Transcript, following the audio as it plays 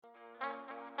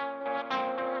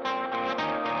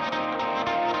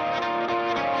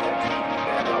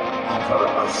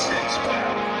a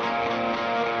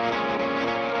six-pack.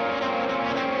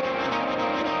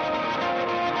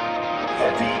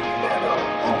 Heavy metal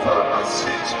over a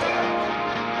six-pack.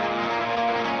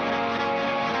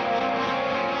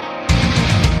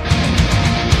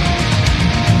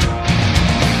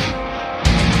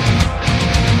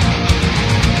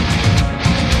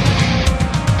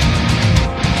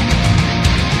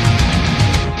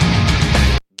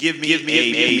 Give me a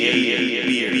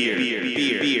beer.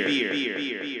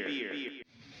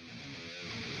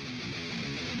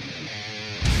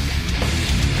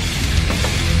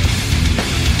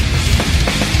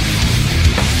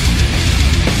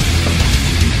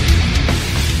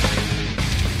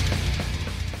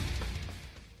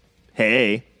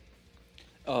 Hey.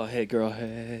 Oh, hey, girl,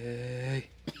 hey.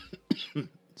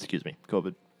 Excuse me.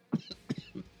 COVID.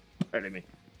 Pardon me.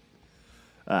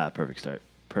 Perfect start.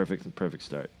 Perfect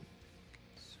start.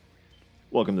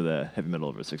 Welcome to the Heavy Metal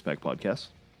Over a Six-Pack podcast.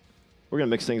 We're going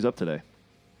to mix things up today.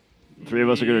 Three of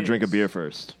us are going to drink a beer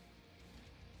first.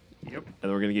 Yep.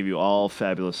 And we're going to give you all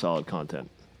fabulous, solid content.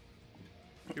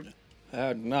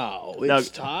 And now it's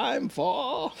time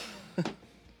for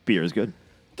Beer is good.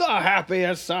 the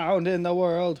happiest sound in the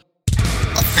world. It's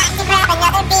time to grab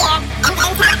another beer and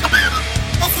then talk about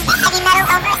it. This is the Heavy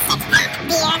Metal Over a Six-Pack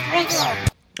Beer Review.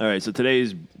 All right, so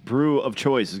today's brew of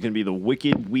choice is going to be the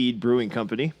Wicked Weed Brewing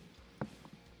Company.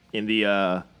 In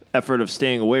the effort of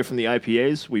staying away from the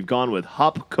IPAs, we've gone with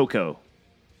Hop Cocoa.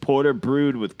 Porter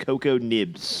brewed with cocoa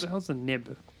nibs. What the hell's a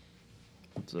nib?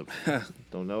 So,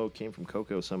 don't know. It came from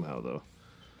cocoa somehow, though.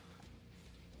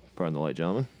 Pardon the light,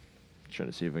 gentlemen. Trying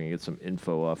to see if I can get some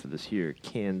info off of this here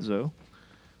Canzo,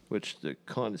 which the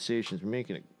condensation's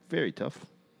making it very tough.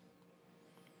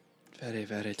 Very,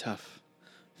 very tough.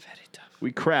 Very tough.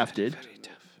 We crafted Very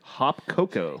tough. Hop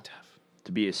Cocoa Tough.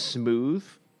 to be a smooth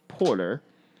porter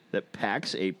that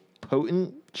packs a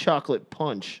potent chocolate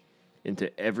punch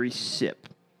into every sip.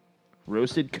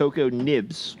 Roasted cocoa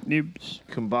nibs Nibs.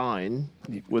 combine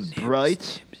with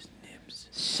bright,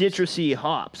 citrusy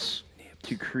hops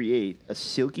to create a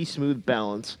silky smooth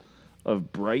balance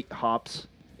of bright hops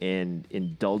and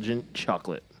indulgent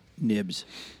chocolate. Nibs.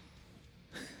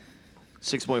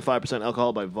 6.5%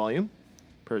 alcohol by volume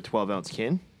per 12-ounce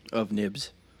can Of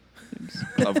nibs.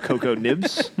 of cocoa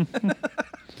nibs.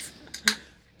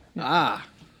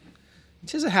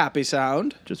 It is a happy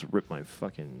sound. Just ripped my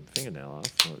fucking fingernail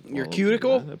off. Your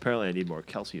cuticle? Apparently I need more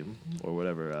calcium or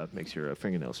whatever makes your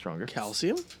fingernails stronger.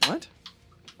 Calcium? What?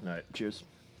 All right, cheers.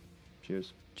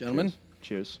 Cheers. Gentlemen?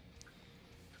 Cheers.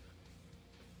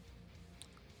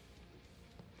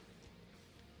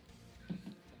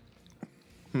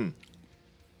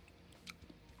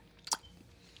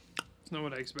 It's not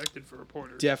what I expected for a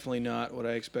porter. Definitely not what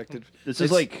I expected. This It's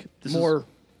is like more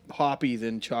hoppy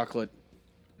than chocolate.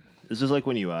 This is like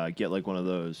when you get like one of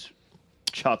those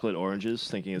chocolate oranges,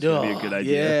 thinking it's gonna be a good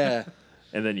idea, Yeah.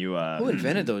 and then you Who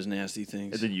invented those nasty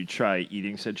things? and then you try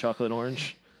eating said chocolate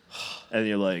orange, and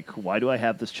you're like, why do I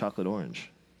have this chocolate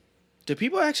orange? Do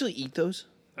people actually eat those?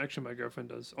 Actually, my girlfriend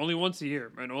does. Only once a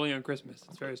year, and only on Christmas.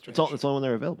 It's very strange. It's only when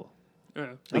they're available. Yeah. You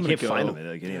I'm can't gonna find go. them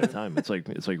at like any other time. It's like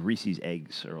Reese's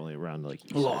eggs are only around like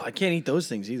Easter. Oh, I can't eat those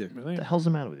things either. Really? What the hell's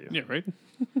the matter with you? Yeah, right?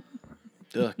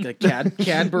 Ugh, like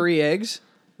Cadbury eggs.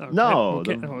 No,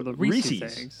 the Reese's.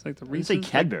 eggs. Like the I didn't Reese's. say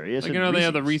Cadbury. I Like, said you know, they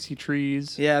have the Reese's. Reese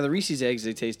trees. Yeah, the Reese's eggs,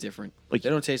 they taste different. Like- They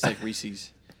don't taste like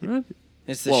Reese's. What?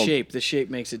 It's the Well- shape. The shape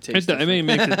makes it taste It different.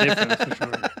 makes a difference for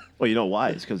sure. Well, you know why?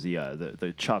 It's because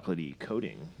the chocolatey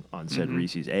coating on said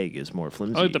Reese's egg is more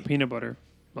flimsy. I like the peanut butter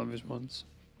lovers ones.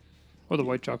 Or the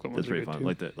white chocolate ones. That's pretty are fun.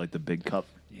 good, too. Like the big cup.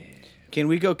 Can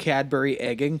we go Cadbury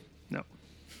egging? No.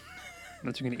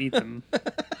 Unless you're going to eat them.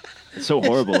 It's so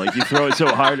horrible. Like you throw it so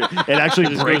hard, it actually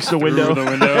Just breaks goes the window. through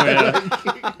the window,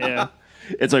 yeah. Yeah.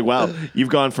 It's like, wow, you've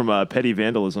gone from petty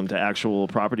vandalism to actual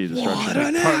property destruction.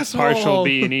 What an Partial asshole!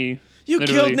 B&E. You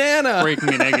Literally killed Nana. Breaking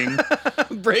and egging.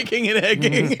 Breaking and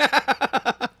egging.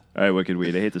 All right, Wicked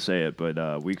Weed. I hate to say it,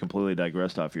 but we completely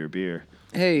digressed off your beer.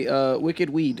 Hey, Wicked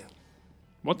Weed.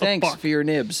 What the Thanks fuck? for your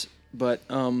nibs, but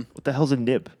What the hell's a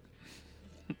nib?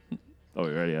 Oh, we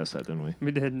already asked that, didn't we?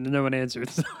 We did. No one answered.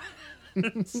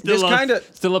 this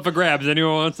Still up for grabs.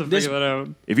 Anyone wants to This- figure that out?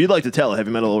 If you'd like to tell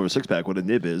Heavy Metal Over Six Pack what a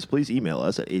nib is, please email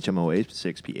us at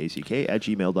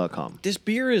hmoa6pack@gmail.com. this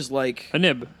beer is like A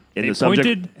nib. In a the subject-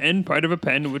 pointed end part of a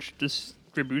pen which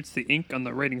distributes the ink on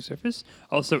the writing surface.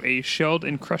 Also a shelled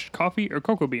and crushed coffee or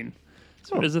cocoa bean.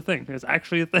 So it is a thing. It's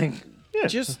actually a thing. Yeah,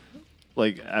 just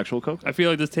like actual Coke. I feel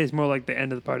like this tastes more like the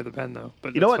end of the part of the pen, though.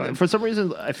 But You know that's what? fine. For some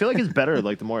reason, I feel like it's better.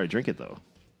 Like the more I drink it, though.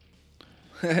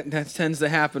 that tends to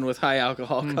happen with high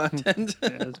alcohol content. Yeah,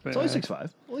 it's It's only 6.5.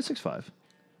 Only 6.5.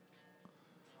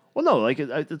 Well, no, like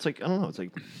it's like I don't know. It's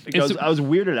like It's- I was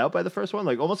weirded out by the first one,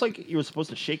 like almost like you were supposed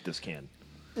to shake this can.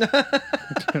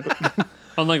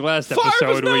 Unlike last Fire was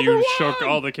episode where you number shook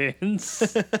all the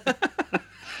cans.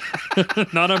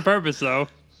 Not on purpose though.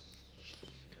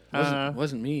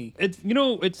 Wasn't me. It's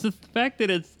it's the fact that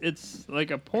it's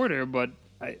like a porter, but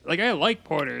I like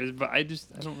porters, but I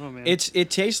don't know, man. It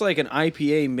tastes like an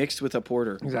IPA mixed with a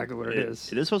porter. exactly what it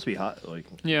is. It is supposed to be hot, like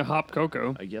Yeah, hop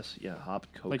cocoa, I guess, yeah, hop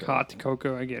cocoa. like hot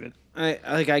cocoa. I get it.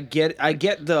 I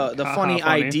get the Ha-ha, funny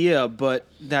funny. idea, but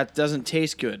that doesn't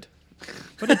taste good.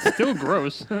 But it's still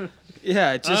gross.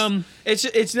 Yeah, it's just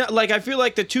it's not like I feel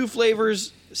like the two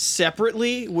flavors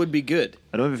separately would be good.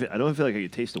 I don't feel like I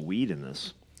could taste the weed in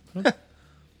this.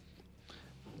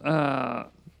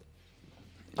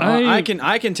 I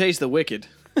can taste the wicked.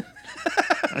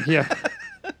 Yeah,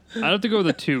 I have to go with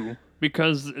a 2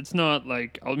 because it's not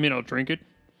like I'll drink it,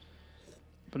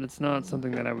 but it's not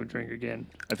something that I would drink again.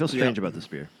 I feel strange about this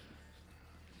beer.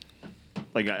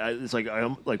 Like it's like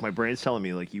I'm like my brain's telling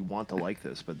me like you want to like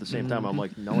this, but at the same time I'm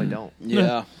like no, I don't.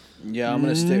 Yeah, I'm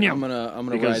gonna stick. No. I'm gonna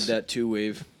Because- ride that 2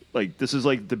 wave. Like this is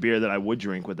like the beer that I would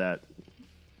drink with that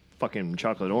fucking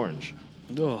chocolate orange.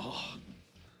 Ugh.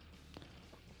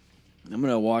 I'm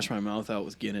gonna wash my mouth out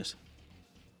with Guinness.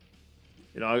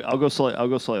 You know, I'll go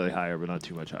slightly higher, but not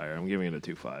too much higher. I'm giving it a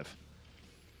 2.5.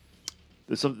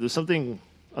 There's something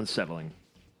unsettling.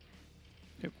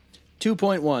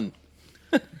 2.1.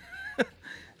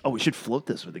 Oh, we should float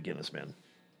this with the Guinness, man.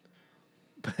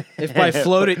 If by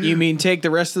float it you mean take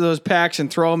the rest of those packs and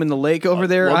throw them in the lake over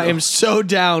there, well, I am so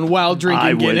down while drinking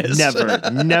I would Guinness.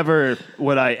 never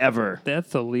would I ever,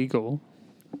 That's illegal.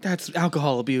 That's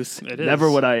alcohol abuse. It is.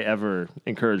 never would I ever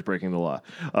encourage breaking the law.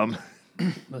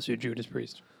 Unless you're Judas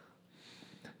Priest.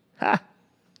 I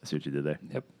see what you did there.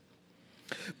 Yep.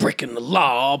 Breaking the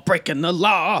law, breaking the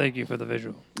law. Thank you for the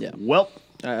visual. Well,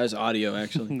 That was audio,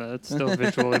 actually. No, that's still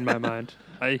visual in my mind.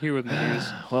 I hear with my ears.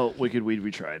 well, Wicked Weed, we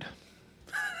tried.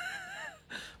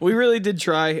 We really did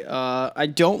try. I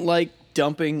don't like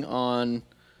dumping on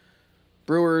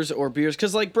brewers or beers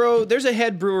because, like, bro, there's a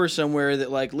head brewer somewhere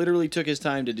that like literally took his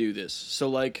time to do this. So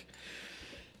like,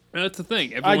 That's the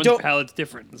thing. Everyone's don't- palate's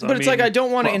different. So, but it's like I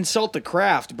don't want to well, insult the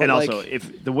craft. But And like, also,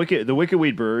 if the Wicked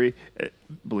Weed Brewery,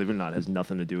 believe it or not, has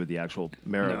nothing to do with the actual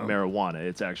No. marijuana.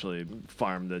 It's actually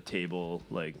farm to table,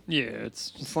 like Yeah, it's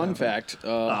just fun fact: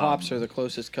 hops are the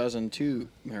closest cousin to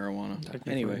marijuana.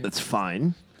 Anyway, that's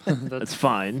fine. that's That's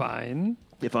fine. fine.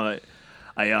 If I'm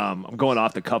going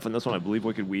off the cuff on this one. I believe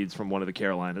Wicked Weed's from one of the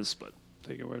Carolinas, but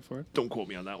Take your word for it. don't quote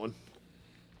me on that one.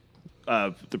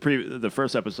 The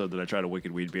first episode that I tried a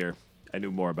Wicked Weed beer, I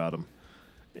knew more about them,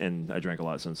 and I drank a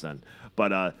lot since then.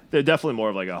 But they're definitely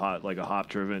more of like a hop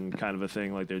driven kind of a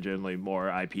thing. Like they're generally more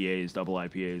IPAs, double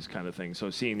IPAs kind of thing. So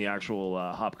seeing the actual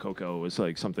hop cocoa was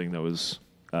like something that was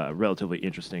relatively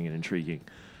interesting and intriguing.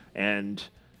 And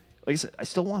like I said, I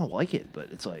still want to like it, but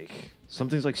it's like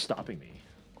something's like stopping me.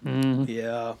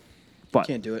 yeah, But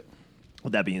can't do it.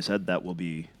 with that being said, that will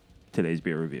be today's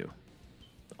beer review.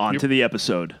 On to the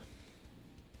episode.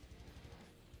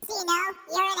 You know,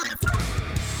 you're an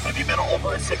asshole. Heavy metal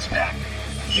over a six-pack.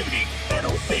 Feuding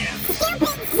metal bands. Stupid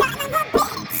son of a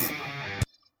bitch.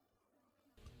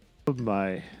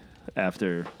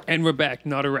 After And we're back,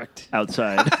 not erect.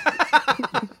 outside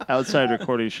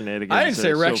recording shenanigans. I didn't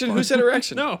say are so erection. fun. Who said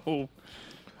erection? No.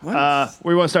 Where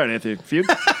you want to start, Anthony? Feud?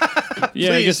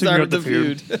 Yeah, I Please guess we can start go with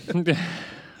with the feud.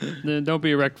 Then don't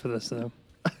be erect for this, though.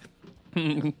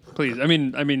 Please. I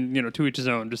mean, to each his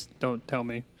own. Just don't tell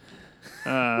me.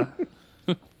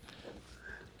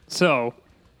 So,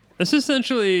 it's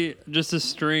essentially just a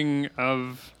string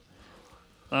of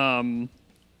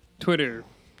Twitter,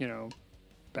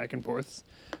 back and forth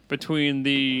between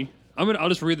the. I'll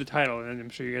just read the title, and I'm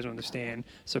sure you guys will understand.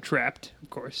 So, Trapped, of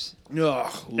course,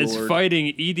 Oh, is Lord. fighting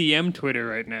EDM Twitter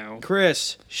right now.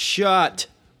 Chris, shut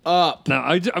up. Now,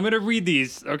 I'm going to read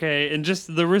these, okay? And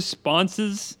just the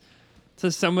responses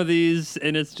to some of these,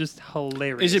 and it's just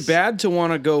hilarious. Is it bad to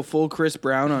want to go full Chris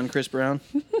Brown on Chris Brown?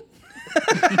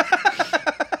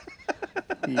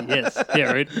 Yes.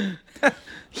 Yeah, right?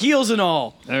 Heels and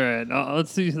all. All right.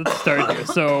 Let's start here.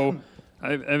 So,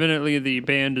 evidently, the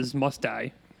band is Must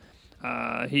Die.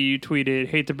 He tweeted,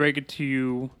 "Hate to break it to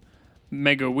you,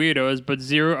 mega weirdos, but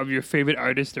 0 of your favorite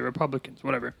artists are Republicans."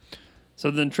 Whatever. So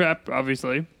then Trap,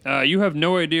 obviously. "You have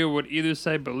no idea what either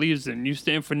side believes in. You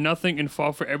stand for nothing and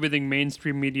fall for everything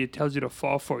mainstream media tells you to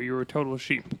fall for. You're a total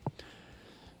sheep."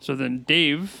 So then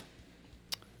Dave,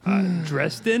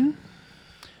 Dresden,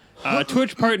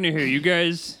 Twitch partner here. You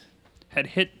guys had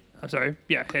hit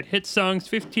songs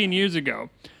 15 years ago.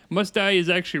 Must Die is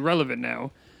actually relevant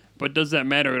now. But does that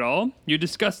matter at all? Your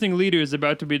disgusting leader is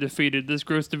about to be defeated. This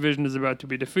gross division is about to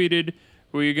be defeated.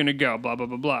 Where are you going to go? Blah, blah,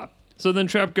 blah, blah. So then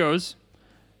Trap goes,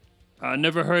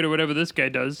 never heard of whatever this guy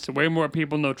does. So way more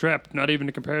people know Trap, not even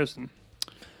a comparison.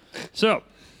 So,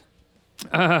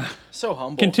 So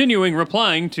humble. continuing,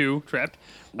 replying to Trap,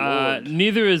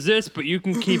 neither is this, but you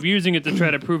can keep using it to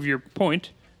try to prove your point.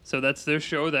 So that's their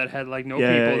show that had like no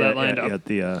people that lined up.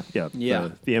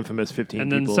 The infamous 15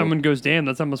 And then people. someone goes, damn,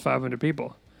 that's almost 500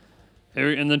 people.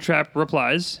 And then Trap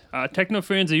replies, techno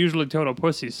fans are usually total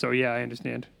pussies, so yeah, I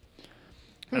understand.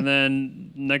 And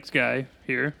then next guy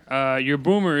here, your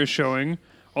boomer is showing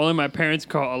only my parents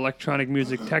call electronic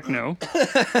music techno.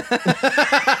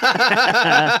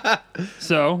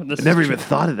 So this I never is even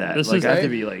thought of that. this Like, is- I have to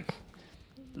be like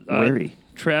wary.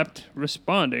 Trapped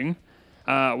responding,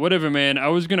 whatever, man. I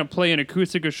was going to play an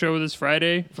acoustic show this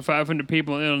Friday for 500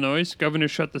 people in Illinois. Governor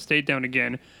shut the state down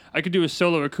again. I could do a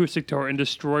solo acoustic tour and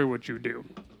destroy what you do.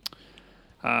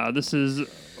 This is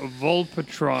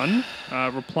Volpatron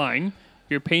replying,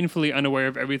 you're painfully unaware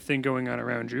of everything going on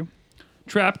around you.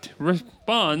 Trapped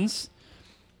responds,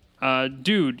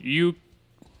 dude, you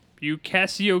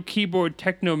Casio keyboard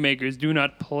techno makers do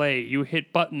not play. You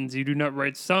hit buttons. You do not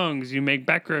write songs. You make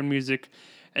background music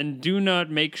and do not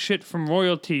make shit from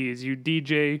royalties. You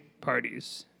DJ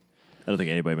parties. I don't think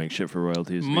anybody makes shit for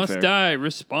royalties. To be Must fair. Die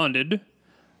responded,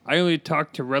 I only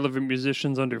talk to relevant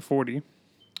musicians under 40.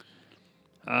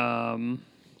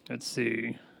 Let's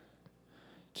see.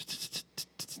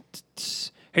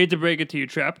 Hate to break it to you,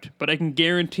 Trapped, but I can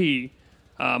guarantee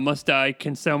Must Die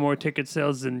can sell more ticket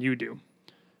sales than you do.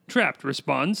 Trapped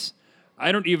responds,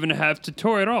 I don't even have to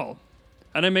tour at all.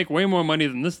 And I make way more money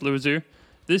than this loser.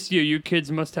 This year, you kids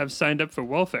must have signed up for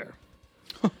welfare.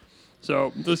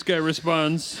 So this guy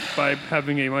responds by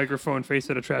having a microphone face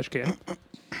at a trash can.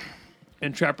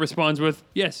 And Trap responds with,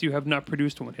 yes, you have not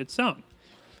produced one hit song.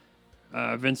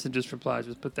 Vincent just replies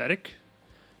with pathetic.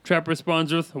 Trap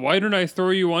responds with, why don't I throw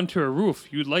you onto a roof?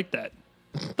 You'd like that.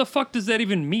 What the fuck does that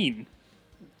even mean?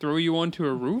 Throw you onto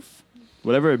a roof?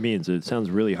 Whatever it means, it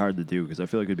sounds really hard to do because I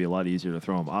feel like it'd be a lot easier to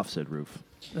throw them off said roof.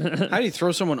 How do you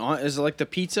throw someone on? Is it like the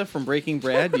pizza from Breaking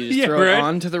Bad? You just Yeah, throw right. it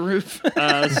onto the roof?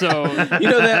 So You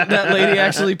know that lady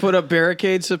actually put up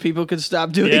barricades so people could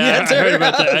stop doing yeah, that I to heard her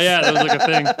about house. that. Yeah, that was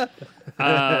like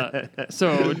a thing.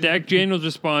 So Dak Daniels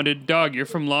responded, dog, you're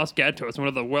from Los Gatos, one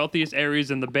of the wealthiest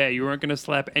areas in the Bay. You aren't going to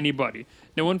slap anybody.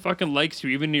 No one fucking likes you,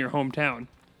 even in your hometown.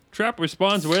 Trap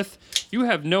responds with, you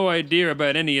have no idea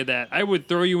about any of that. I would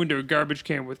throw you into a garbage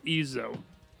can with ease, though.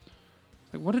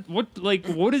 What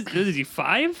is he,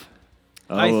 5?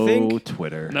 I think-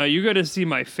 Twitter. Now you got to see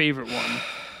my favorite one.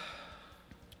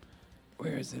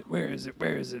 Where is it?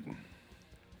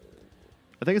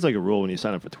 I think it's like a rule when you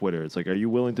sign up for Twitter. It's like, are you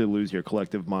willing to lose your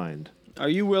collective mind? Are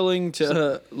you willing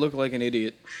to look like an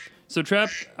idiot? So Trap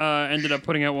ended up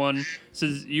putting out one.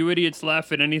 Says, you idiots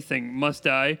laugh at anything. Must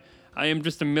die. I am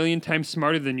just a million times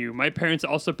smarter than you. My parents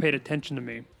also paid attention to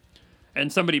me.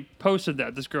 And somebody posted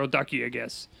that. This girl, Ducky, I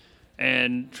guess.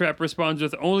 And Trap responds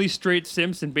with, only straight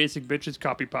simps and basic bitches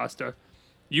copy pasta.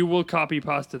 You will copy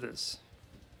pasta this.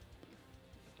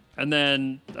 And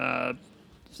then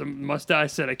some Must Die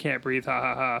said, I can't breathe, ha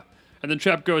ha ha. And then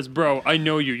Trap goes, bro, I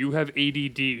know you. You have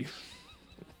ADD.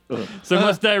 So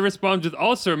Must Die responds with,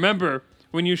 also remember,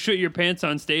 when you shit your pants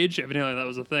on stage, evidently that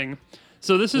was a thing.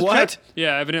 So this is What? Trap.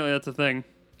 Yeah, evidently that's a thing.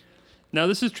 Now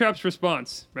this is Trap's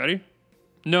response. Ready?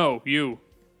 No, you.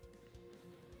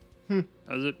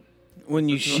 How's it? When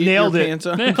you shit Nailed your it. pants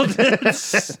on? And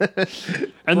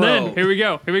Bro. then, here we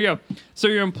go. So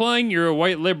you're implying you're a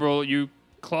white liberal, you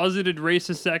closeted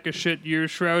racist sack of shit, you're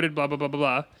shrouded, blah, blah, blah, blah,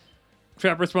 blah.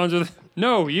 Trap responds with,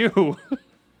 no, you. Oh,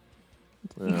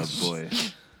 boy.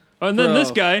 And then Bro.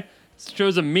 this guy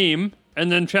shows a meme,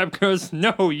 and then Trap goes,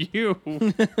 no, you.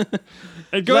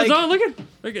 It goes Like- on, look, it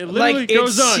literally Like,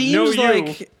 goes it on. seems No, you.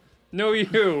 like... No,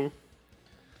 you.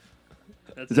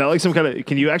 Is that like some kind of?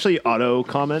 Can you actually auto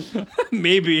comment?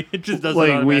 Maybe. It just doesn't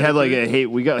Like we had like automatically.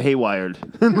 we got haywired.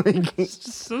 It's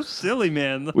just so silly,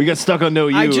 man. We got stuck on no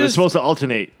you. I It's just- supposed to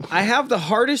alternate. I have the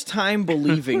hardest time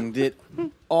believing that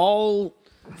all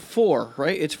 4,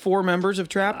 right? It's 4 members of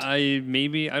Trapped? I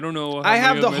don't know. How I many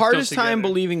have of the them are still hardest time together.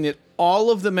 believing that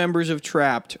all of the members of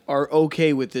Trapped are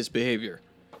okay with this behavior.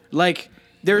 Like,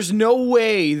 there's no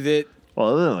way that... Well,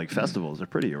 other than like festivals, they're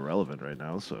pretty irrelevant right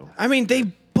now. So I mean,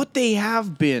 they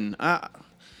have been.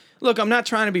 Look, I'm not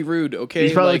trying to be rude, okay?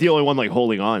 he's probably like, the only one like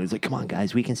holding on. He's like, come on,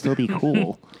 guys, we can still be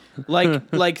cool.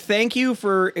 like, thank you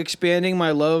for expanding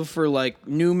my love for like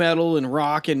new metal and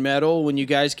rock and metal when you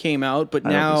guys came out. But I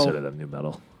don't now consider them new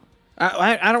metal.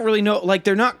 I don't really know. Like,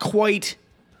 they're not quite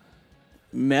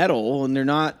metal, and they're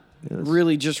not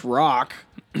really just rock.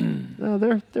 No,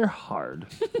 they're hard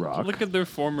rock. Look at their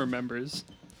former members.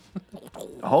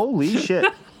 Holy shit!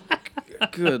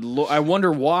 Good lord, I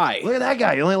wonder why. Look at that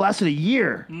guy. He only lasted a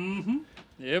year.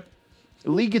 Yep.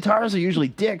 Lead guitars are usually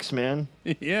dicks, man.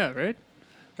 Yeah, right?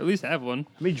 At least have one.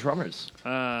 How many drummers?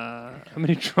 How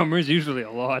many drummers? Usually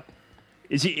a lot.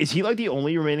 Is he like the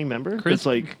only remaining member? Chris- That's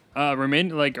like Remain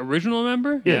like original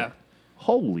member? Yeah.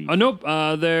 Holy. Oh nope.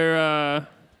 They're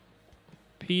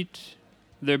Pete.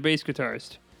 They're bass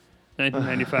guitarist.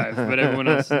 1995, but everyone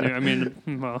else. I mean,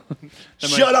 well.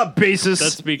 Shut up, bassist.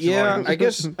 That speaks Yeah,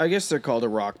 volumes. I guess they're called a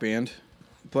rock band,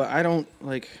 but I don't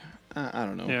like. I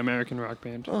don't know. Yeah, American rock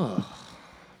band.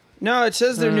 No, it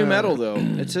says they're new metal though.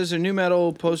 It says they're new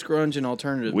metal, post grunge, and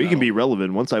alternative. We can be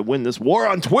relevant once I win this war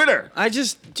on Twitter. I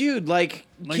just, dude, like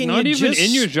can not you even just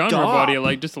in your genre, stop? buddy.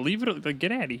 Like, just leave it. Like,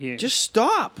 get out of here. Just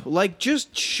stop. Like,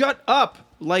 just shut up.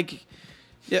 Like,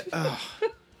 yeah.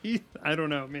 I don't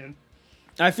know, man.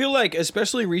 I feel like,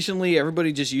 especially recently,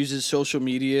 everybody just uses social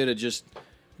media to just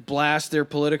blast their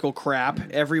political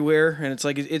crap everywhere, and it's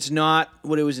like it's not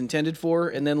what it was intended for.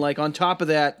 And then, like on top of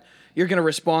that, you're gonna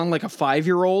respond like a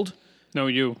 5-year-old. No,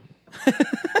 you.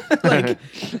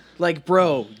 Like,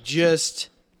 bro, just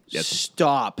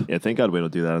stop. Yeah, thank God we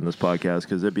don't do that on this podcast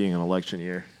because it being an election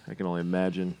year, I can only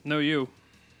imagine. No, you.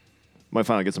 Might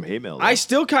finally get some hate mail. Though. I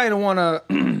still kind of want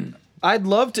to. I'd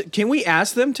love to. Can we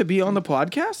ask them to be on the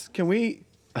podcast? Can we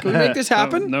make this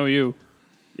happen, No, you.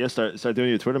 Yeah, start doing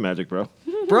your Twitter magic, bro.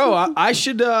 bro? I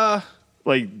should.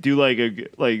 Like do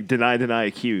like deny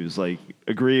accuse, like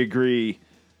agree.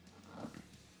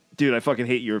 Dude, I fucking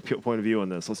hate your point of view on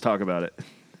this. Let's talk about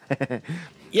it.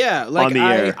 Yeah, like On the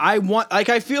air. I want. Like,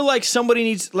 I feel like somebody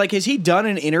needs. Like, has he done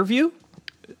an interview?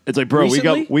 It's like, bro,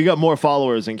 Recently? we got more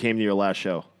followers than came to your last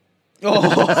show.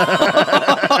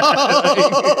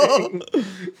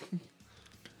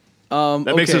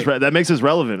 That makes us that makes us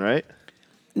relevant, right?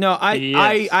 No,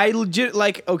 Yes. I legit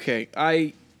like. Okay,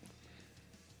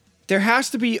 there has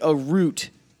to be a root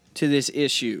to this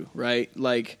issue, right?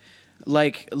 Like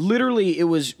literally, it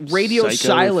was radio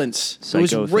silence. It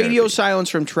was radio psychotherapy. silence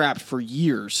from Trapped for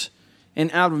years,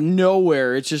 and out of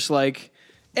nowhere, it's just like.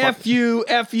 F you,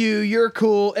 you're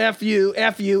cool. F you,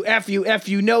 know you. F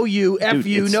Dude,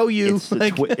 you, know you. It's the,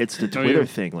 Like, it's the Know Twitter you.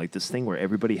 thing, like this thing where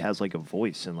everybody has like a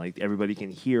voice and like everybody can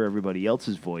hear everybody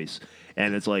else's voice.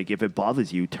 And it's like, if it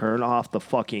bothers you, turn off the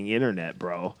fucking internet,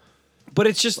 bro. but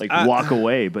it's just Like walk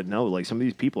away. But no, like some of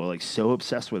these people are like so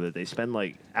obsessed with it. They spend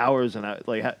like hours and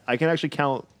like I can actually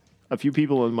count a few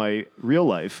people in my real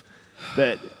life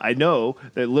that I know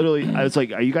that literally I was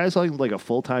like, are you guys like a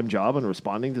full-time job and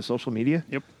responding to social media?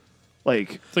 Yep.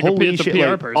 Like, like a holy it's a shit, PR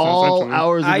like, person, all essentially.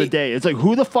 hours of I- the day. It's like,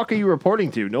 who the fuck are you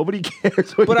reporting to? Nobody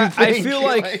cares what But you I think. feel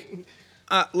like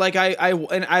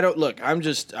and I don't look. I'm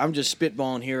just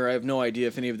spitballing here. I have no idea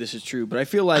if any of this is true, but I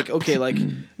feel like okay, like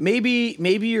maybe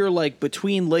you're like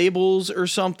between labels or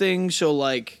something. So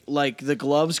like the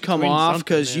gloves come Between off something,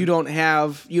 because man. you don't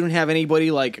have anybody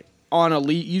like on a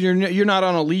leash. You're not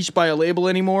on a leash by a label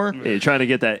anymore. Yeah, you're trying to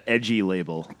get that edgy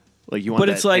label. Like, you want But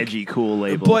that it's like- edgy, cool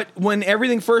label. But when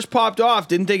everything first popped off,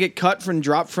 didn't they get cut from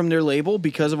dropped from their label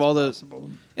because of all the?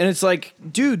 And it's like,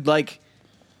 dude, like,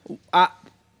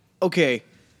 okay,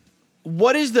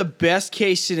 what is the best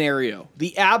case scenario?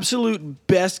 The absolute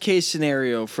best case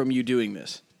scenario from you doing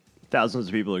this, thousands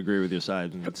of people agree with your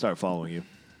side and start following you.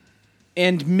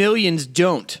 and millions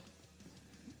don't.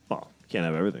 Well, can't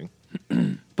have everything.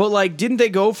 But like, didn't they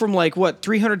go from like what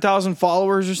 300,000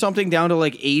 followers or something down to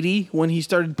like 80 when he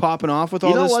started popping off with all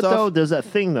You know this what, stuff? though? There's that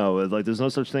thing, though. Like, there's no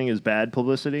such thing as bad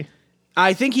publicity.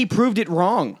 I think he proved it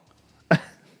wrong.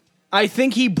 I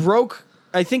think he broke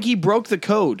the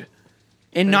code,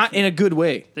 and not in a good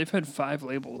way. They've had 5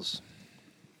 labels.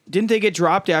 Didn't they get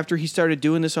dropped after he started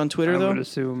doing this on Twitter I would though?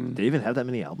 assume. They even have that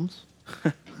many albums?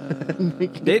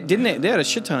 They had a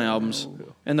shit ton of albums,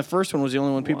 and the first one was the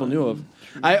only one people knew of.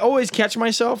 I always catch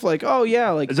myself like, oh yeah,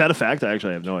 like Is that a fact? I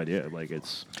actually have no idea. Like,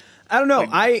 it's... I don't know.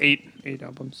 I 8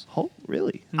 albums. Oh,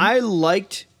 really? I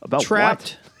liked About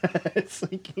Trapped. what? It's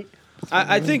like...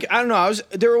 I think I don't know.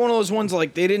 They were one of those ones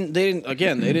like they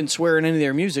didn't swear in any of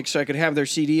their music, so I could have their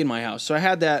CD in my house. So I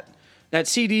had that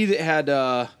CD that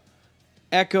had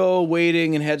Echo,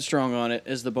 Waiting, and Headstrong on it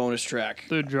as the bonus track.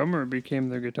 The drummer became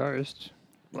their guitarist.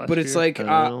 But it's like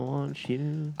I don't want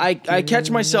you... I catch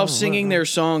myself singing their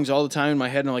songs all the time in my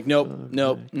head, and I'm like, nope.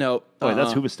 Oh, wait,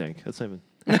 that's uh-uh. Hoobastank. That's not even...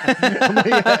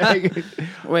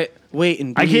 Wait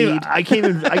and I bleed. can't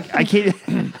even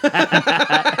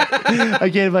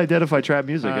identify trap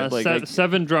music. Like,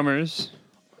 7 drummers.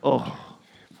 oh,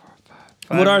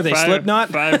 What are they, Slipknot?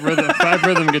 5 rhythm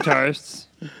guitarists.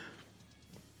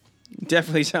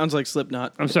 Definitely sounds like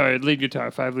Slipknot. I'm sorry, lead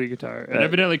guitar, 5 lead guitar. And That-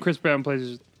 evidently Chris Brown plays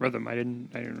his rhythm. I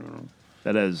didn't know.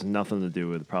 That has nothing to do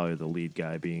with probably the lead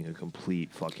guy being a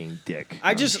complete fucking dick.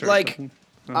 I just sure like it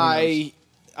doesn't.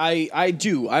 I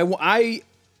do. I want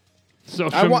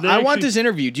Actually- this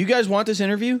interview. Do you guys want this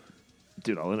interview?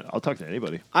 Dude, I'll talk to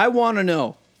anybody. I want to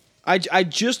know. I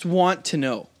just want to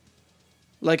know.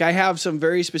 Like, I have some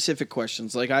very specific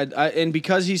questions. Like, and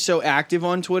because he's so active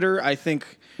on Twitter, I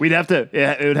think We'd have to.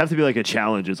 It would have to be like a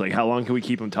challenge. It's like, how long can we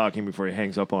keep him talking before he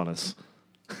hangs up on us?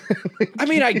 I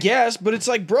mean, I guess, but it's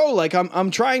like, bro, like I'm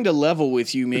trying to level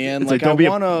with you, man. It's Like, don't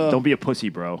I be a pussy,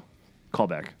 bro. Call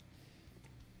back.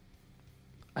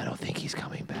 I don't think he's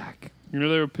coming back. You know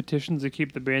there were petitions to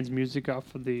keep the band's music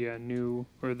off of the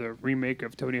the remake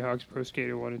of Tony Hawk's Pro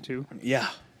Skater 1 and 2. Yeah.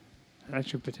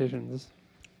 Actual petitions.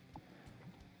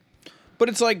 But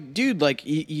it's like, dude, like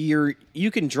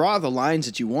you can draw the lines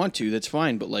that you want to. That's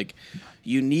fine, but like,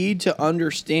 you need to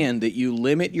understand that you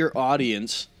limit your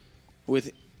audience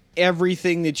with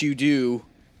everything that you do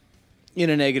in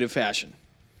a negative fashion.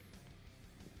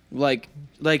 Like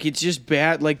it's just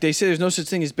bad. Like they say, there's no such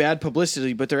thing as bad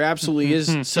publicity, but there absolutely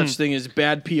is such thing as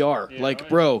bad PR. Like,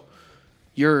 bro,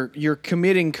 you're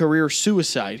committing career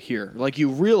suicide here. Like, you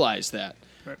realize that.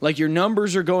 Like, your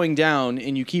numbers are going down,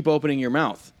 and you keep opening your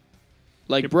mouth.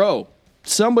 Like, bro,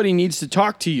 somebody needs to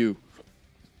talk to you.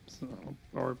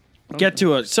 Or Get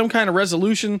to some kind of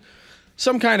resolution,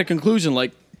 some kind of conclusion.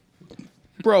 Like,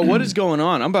 bro, what is going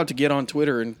on? I'm about to get on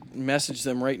Twitter and message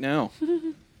them right now.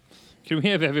 Can we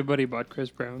have everybody but Chris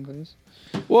Brown, please?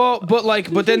 Well,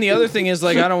 but then the other thing is,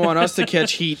 like, I don't want us to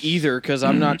catch heat either, because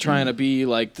I'm not trying to be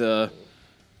like I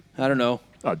don't know.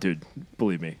 Oh, dude,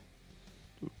 believe me,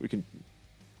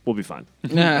 we'll be fine.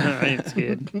 I ain't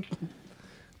scared.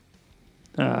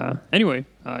 Anyway,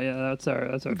 yeah, that's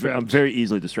our I'm draft. very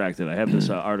easily distracted. I have this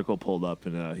article pulled up,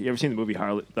 and you ever seen the movie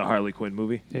the Harley Quinn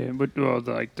movie? Yeah, but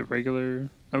the regular.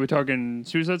 Are we talking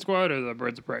Suicide Squad or the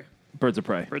Birds of Prey? Birds of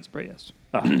Prey. Birds of Prey, yes.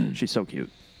 She's so cute.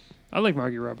 I like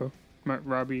Margot Robbie.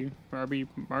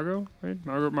 Margot, right?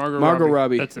 Margot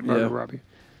Robbie. That's it, Margot Yeah. Robbie.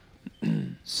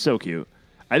 So cute.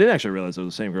 I didn't actually realize it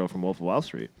was the same girl from Wolf of Wall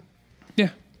Street. Yeah.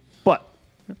 But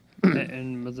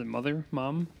and was it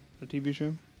Mom, the TV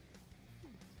show?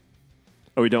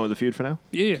 are we done with the feud for now?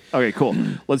 Yeah. Okay, cool.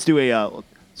 Let's do a.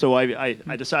 So I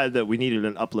decided that we needed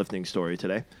an uplifting story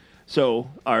today. So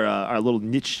our little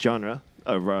niche genre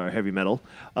of heavy metal.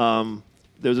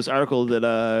 There was this article that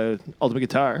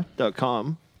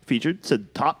UltimateGuitar.com featured,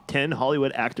 said top 10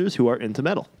 Hollywood actors who are into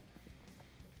metal.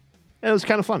 And it was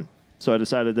kind of fun. So I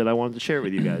decided that I wanted to share it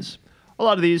with you guys. A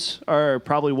lot of these are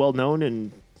probably well known,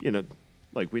 and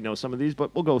like we know some of these,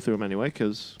 but we'll go through them anyway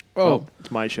because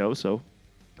it's my show. So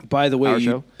By the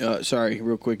way, Our sorry,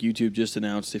 real quick, YouTube just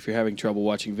announced if you're having trouble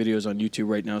watching videos on YouTube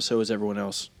right now, so is everyone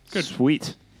else. good,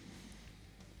 sweet.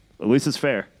 At least it's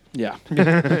fair. Yeah.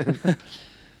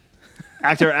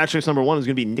 Actor actress number 1 is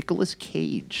going to be Nicolas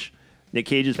Cage. Nick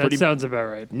Cage is That sounds about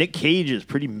right. Nick Cage is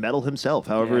pretty metal himself.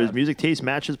 However, Yeah. his music taste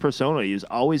matches his persona. He was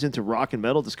always into rock and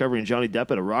metal, discovering Johnny Depp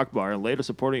at a rock bar and later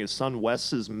supporting his son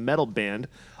Wes's metal band,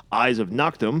 Eyes of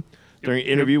Noctum. During an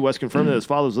interview, Wes confirmed that his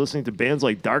father was listening to bands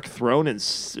like Dark Throne and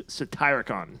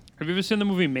Satyricon. Have you ever seen the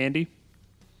movie Mandy?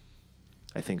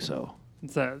 I think so.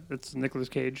 It's Nicolas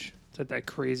Cage. It's like that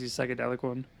crazy psychedelic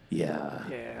one. Yeah.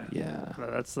 Yeah. Yeah.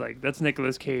 That's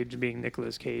Nicolas Cage being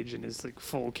Nicolas Cage and his like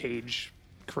full Cage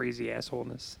crazy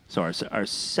assholeness. So our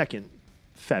second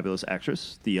fabulous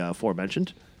actress, the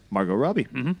aforementioned Margot Robbie.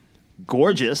 Mm-hmm.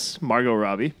 Gorgeous Margot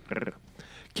Robbie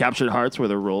captured hearts with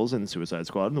her roles in Suicide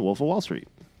Squad and The Wolf of Wall Street.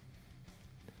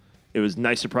 It was a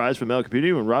nice surprise for male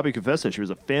community when Robbie confessed that she was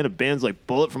a fan of bands like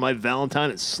Bullet for My Valentine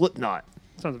and Slipknot,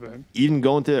 Sounds about right. even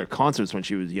going to their concerts when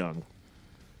she was young.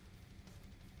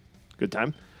 Good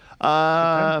time.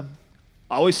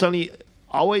 Always Sunny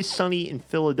in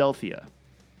Philadelphia.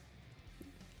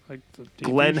 Like the TV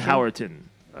Glenn show? Howerton.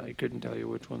 I couldn't tell you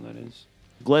which one that is.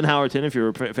 Glenn Howerton, if you're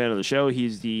a fan of the show,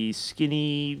 he's the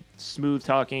skinny,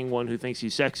 smooth-talking one who thinks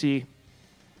he's sexy.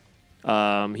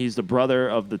 He's the brother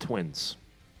of the twins.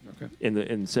 Okay.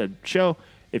 In said show.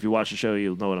 If you watch the show,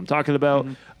 you'll know what I'm talking about.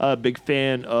 Big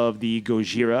fan of the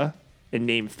Gojira and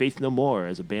named Faith No More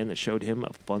as a band that showed him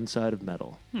a fun side of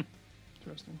metal.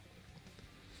 Interesting.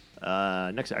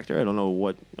 Next actor, I don't know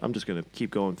what. I'm just going to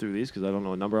keep going through these because I don't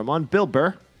know what number I'm on. Bill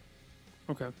Burr.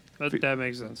 Okay. That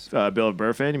makes sense. Bill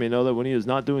Burr fan. You may know that when he is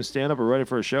not doing stand-up or writing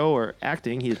for a show or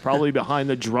acting, he is probably behind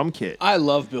the drum kit. I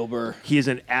love Bill Burr. He is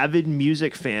an avid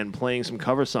music fan, playing some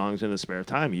cover songs in his spare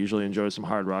time. He usually enjoys some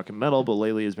hard rock and metal, but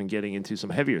lately has been getting into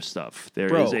some heavier stuff.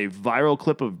 There is a viral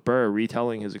clip of Burr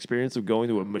retelling his experience of going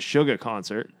to a Meshuggah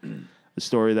concert A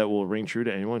story that will ring true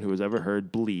to anyone who has ever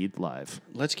heard Bleed live.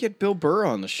 Let's get Bill Burr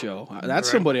on the show.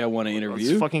 That's somebody I want to interview.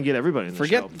 Let's fucking get everybody in the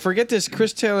show. Forget this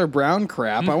Chris Taylor Brown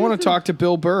crap. I want to talk to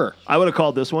Bill Burr. I would have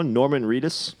called this one Norman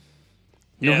Reedus.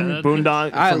 Yeah,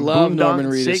 Boondock. I from love Boondock Norman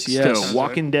Reedus, Six yes. to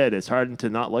Walking Dead. It's hard to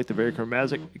not like the very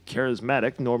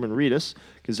charismatic Norman Reedus.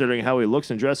 Considering how he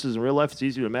looks and dresses in real life, it's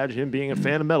easy to imagine him being a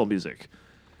fan of metal music.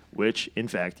 Which, in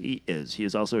fact, he is. He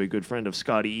is also a good friend of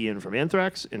Scotty Ian from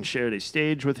Anthrax and shared a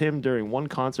stage with him during one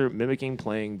concert mimicking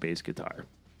playing bass guitar.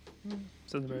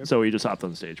 So he just hopped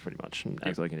on stage pretty much and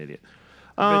acted like an idiot.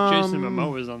 I bet Jason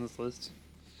Momoa is on this list.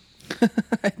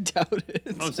 I doubt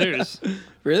it. I'm serious.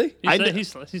 Really? He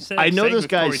said I know sang this with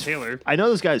Corey guy's. Taylor. I know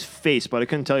this guy's face, but I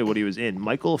couldn't tell you what he was in.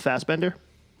 Michael Fassbender.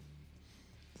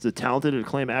 He's a talented,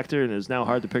 acclaimed actor, and it is now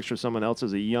hard to picture someone else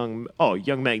as a young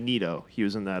Magneto. He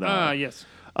was in that. Yes.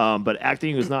 But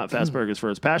acting was not Fassbender's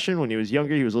first passion. When he was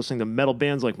younger, he was listening to metal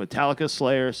bands like Metallica,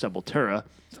 Slayer, Sepultura,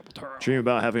 dreaming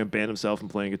about having a band himself and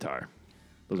playing guitar.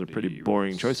 Those are pretty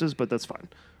boring choices, but that's fine.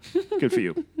 Good for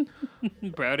you.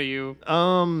 Proud of you.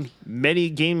 Many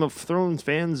Game of Thrones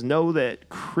fans know that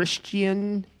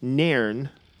Christian Nairn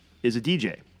is a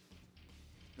DJ.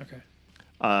 Okay.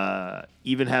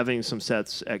 Even having some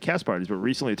sets at cast parties, but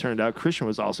recently it turned out Christian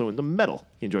was also into metal.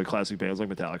 He enjoyed classic bands like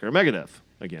Metallica or Megadeth,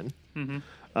 again.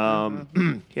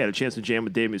 He had a chance to jam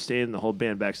with Dave Mustaine and the whole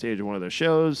band backstage at one of their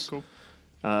shows. Cool.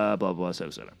 Blah, blah,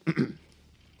 etc.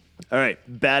 All right.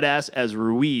 Badass as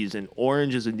Ruiz in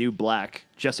Orange is a New Black,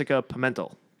 Jessica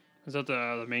Pimentel. Is that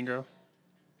the main girl?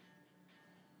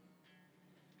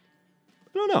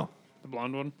 I don't know. The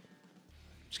blonde one?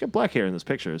 She's got black hair in this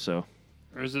picture, so.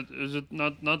 Or is it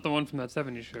not the one from that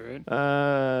 70s show, right?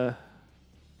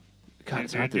 God,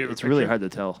 it's, Do you have a it's really picture? hard to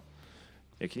tell.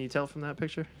 Yeah, can you tell from that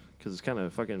picture? Because it's kind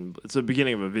of fucking. It's the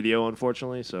beginning of a video,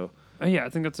 unfortunately. So. Yeah, I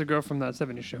think that's the girl from that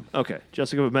 70s show. Okay,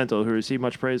 Jessica Pimentel, who received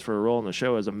much praise for her role in the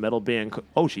show, has a metal band.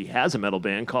 She has a metal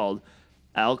band called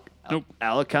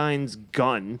Alekine's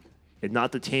Gun, and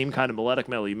not the tame kind of melodic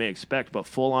metal you may expect, but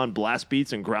full-on blast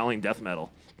beats and growling death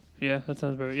metal. Yeah, that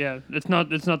sounds very. Yeah, it's not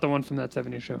the one from that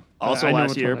 70s show. Also, I know last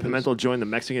which year, one that is. Pimentel joined the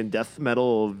Mexican death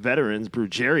metal veterans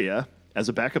Brujeria as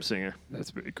a backup singer. That's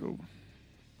very cool.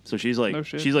 So she's like, No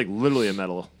shit. she's like literally a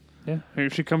metal. Yeah,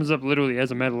 she comes up literally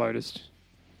as a metal artist.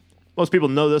 Most people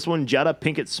know this one, Jada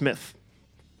Pinkett Smith.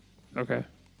 Okay.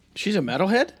 She's a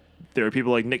metalhead? There are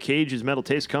people like Nick Cage, whose metal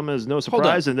tastes come as no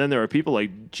surprise, and then there are people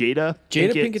like Jada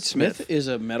Pinkett Smith is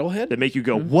a metalhead? that make you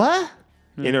go, what?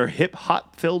 In her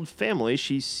hip-hop-filled family,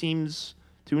 she seems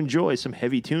to enjoy some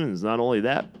heavy tunes. Not only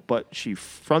that, but she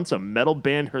fronts a metal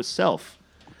band herself.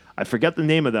 I forget the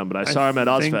name of them, but I saw them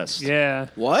at think- Ozfest. Yeah,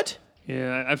 What?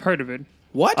 yeah, I've heard of it.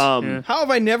 What? Yeah. How have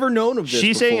I never known of this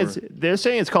She's before? saying they're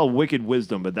saying it's called Wicked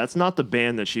Wisdom, but that's not the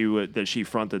band that she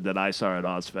fronted that I saw at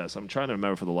Ozfest. I'm trying to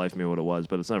remember for the life of me what it was,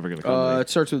 but it's never going to come to me. It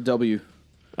starts with a W.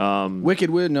 Wicked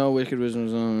Wisdom. No, Wicked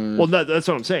Wisdom. Well, that's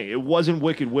what I'm saying. It wasn't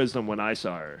Wicked Wisdom when I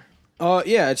saw her.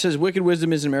 Yeah, it says Wicked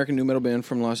Wisdom is an American new metal band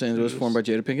from Los Angeles formed by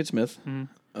Jada Pinkett Smith.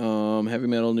 Heavy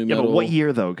metal, new Yeah, metal. but what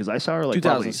year though? Because I saw her like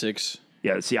 2006.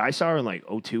 Yeah, see, I saw her in like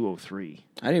 02, 03.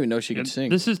 I didn't even know she could sing.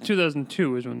 This is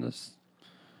 2002 is when this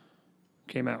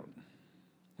came out.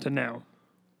 To now.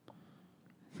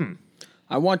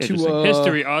 I want to. Interesting.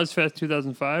 History Ozfest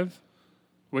 2005.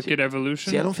 Wicked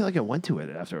Evolution. See, I don't feel like I went to it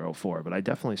after 04, but I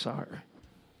definitely saw her.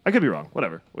 I could be wrong.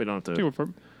 Whatever. We don't have Take to. it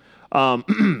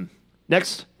for-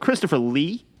 Next, Christopher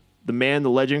Lee. The man, the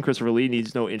legend, Christopher Lee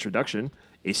needs no introduction.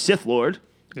 A Sith Lord,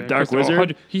 Yeah, Dark Christopher-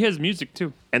 Wizard, He has music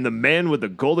too. and the man with the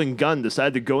golden gun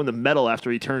decided to go into metal after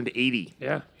he turned 80.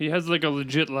 Yeah, he has like a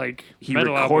legit like He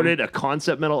metal recorded album. a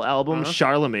concept metal album,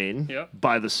 Charlemagne, Yep.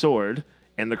 by the Sword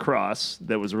and the Cross,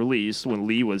 that was released when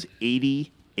Lee was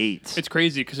 88. It's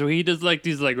crazy because he does like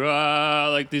these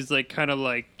like these like kind of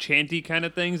like chanty kind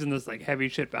of things and this like heavy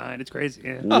shit behind. It's crazy.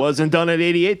 Yeah. Wasn't done at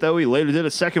 88, though. He later did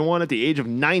a second one at the age of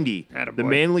 90. Attaboy. The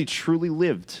Manly truly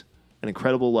lived an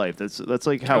incredible life. That's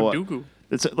like how... Oh, Dooku.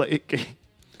 It's like...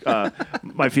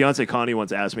 my fiance Connie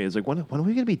once asked me, "It's like when are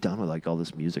we gonna be done with like all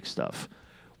this music stuff?"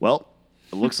 Well,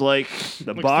 it looks like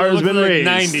the bar has Looks been like raised.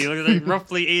 90. Looks like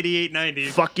roughly 88, 90.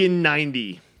 Fucking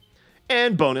 90.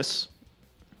 And bonus.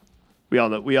 We all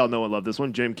know and love this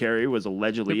one. Jim Carrey was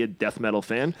allegedly a death metal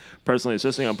fan, personally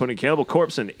assisting on putting Cannibal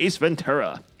Corpse in Ace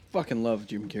Ventura. fucking love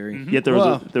Jim Carrey. Yet there was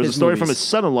Well, a his story from movies. his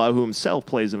son-in-law who himself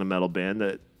plays in a metal band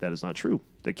that is not true.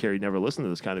 That Carrey never listened to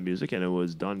this kind of music and it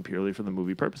was done purely for the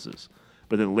movie purposes.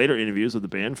 But then later interviews with the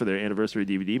band for their anniversary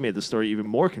DVD made the story even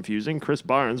more confusing. Chris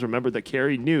Barnes remembered that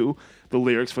Carrey knew the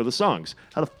lyrics for the songs.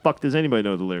 How the fuck does anybody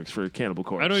know the lyrics for Cannibal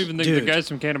Corpse? I don't even think Dude. the guys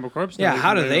from Cannibal Corpse. know Yeah, even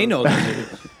how do the they lyrics. know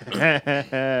that?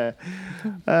 Even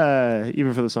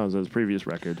for the songs on his previous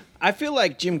record. I feel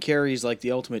like Jim Carrey's like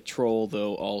the ultimate troll,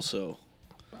 though. Also,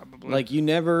 Probably. like you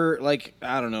never, like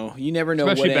I don't know, you never know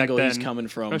Especially what back angle he's then. coming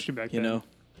from. Especially back you then. know.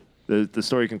 The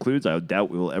story concludes, I doubt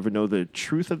we will ever know the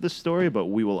truth of this story, but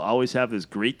we will always have this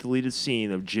great deleted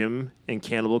scene of Jim and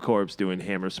Cannibal Corpse doing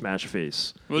Hammer Smash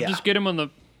Face. We'll Yeah. just get him on the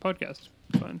podcast.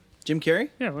 It's fine. Jim Carrey?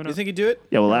 Yeah, why You not? think he'd do it?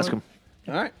 Yeah, we'll ask him.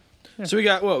 All right. So we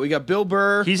got what? We got Bill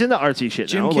Burr He's into artsy shit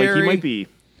Jim now. Like, he Carrey. might be.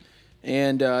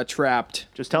 and Trapped.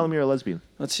 Just tell him you're a lesbian.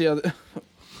 Let's see how.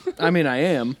 I mean, I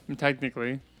am.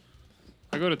 Technically,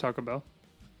 I go to Taco Bell.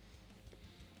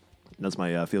 That's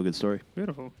my feel-good story.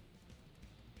 Beautiful.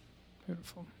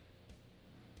 Beautiful.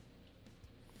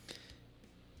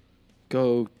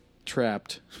 Go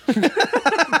Trapped.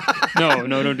 No,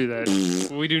 don't do that.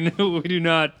 We do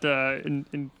not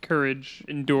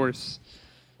endorse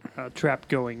trap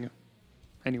going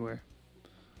anywhere.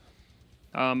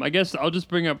 I guess I'll just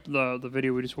bring up the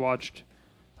video we just watched.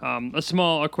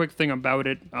 A quick thing about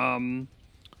it. During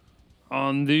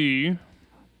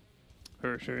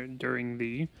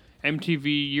the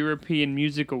MTV European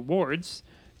Music Awards,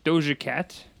 Doja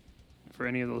Cat, for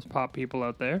any of those pop people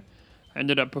out there,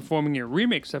 ended up performing a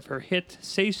remix of her hit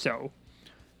 "Say So,"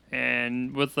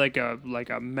 and with like a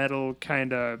metal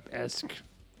kind of esque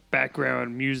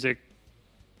background music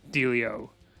dealio,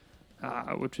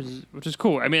 which is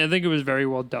cool. I mean, I think it was very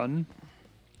well done.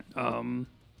 Kind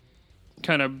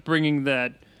of bringing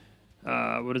that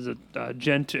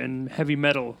gent and heavy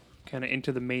metal kind of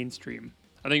into the mainstream.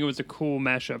 I think it was a cool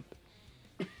mashup.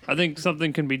 I think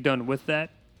something can be done with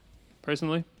that.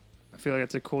 Personally, I feel like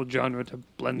it's a cool genre to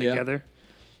blend Yeah. together.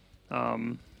 Yeah.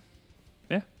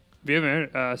 If you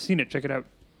haven't seen it, check it out.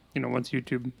 Once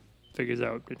YouTube figures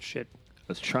out its shit. I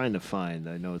was trying to find,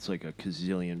 I know it's like a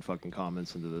gazillion fucking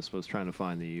comments into this, but I was trying to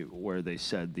find where they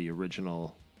said the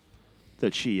original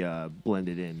that she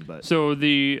blended in, but So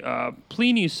the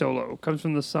Pliny solo comes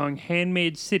from the song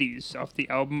 "Handmade Cities" off the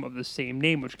album of the same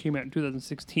name, which came out in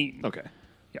 2016. okay.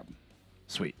 Yep.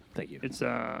 Sweet. Thank you. It's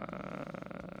yeah.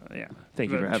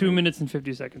 Thank you for About having 2 minutes and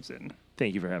 50 seconds in.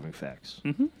 Thank you for having facts.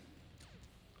 Mm-hmm.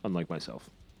 Unlike myself.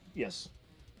 Yes.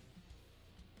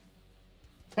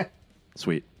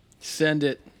 Sweet. Send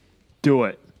it. Do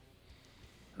it.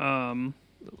 Um.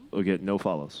 We'll get no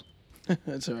follows.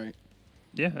 That's all right.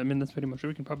 Yeah, I mean that's pretty much it.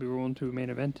 We can probably roll into a main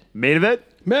event. Main event?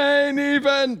 Main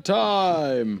event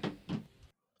time.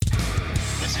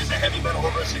 This is the Heavy Metal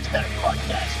Over a Six Pack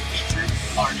podcast featuring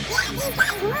artists. These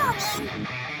guys move, man.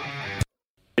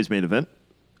 Today's main event.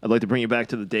 I'd like to bring you back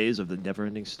to the days of the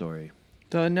never-ending story.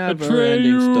 The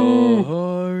never-ending Atreyu.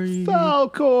 story.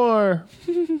 Falcor!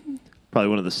 Probably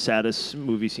one of the saddest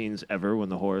movie scenes ever when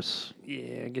the horse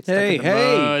Yeah, gets Hey, stuck in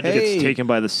the mud. hey. gets taken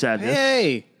by the sadness.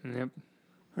 Hey, Yep,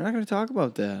 we're not going to talk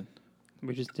about that.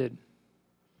 we just did.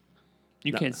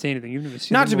 You can't say anything. You've never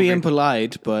seen. Not the to be movie.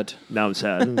 impolite, but Now I'm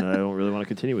sad and I don't really want to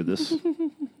continue with this.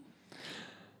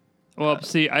 Well,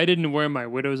 see, I didn't wear my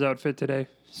widow's outfit today,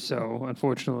 so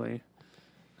unfortunately,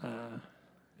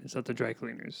 it's at the dry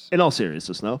cleaners. In all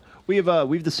seriousness, though,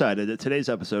 we've decided that today's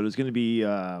episode is going to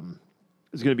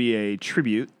be a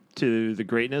tribute to the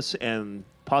greatness and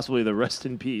possibly the rest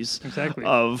in peace Exactly.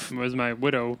 of Whereas my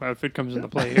widow outfit comes into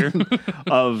play here.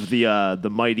 of the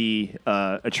mighty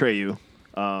Atreyu.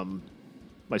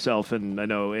 Myself and I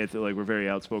know Anthony, like we're very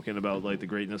outspoken about like the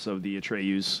greatness of the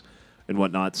Atreyus and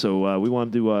whatnot. So we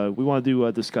want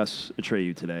to discuss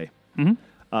Atreyu today.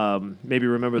 Mm-hmm. Maybe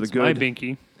remember It's the my good.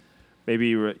 binky.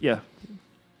 Maybe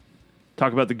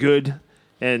talk about the good,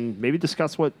 and maybe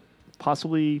discuss what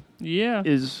possibly Yeah.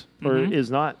 is or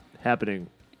is not happening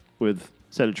with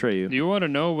said Atreyu. Do you want to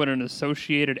know what an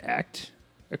associated act,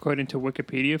 according to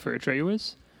Wikipedia, for Atreyu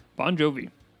is? Bon Jovi.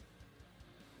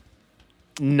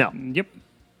 No. Yep.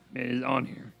 It is on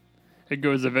here. It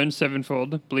goes Avenged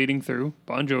Sevenfold, Bleeding Through,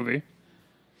 Bon Jovi,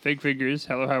 Fake Figures,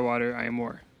 Hell or High Water, I Am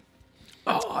War.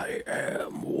 I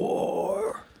am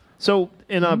war. So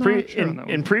in not sure on that in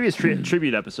one. previous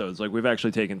tribute episodes, like we've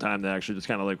actually taken time to actually just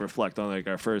kind of like reflect on like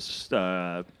our first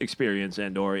experience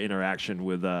and or interaction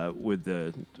with the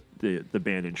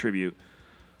band in tribute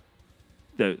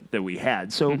that we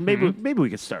had. So maybe we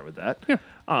could start with that. Yeah.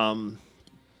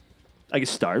 I can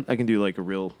start. I can do like a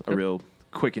real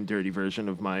quick and dirty version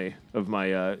of my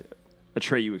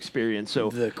Atreyu experience. So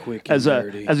The quick and as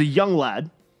dirty. a young lad,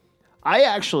 I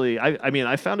actually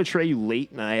I found Atreyu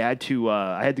late, and I had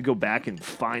to go back and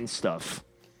find stuff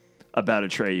about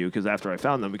Atreyu because after I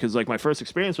found them, because like my first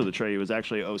experience with Atreyu was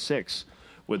actually 2006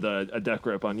 with a deck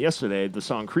rip on Yesterday, the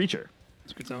song Creature.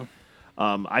 It's a good song.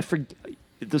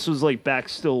 This was like back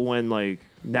still when like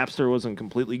Napster wasn't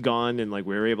completely gone, and like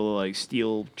we were able to like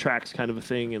steal tracks, kind of a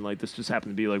thing. And like this just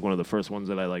happened to be like one of the first ones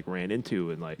that I like ran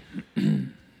into. And like,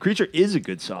 Creature is a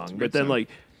good song, but then like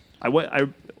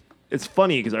it's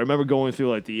funny because I remember going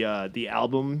through like the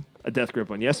album A Death Grip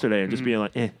on yesterday and just being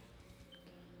like,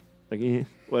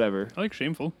 whatever. I like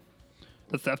Shameful.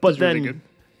 The Theft But is really then good.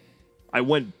 I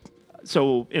went.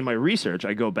 So in my research,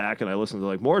 I go back and I listen to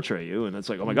like more Atreyu, and it's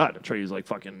like, oh my god, Atreyu is like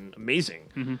fucking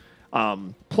amazing.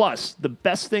 Plus, the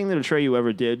best thing that Atreyu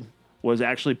ever did was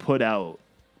actually put out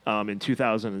in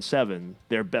 2007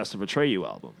 their Best of Atreyu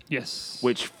album, Yes.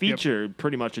 which featured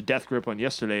pretty much A Death Grip on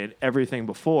yesterday and everything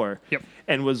before, Yep.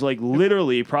 and was like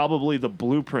literally probably the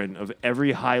blueprint of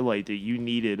every highlight that you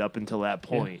needed up until that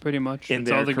Yeah, point. pretty much. in It's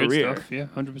their all the career. good stuff. Yeah,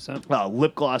 100%.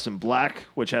 Lip Gloss in Black,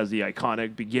 which has the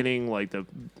iconic beginning, like the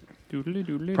Doodly,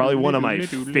 doodly, Probably doodly, one of my doodly,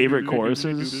 doodly, favorite doodly,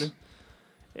 choruses.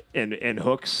 doodly. and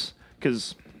hooks,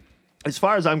 because as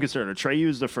far as I'm concerned, Atreyu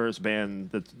is the first band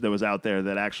that was out there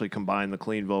that actually combined the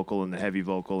clean vocal and the heavy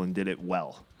vocal and did it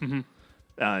well,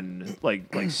 and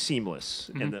like seamless,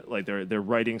 and like their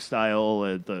writing style,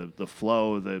 the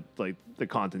flow, the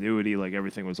continuity, like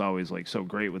everything was always like so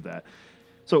great with that.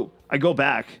 So I go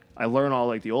back, I learn all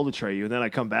like the old Atreyu, and then I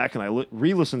come back and I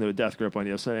re-listen to A Death Grip on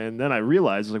yesterday, and then I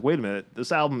realize like, wait a minute,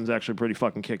 this album is actually pretty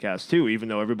fucking kick-ass too, even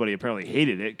though everybody apparently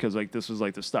hated it because like this was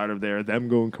like the start of them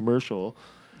going commercial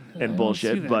and I don't see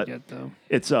bullshit. that But yet, though.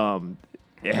 it's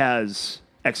it has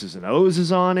X's and O's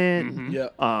is on it. Yeah.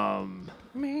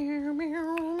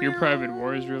 Your Private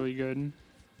War is really good.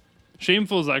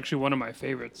 Shameful is actually one of my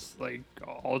favorites, like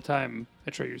all time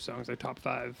Atreyu songs, like top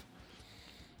 5.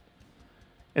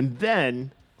 And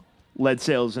then Lead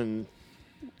Sails and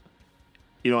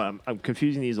I'm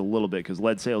confusing these a little bit because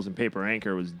Lead Sails and Paper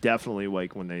Anchor was definitely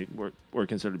like when they were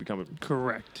considered to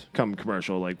become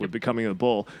commercial, like with Becoming the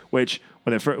Bull, which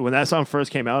when that song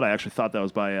first came out, I actually thought that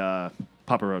was by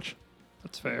Papa Roach.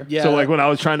 That's fair. Yeah. So like when I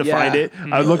was trying to find yeah. it,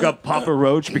 I would look up Papa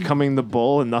Roach Becoming the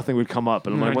Bull and nothing would come up,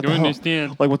 and I'm like, I what don't the hell?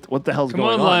 understand. Like what the hell's Come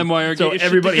going on, on? LimeWire, So get your shit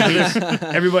everybody hates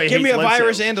everybody Give hates me a Lead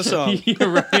virus Sails. and a song. You're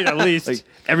right, at least. Like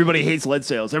everybody hates Lead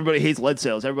Sails. Everybody hates Lead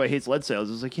Sails. Everybody hates Lead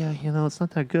Sails. It's like, yeah, it's not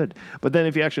that good. But then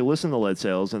if you actually listen to Lead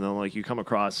Sails and then like you come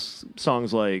across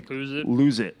songs like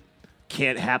Lose It.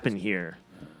 Can't Happen Here.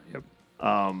 Yep.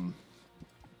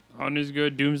 Honor's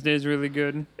good. Doomsday's really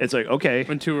good. It's like, okay,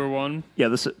 When 2 or 1. yeah,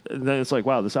 then it's like,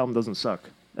 wow, this album doesn't suck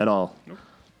at all. Nope.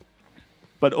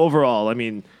 But overall, I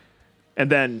mean,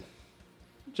 and then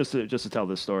just to tell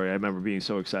this story, I remember being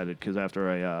so excited because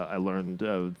after I learned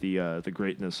of the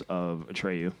greatness of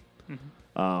Atreyu.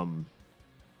 So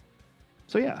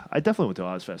yeah, I definitely went to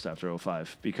Ozfest after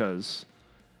 05 because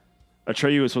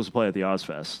Atreyu was supposed to play at the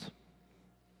Ozfest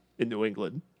in New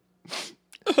England.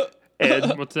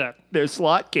 And What's that? their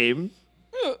slot came,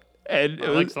 and I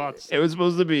like slots. it was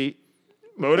supposed to be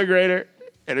Motogrator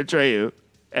and Atreyu,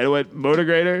 and it went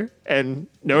Motogrator and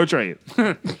no Atreyu.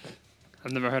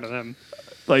 I've never heard of them.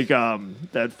 Like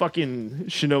that fucking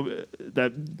Shinobi,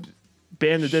 that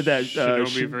band that did that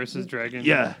Shinobi versus Dragon.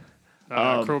 yeah.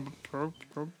 No.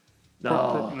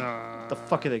 The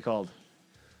fuck are they called?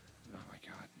 Oh my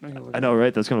god. I'm gonna look I know,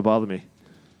 right? That's gonna bother me.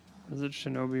 Is it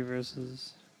Shinobi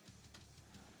versus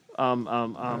Um,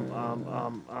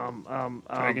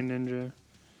 Dragon Ninja?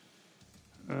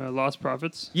 Lost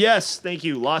Prophets. Yes, thank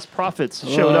you. Lost Prophets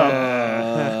showed up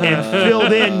and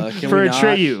filled in Can for we not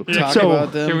Atreyu. talk So,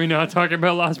 about them? Can we not talk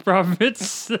about Lost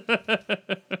Prophets?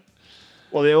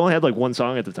 well, they only had like one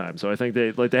song at the time, so I think they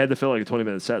had to fill like a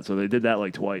 20-minute set, so they did that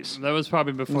like twice. That was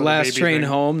probably before Last the baby Train thing.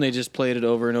 Home, they just played it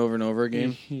over and over and over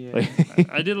again. Yeah.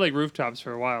 I did like Rooftops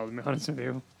for a while, to be honest with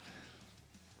you.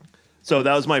 So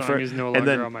that was my Song first. is no and longer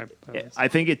then on my playlist. I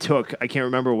think it took. I can't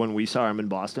remember when we saw him in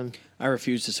Boston. I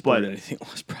refuse to support But- anything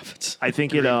Lost Prophets. I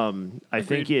think it. I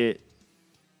think Agreed. it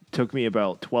took me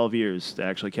about 12 years to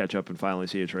actually catch up and finally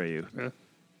see Atreyu. Yeah.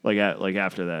 Like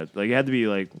after that, like it had to be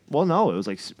like. Well, no, it was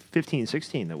like 15,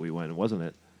 16 that we went, wasn't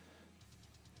it?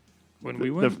 When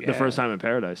we went, The first time in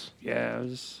Paradise, Yeah, it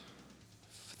was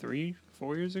 3-4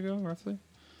 years ago, roughly.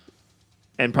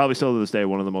 and probably still to this day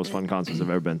one of the most fun concerts I've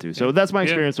ever been to. So that's my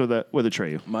experience with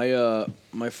Atreyu.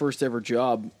 My first ever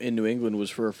job in New England was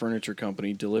for a furniture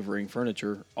company delivering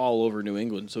furniture all over New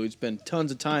England. So we'd spend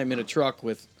tons of time in a truck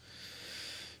with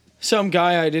some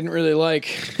guy I didn't really like.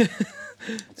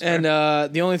 And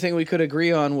the only thing we could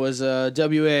agree on was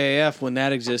WAAF when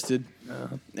that existed.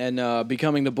 And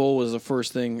Becoming the Bull was the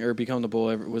first thing, or Become the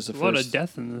Bull was the A first. lot of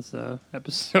death in this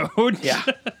episode. Yeah.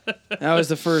 That was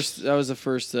the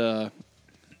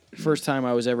first time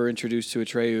I was ever introduced to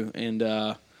Atreyu, and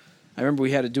I remember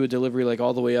we had to do a delivery like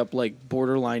all the way up like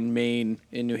borderline Maine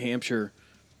in New Hampshire,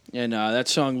 And that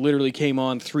song literally came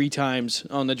on 3 times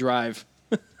on the drive,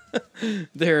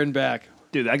 there and back.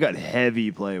 Dude, that got heavy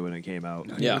play when it came out.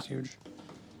 Yeah. It was huge.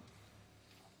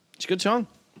 It's a good song.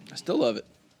 I still love it.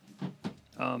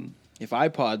 Um, If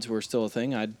iPods were still a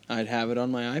thing, I'd have it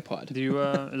on my iPod. do you?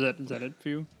 Is that it for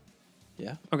you?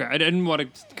 Yeah. Okay, I didn't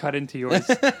want to cut into yours.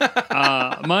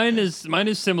 Mine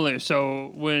is similar.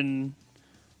 So when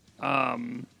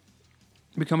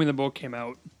Becoming the Bolt came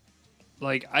out,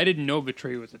 like I didn't know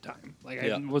Betrayal at the time. Like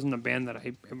Yeah. it wasn't a band that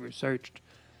I researched.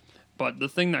 But the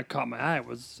thing that caught my eye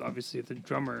was obviously the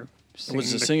drummer singing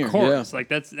the the singer, chorus. Like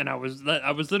that's, and I was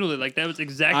literally like that was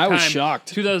exact. I was time, shocked.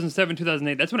 2007,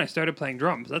 2008. That's when I started playing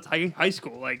drums. That's high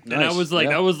school. Like, and I Nice, was like,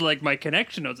 yeah. that was like my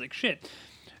connection. I was like, shit.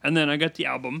 And then I got the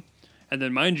album, and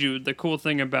then mind you, the cool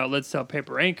thing about Let's Sell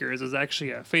Paper Anchors is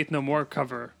actually a Faith No More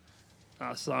cover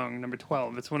song, number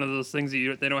 12. It's one of those things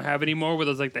that they don't have anymore, where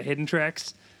there's like the hidden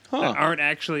tracks that aren't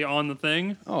actually on the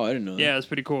thing. Oh, I didn't know that. Yeah, it's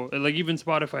pretty cool. Like even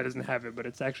Spotify doesn't have it, but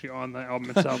it's actually on the album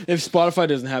itself. If Spotify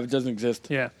doesn't have it, it doesn't exist.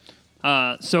 Yeah.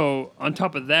 So on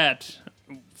top of that,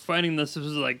 finding this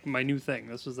was like my new thing.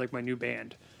 This was like my new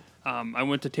band. I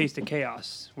went to Taste of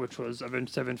Chaos, which was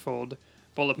Avenged Sevenfold,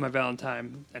 Bullet My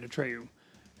Valentine, and Atreyu.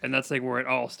 And that's like where it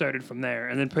all started from there.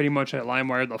 And then pretty much I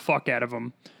LimeWired the fuck out of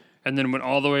them. And then went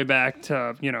all the way back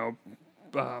to,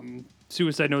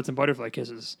 Suicide Notes and Butterfly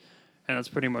Kisses. And that's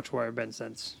pretty much where I've been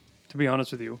since, to be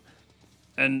honest with you.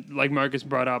 And like Marcus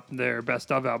brought up, their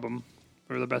Best Of album,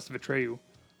 or the Best of Atreyu,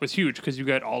 was huge because you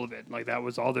got all of it. Like that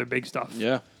was all their big stuff.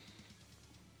 Yeah.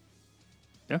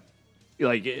 Yeah.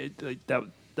 Like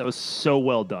that was so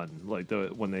well done. Like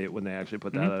when they actually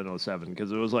put that out in 07,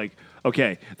 because it was like,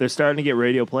 okay, they're starting to get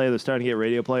radio play.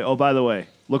 Oh, by the way,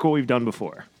 look what we've done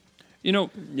before. You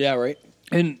know, Yeah, right.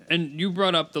 and you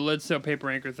brought up the Let's Sell Paper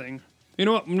Anchor thing. You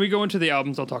know what? When we go into the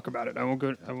albums, I'll talk about it. I won't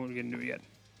get into it yet.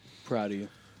 Proud of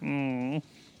you.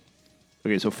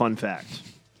 Okay, so fun fact.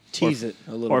 Tease it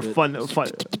a little Or bit.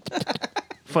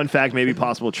 fun fact, maybe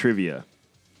possible trivia.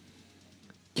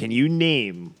 Can you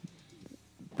name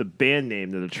the band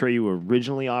name that Atreyu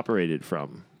originally operated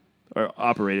from, or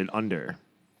operated under,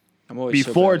 I'm always so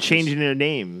before bad at this. changing their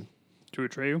name To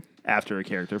Atreyu? after a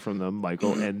character from the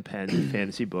Michael N. Penn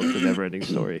fantasy book, The Neverending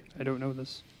Story? I don't know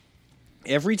this.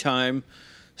 Every time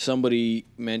somebody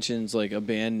mentions like a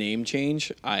band name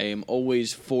change, I am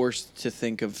always forced to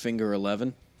think of Finger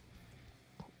 11.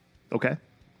 Okay.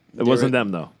 It wasn't them,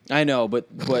 though. I know, but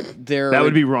their That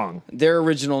would be wrong. their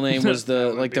original name was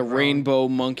the would be wrong. Rainbow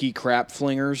Monkey Crap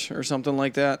Flingers or something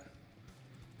like that.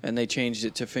 And they changed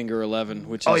it to Finger 11,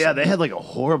 which is Oh, yeah, they had like a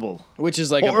horrible which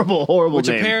is like horrible which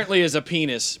name. apparently is a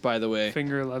penis, by the way.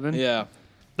 Finger 11? Yeah.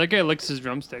 That guy licks his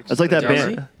drumsticks. That's like that Does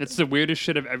band. he? It's the weirdest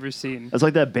shit I've ever seen. That's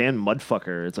like that band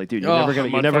Mudfucker. It's like, dude, you're Oh, never gonna,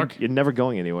 Mudfuck? you're never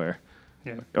going anywhere.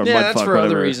 Yeah. Or Yeah, Mudfuck, that's for other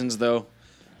whatever. reasons though.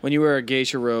 When you wear a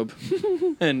geisha robe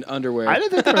and underwear. I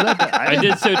didn't think they were that bad. I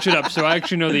did search it up, so I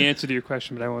actually know the answer to your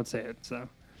question, but I won't say it. So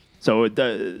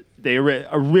They were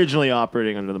originally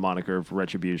operating under the moniker of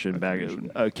Retribution, back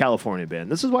a California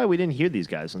band. This is why we didn't hear these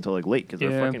guys until like late, because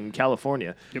they're Yeah. fucking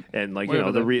California, Yep. and like Way you know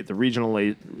over the there. the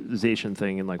regionalization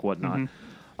thing and like whatnot.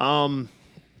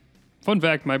 Fun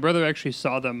fact, my brother actually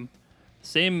saw them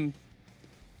same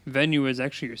venue as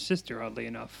actually your sister, oddly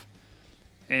enough.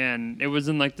 And it was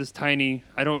in like this tiny,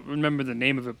 I don't remember the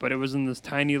name of it, but it was in this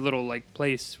tiny little like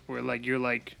place where like you're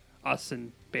like us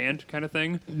and band kind of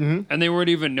thing. Mm-hmm. And they weren't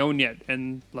even known yet.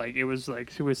 And like it was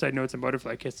like Suicide Notes and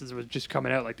Butterfly Kisses was just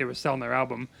coming out, like they were selling their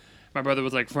album. My brother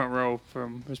was like front row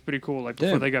it was pretty cool. Like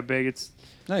before Damn. they got big, it's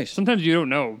Nice. sometimes you don't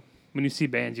know when you see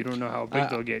bands, you don't know how big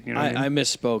they'll get. You know what I I mean?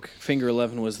 misspoke. Finger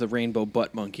 11 was the Rainbow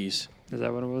Butt Monkeys. Is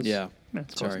that what it was? Yeah.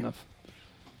 That's close Sorry. enough.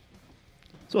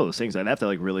 It's one of those things I'd have to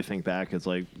like really think back. It's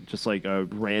like just like a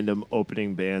random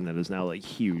opening band that is now like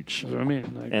huge, That's what I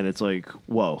mean. Like, and it's like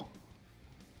whoa.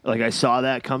 Like I saw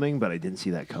that coming, but I didn't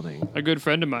see that coming. a good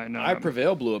friend of mine. I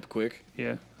Prevail blew up quick.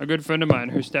 Yeah, a good friend of mine,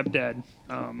 her stepdad.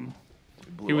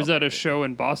 He was at a show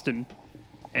in Boston,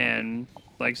 and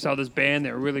like saw this band.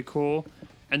 They were really cool.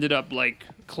 Ended up like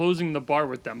closing the bar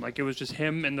with them. Like it was just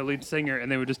him and the lead singer,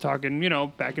 and they were just talking,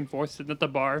 back and forth, sitting at the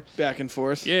bar. Back and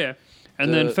forth. Yeah,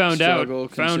 and The then found struggle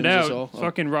out, consumes us all. Oh.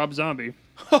 fucking Rob Zombie.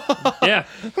 Yeah,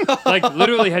 like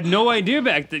literally had no idea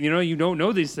back then. You don't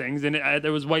know these things, and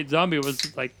there was White Zombie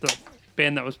was like the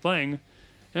band that was playing.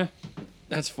 Yeah,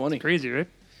 That's funny. crazy, right?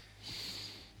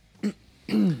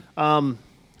 I'm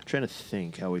trying to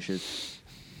think how we should.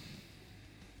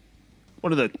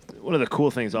 One of the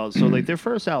cool things also, so like their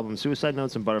first album, Suicide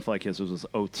Notes and Butterfly Kisses, was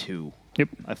 02. Yep.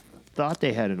 I thought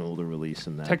they had an older release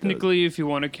than that. Technically, if you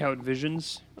want to count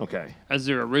Visions Okay. as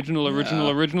their original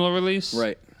release,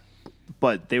 Right.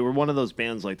 but they were one of those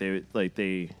bands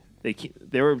they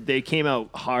came out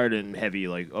hard and heavy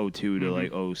like 02 to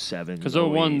like 07. Because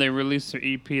 01, they released their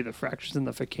EP, The Fractures and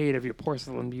the Facade of Your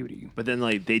Porcelain Beauty. But then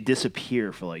like they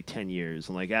disappear for like 10 years,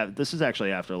 and like this is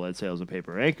actually after Lead Sails and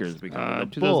Paper Anchors become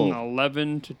the Bull.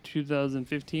 2011 to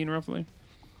 2015, roughly.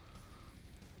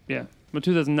 Yeah, well,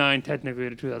 2009 technically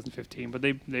to 2015, but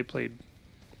they played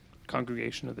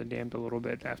Congregation of the Damned a little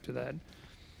bit after that.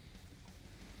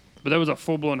 But that was a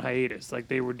full blown hiatus. Like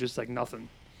they were just like nothing.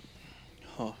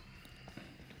 Huh.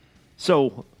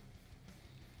 So,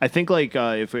 I think like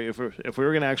if we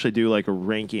were gonna actually do like a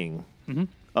ranking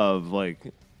of like,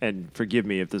 and forgive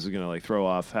me if this is gonna like throw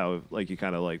off how like you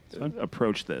kind of like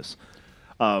approach this,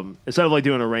 instead of like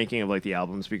doing a ranking of like the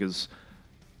albums, because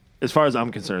as far as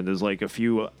I'm concerned, there's like a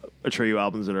few Atreyu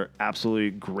albums that are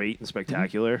absolutely great and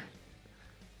spectacular,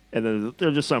 and then there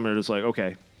are just some that are just like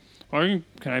okay. Or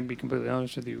can I be completely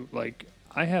honest with you? Like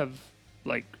I have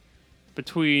like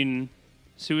between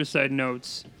Suicide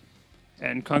Notes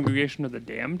and Congregation of the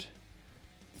Damned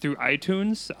through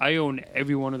iTunes, I own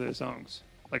every one of their songs.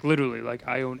 Like literally, like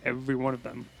I own every one of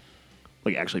them.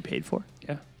 Like actually paid for?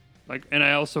 Yeah. Like, and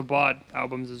I also bought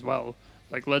albums as well.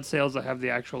 Like Lead Sails, I have the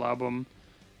actual album.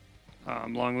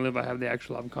 Long Live, I have the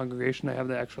actual album. Congregation, I have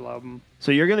the actual album.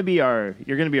 So you're gonna be our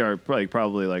like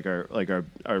probably like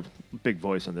our big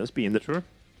voice on this, being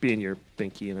your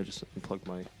binky, and I just unplugged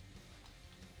my.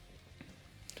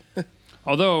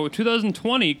 Although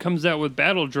 2020 comes out with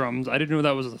Battle Drums, I didn't know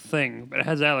that was a thing, but it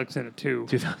has Alex in it too.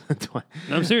 2020.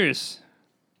 No, I'm serious.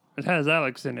 It has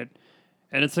Alex in it,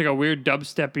 and it's like a weird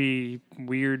dubsteppy,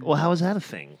 weird. Well, how is that a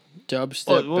thing?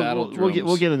 Dubstep battle drums.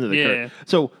 We'll get into the curve.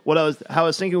 So how I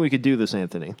was thinking we could do this,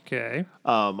 Anthony. Okay.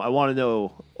 I want to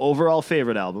know overall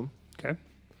favorite album, Okay.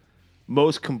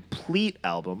 most complete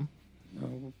album,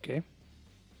 Okay.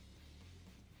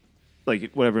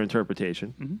 like whatever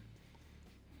interpretation. Mm-hmm.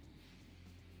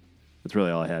 That's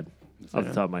really all I had off the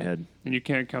it. top of my head. And you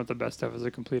can't count the best of as a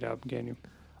complete album, can you?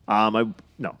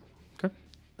 No, Okay.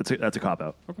 that's a cop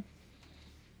out.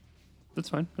 That's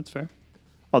fine. That's fair.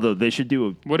 Although they should do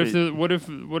a. What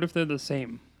if they're the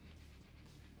same?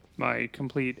 My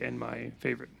complete and my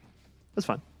favorite. That's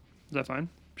fine. Is that fine?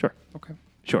 Sure. Okay.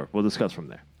 Sure. We'll discuss from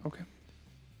there. Okay.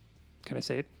 Can I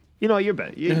say it? You know, you're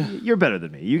better. You're better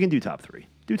than me. You can do top three.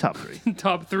 Do top three.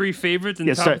 Top 3 favorites and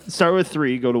Yeah, top. start with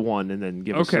 3, go to 1, and then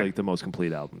give us Okay. like the most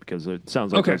complete album, because it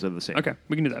sounds like Okay. those are the same. Okay,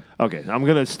 we can do that. Okay, I'm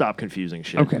gonna stop confusing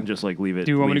shit. Okay. And just like leave it.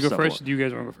 Do you want me leave to go stuff first? alone. Do you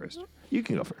guys want to go first? You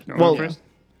can go first. You want me to go first?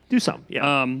 do some.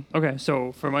 Yeah. Okay,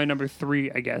 so for my number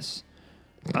 3, I guess.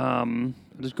 I'll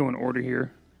just go in order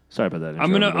here. Sorry about that.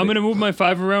 I'm gonna move my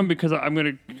 5 around because I'm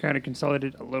gonna kind of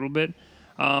consolidate a little bit.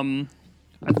 I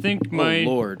think my Oh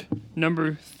Lord.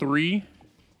 number 3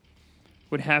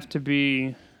 would have to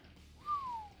be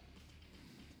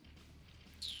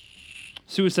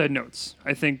Suicide Notes.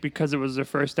 I think because it was their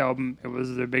first album, it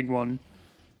was their big one.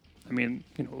 I mean,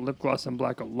 Lip Gloss and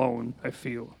Black alone, I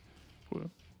feel.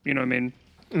 You know what I mean?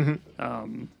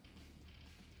 Mm-hmm.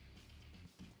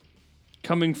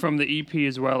 Coming from the EP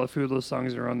as well, a few of those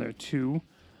songs are on there too.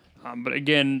 But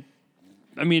again,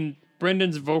 I mean,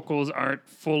 Brendan's vocals aren't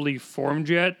fully formed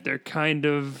yet. They're kind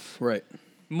of Right.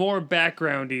 more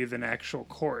backgroundy than actual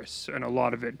chorus, and a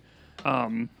lot of it.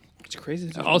 It's crazy.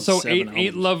 There's Also, only 7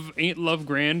 Ain't albums. Love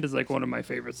Grand is like one of my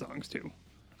favorite songs too.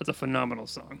 That's a phenomenal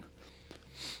song.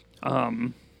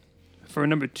 For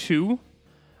number 2,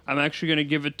 I'm actually gonna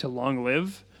give it to Long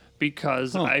Live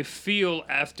because I feel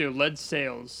after Lead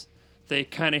Sails, they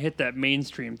kind of hit that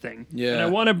mainstream thing. Yeah. And I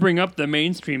want to bring up the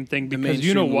mainstream thing because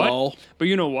you know mainstream what? lull. But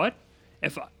you know what?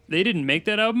 If they didn't make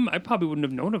that album, I probably wouldn't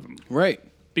have known of them Right.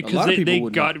 because A lot of people they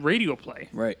would got not. radio play,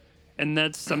 Right. and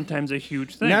that's sometimes a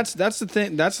huge thing. And that's the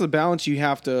thing. That's the balance you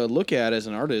have to look at as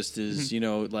an artist. Is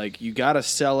like you got to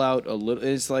sell out a little.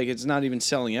 It's like it's not even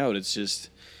selling out. It's just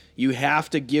you have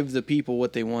to give the people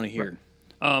what they want to hear.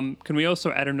 Can we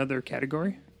also add another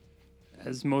category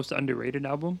as most underrated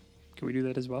album? Can we do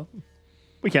that as well?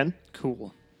 We can.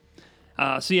 Cool.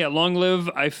 So yeah, Long Live,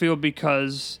 I feel,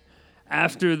 because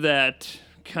after that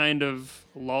kind of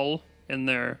lull in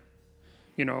their,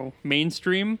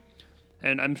 mainstream,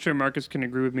 and I'm sure Marcus can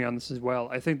agree with me on this as well,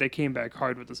 I think they came back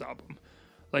hard with this album.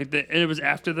 And it was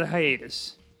after the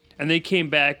hiatus, and they came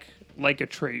back like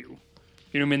Atreyu.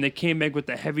 You know what I mean? They came back with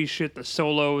the heavy shit, the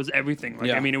solos, everything.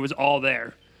 Yeah. It was all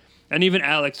there. And even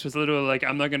Alex was literally like,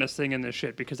 I'm not going to sing in this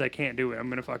shit because I can't do it. I'm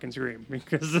going to fucking scream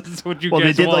because that's what you Well,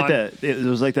 guys they did want. like that. It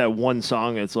was like that one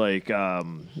song. It's like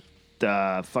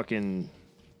the fucking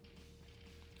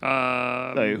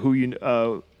who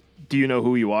you do you know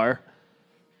who you are?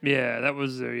 Yeah, that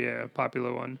was a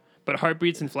popular one. But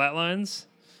Heartbeats and Flatlines,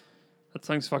 That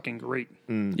song's fucking great.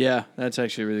 Yeah, that's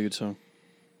actually a really good song.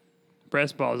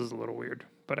 Brass Balls is a little weird,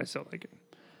 but I still like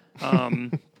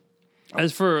it.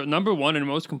 As for number one and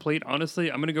most complete, honestly,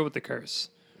 I'm gonna go with The Curse.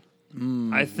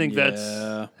 I think yeah.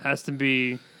 that's has to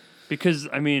be because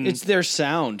I mean It's their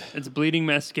sound. it's Bleeding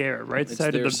Mascara, Right It's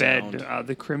Side of their the Bed, sound.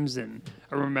 The Crimson,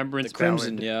 A Remembrance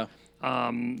Crimson, Ballad,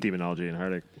 yeah. Demonology and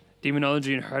Heartache.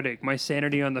 Demonology and Heartache, My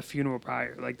Sanity on the Funeral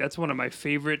Pyre. Like that's one of my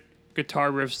favorite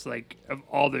guitar riffs like of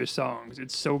all their songs.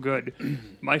 It's so good.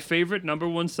 My favorite number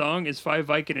one song is Five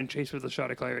Viking and Chase with a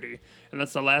Shot of Clarity, and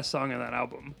that's the last song on that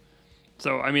album.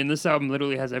 So I mean, this album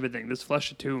literally has everything. This Flesh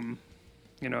of Tomb,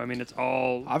 you know, I mean, it's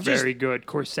all very good.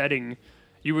 Corsetting,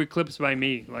 You Eclipsed by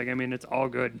Me. Like I mean, it's all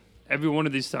good. Every one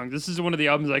of these songs. This is one of the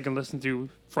albums I can listen to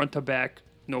front to back,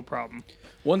 no problem.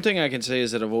 One thing I can say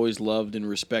is that I've always loved and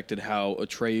respected how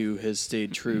Atreyu has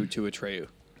stayed true to Atreyu.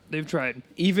 They've tried.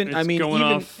 Even It's I mean, going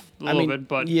even, off a little bit,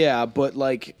 but yeah, but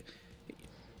like,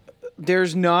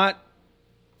 there's not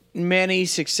many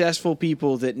successful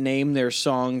people that name their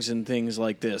songs and things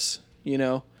like this, you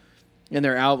know, and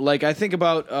they're out. Like I think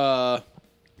about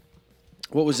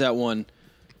what was that one?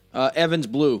 Evans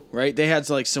Blue, right? They had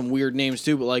like some weird names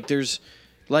too, but like there's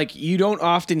like you don't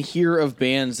often hear of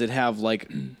bands that have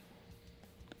like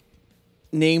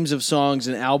names of songs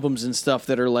and albums and stuff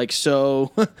that are like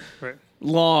so right.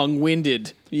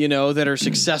 long-winded, you know, that are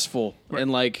successful. Right.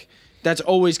 And like that's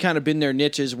always kind of been their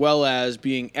niche, as well as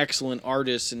being excellent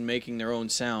artists and making their own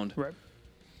sound. Right.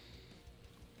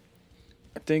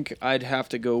 I think I'd have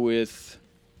to go with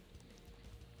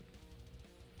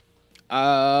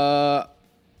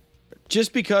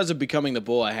just because of Becoming the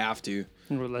Bull, I have to.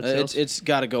 Lead Sales. It's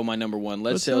got to go my number one.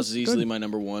 Lead Lead Sales Sales is is easily good. my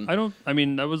number one. I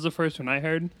mean, that was the first one I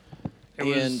heard. It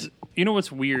was, And- you know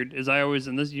what's weird is I always,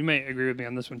 and this, you may agree with me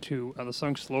on this one too, the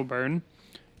song Slow Burn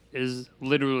is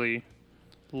literally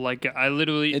like,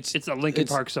 it's a Linkin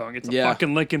Park song. It's a yeah.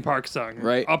 fucking Linkin Park song.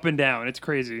 Right. Up and down. It's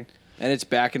crazy. And it's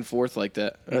back and forth like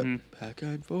that. Back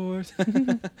and forth.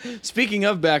 Speaking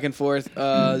of back and forth,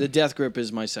 the Death Grip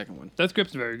is my second one. That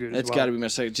script's very good. It's got to be my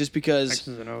second, just because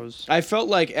X's and O's. I felt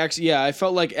like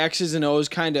X's and O's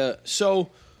kind of so.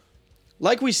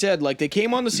 Like we said, like they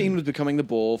came on the scene with Becoming the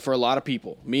Bull for a lot of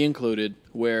people, me included,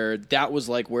 where that was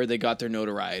like where they got their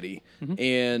notoriety.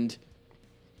 And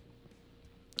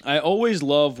I always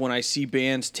love when I see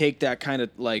bands take that kind of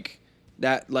like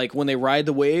that, like when they ride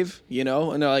the wave, you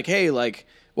know, and they're like, hey, like,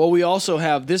 well, we also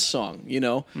have this song, you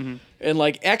know, and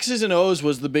like X's and O's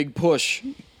was the big push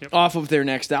off of their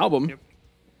next album. Yep.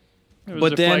 It was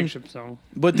But their then- flagship song.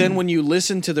 But then when you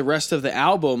listen to the rest of the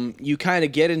album, you kind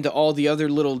of get into all the other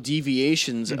little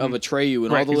deviations of Atreyu and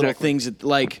all Right, the little exactly. things that,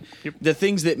 like, Yep. the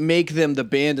things that make them the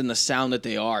band and the sound that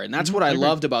they are. And that's what I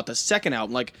loved about the second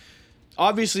album. Like,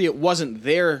 obviously it wasn't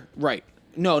their right.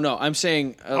 No, I'm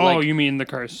saying You mean The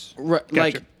Curse. right, Gotcha.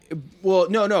 like, well,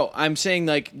 no, I'm saying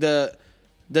like the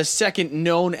second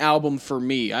known album for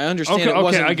me. I understand it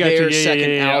wasn't I got their you.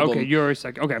 second album. Okay, your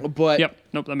second. Okay. But- yep.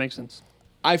 Nope, that makes sense.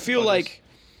 I feel like,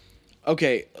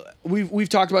 okay, we've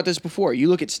talked about this before. You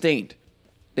look at Stained;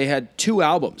 they had 2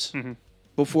 albums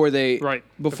before they Right.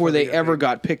 before they got ever big.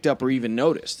 got picked up or even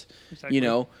noticed. Exactly. You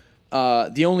know,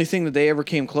 the only thing that they ever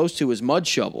came close to was Mud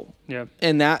Shovel, Yeah.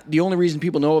 and that the only reason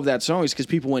people know of that song is because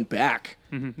people went back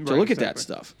to Right, look at that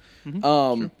exactly. stuff.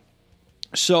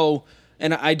 So,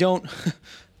 and I don't,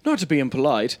 not to be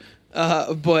impolite,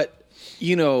 but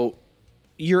you know,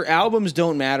 your albums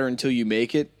don't matter until you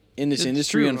make it in this It's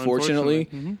industry, true,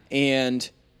 unfortunately. And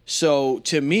so,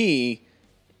 to me,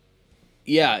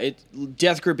 yeah,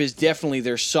 Death Grip is definitely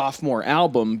their sophomore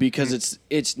album because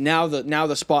it's now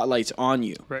the spotlight's on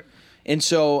you, Right. and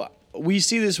so we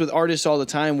see this with artists all the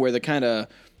time where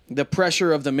the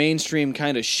pressure of the mainstream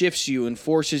kind of shifts you and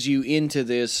forces you into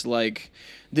this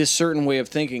this certain way of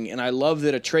thinking. And I love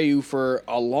that Atreyu for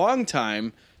a long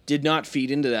time did not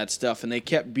feed into that stuff and they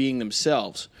kept being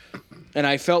themselves. And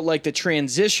I felt like the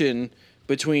transition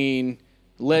between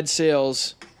Lead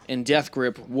Sales and Death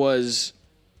Grip was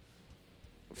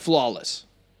flawless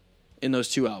in those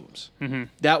 2 albums.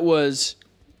 That was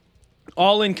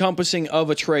all encompassing of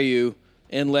Atreyu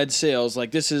and Lead Sales.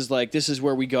 This is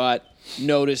where we got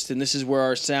noticed and this is where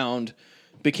our sound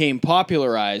became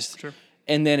popularized. Sure.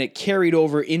 And then it carried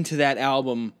over into that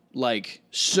album like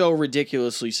so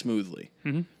ridiculously smoothly.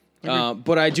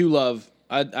 But I do love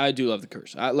The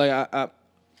Curse.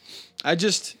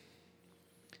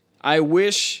 I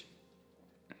wish.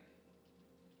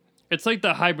 It's like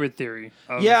the hybrid theory.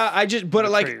 Of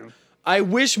Atreyu. I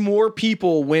wish more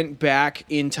people went back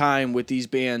in time with these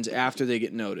bands after they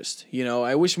get noticed. You know,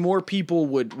 I wish more people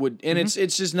would and it's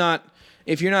just not.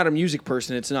 if you're not a music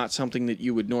person, it's not something that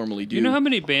you would normally do. You know how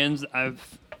many bands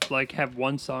I've like have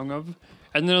one song of,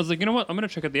 and then I was like, you know what? I'm gonna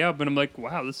check out the album, and I'm like,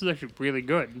 wow, this is actually really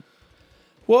good.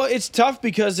 Well, it's tough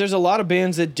because there's a lot of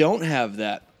bands that don't have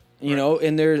that, you know,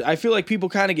 and I feel like people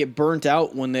kind of get burnt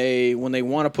out when they want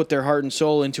to put their heart and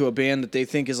soul into a band that they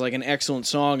think is like an excellent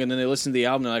song, and then they listen to the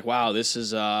album and they're like, wow, this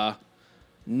is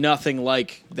nothing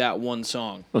like that one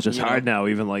song. Well, it's just hard now.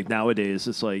 Even like nowadays,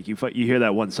 it's like you hear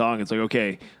that one song, it's like,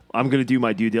 okay, I'm gonna do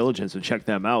my due diligence and check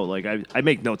them out. Like I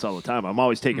make notes all the time. I'm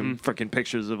always taking freaking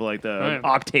pictures of like the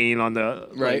octane on the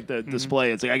Right. the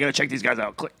display. It's like I gotta check these guys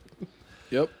out. Click.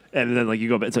 Yep. And then like you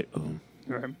go back, it's like, ooh.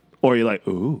 Right. Or you're like,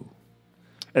 ooh.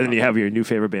 And then you have your new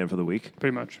favorite band for the week.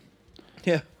 Pretty much.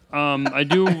 Yeah. I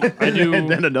do. And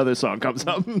then another song comes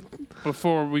up.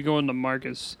 Before we go into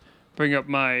Marcus, bring up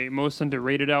my most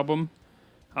underrated album.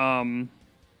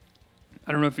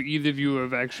 I don't know if either of you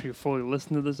have actually fully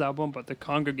listened to this album, but The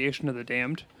Congregation of the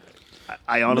Damned.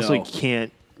 I honestly No.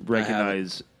 can't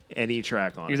recognize any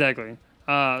track on it. Exactly.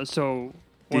 So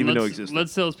when even know Let's, existed.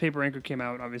 Let's Sell's Paper Anchor came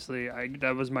out, obviously,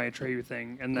 that was my Atreyu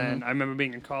thing. And then I remember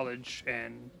being in college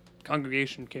and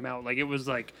Congregation came out. Like, it was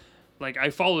like I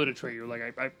followed Atreyu.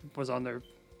 Like, I was on their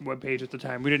webpage at the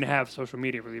time. We didn't have social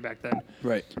media really back then.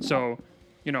 Right. So,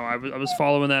 you know, I was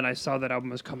following that, and I saw that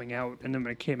album was coming out, and then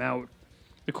when it came out,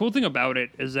 the cool thing about it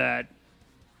is that,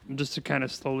 just to kind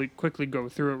of quickly go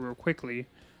through it real quickly,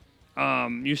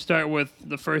 you start with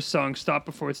the first song, Stop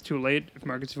Before It's Too Late, if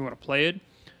Marcus, if you want to play it.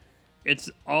 It's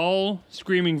all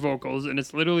screaming vocals, and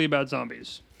it's literally about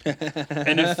zombies. And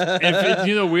if it's,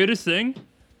 you know, the weirdest thing,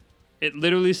 it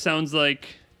literally sounds like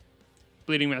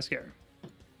Bleeding Mascara.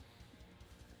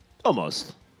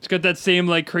 Almost. It's got that same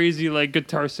like crazy like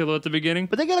guitar solo at the beginning.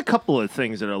 But they got a couple of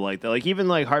things that are like that. Like even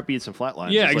like Heartbeats and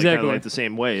Flatlines. Yeah, is, like, exactly. kinda like the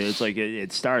same way. It's like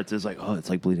it starts. It's like, oh, it's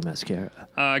like Bleeding Mascara.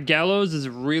 Gallows is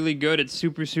really good. It's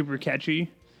super, super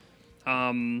catchy.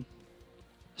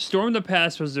 Storm the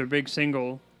Past was their big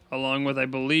single, along with, I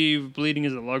believe, Bleeding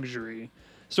is a Luxury.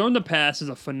 Storm the Past is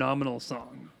a phenomenal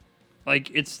song. Like,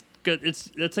 it's good. It's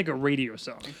like a radio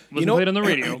song. Wasn't played on the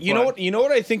radio. You know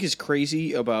what I think is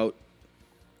crazy about,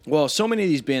 well, so many of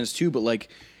these bands too, but like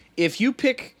if you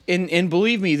pick and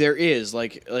believe me, there is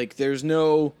like there's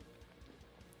no,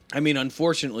 I mean,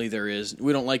 unfortunately there is.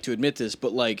 We don't like to admit this,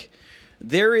 but like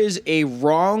there is a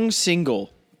wrong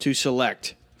single to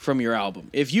select from your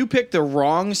album. If you pick the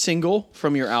wrong single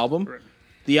from your album, Right.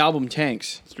 the album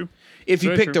tanks. It's true. If you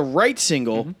Very pick true. the right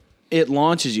single, it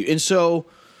launches you. And so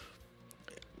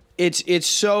it's like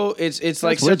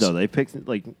That's weird such, though. They picked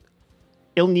like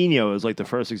El Nino is like the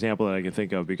first example that I can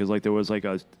think of because like there was like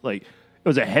it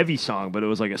was a heavy song, but it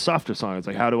was like a softer song. It's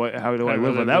like how do I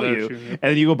live without you? Yeah. And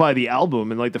then you go by the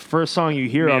album and like the first song you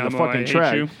hear Me on the Amo, I fucking Hate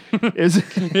track You. is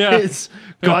Yeah. is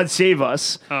God Save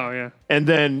Us. Oh yeah, And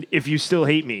then If You Still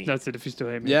Hate Me. that's it. If you still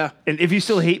hate me, yeah. And If You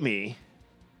Still Hate Me,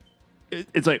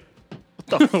 it's like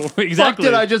fuck exactly.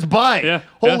 did I just buy? Yeah,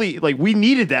 Holy, like we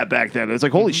needed that back then. It's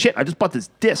like holy shit, I just bought this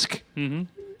disc. And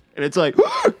it's like,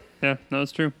 Yeah, no,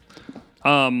 it's true.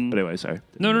 but anyway, sorry.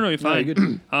 No, you're No, fine. you're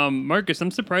good. Marcus,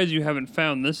 I'm surprised you haven't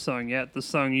found this song yet. The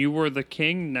song "You Were the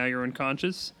King, Now You're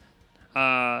Unconscious."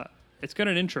 It's got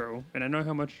an intro, and I know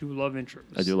how much you love intros.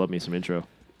 I do love me some intro.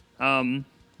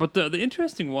 But the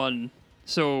interesting one,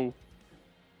 so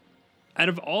out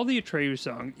of all the Atreyu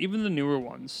songs, even the newer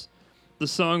ones, the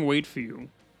song "Wait for You"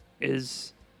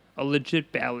 is a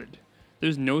legit ballad.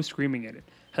 There's no screaming in it.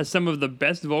 Has some of the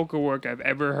best vocal work I've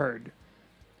ever heard,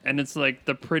 and it's like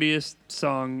the prettiest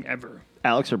song ever.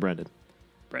 Alex or Brendan?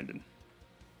 Brendan.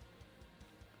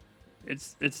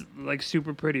 It's like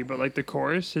super pretty, but like the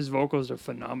chorus, his vocals are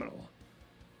phenomenal.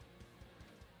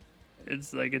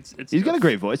 It's like it's. He's got a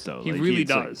great voice though. He Like, really he's,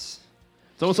 like- does.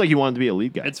 it's almost like he wanted to be a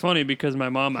lead guy. It's funny because my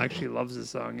mom actually loves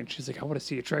this song, and she's like, "I want to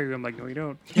see a trailer." I'm like, "No, you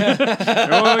don't. No, you don't.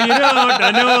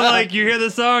 I know, like you hear the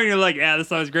song, and you're like, yeah, this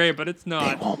song's great, but it's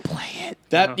not." won't play it.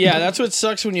 That's what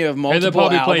sucks when you have And multiple they'll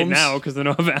probably albums. play it now because they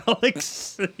don't have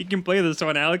Alex. He can play this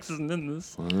one. Alex isn't in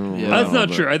this. Yeah. That's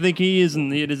not true. I think he is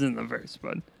in. It is in the verse,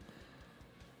 but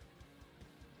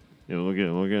Yeah, we'll get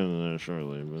into that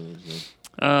shortly.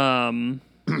 But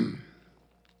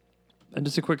and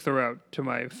just a quick throw out to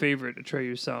my favorite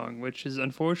Atreyu song, which is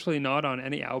unfortunately not on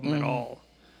any album at all.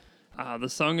 The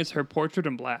song is Her Portrait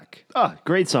in Black.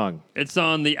 great song. It's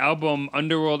on the album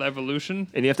Underworld Evolution.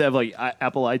 And you have to have like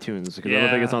Apple iTunes because I don't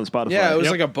think Yeah. it's on Spotify. Yeah, it was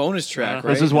Yep. like a bonus track, right?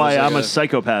 This is It why was like I'm a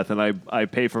psychopath and I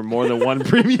pay for more than one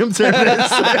premium service.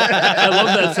 I love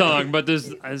that song, but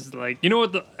there's like, you know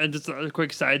what? And just a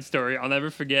quick side story. I'll never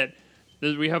forget.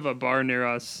 We have a bar near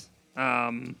us,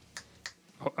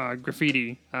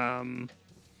 Graffiti, in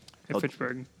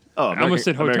Fitchburg. Oh, I almost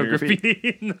said Hotel American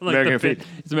Graffiti. Like American the bit. Graffiti.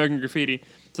 It's American Graffiti.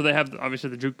 So they have obviously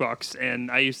the jukebox, and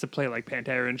I used to play like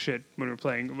Pantera and shit when we were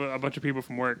playing a bunch of people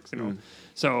from work, you know.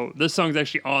 So this song's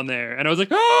actually on there, and I was like,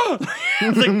 oh, I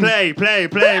was like,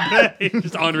 play,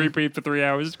 just on repeat for 3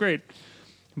 hours. It's great,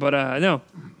 but no,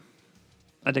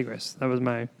 I digress. That was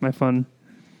my fun,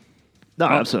 No,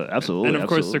 absolutely. and of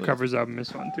course absolutely. the covers album is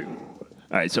fun too.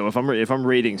 All right, so if I'm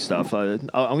rating stuff, I'm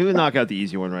going to knock out the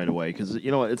easy one right away because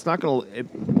you know what, it's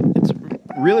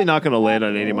really not going to land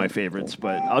on any of my favorites.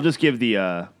 But I'll just give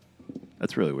the.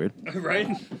 That's really weird. Right?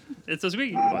 It's so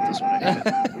sweet. I want this one. I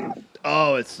hate it.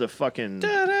 Oh, it's the fucking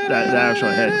that actual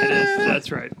head. It is.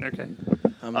 That's right. Okay.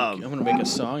 I'm gonna make a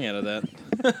song out of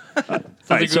that.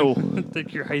 All right, so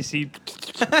Take your high C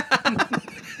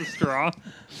the straw.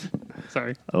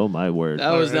 Sorry. oh my word.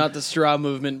 That was not the straw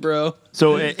movement, bro.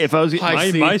 So if I was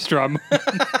Hi. My straw.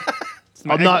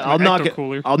 I'll knock it.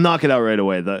 Cooler. I'll knock it out right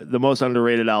away. The most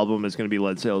underrated album is going to be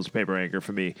Lead Sail's Paper Anchor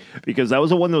for me because that was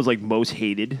the one that was like most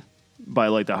hated by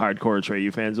like the hardcore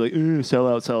Atreyu fans. Like sell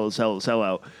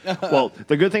out. Well,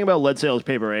 the good thing about Lead Sail's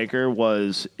Paper Anchor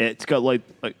was it's got like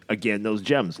again those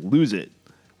gems. Lose It.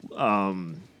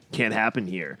 Can't Happen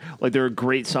Here. Like there are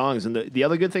great songs, and the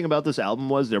other good thing about this album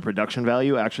was their production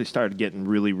value actually started getting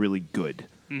really really good.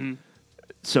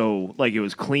 So like it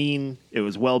was clean, it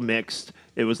was well mixed,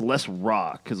 it was less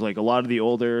raw because like a lot of the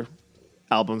older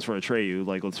albums for Atreyu,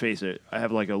 like let's face it, I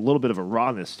have like a little bit of a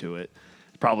rawness to it.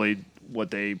 Probably what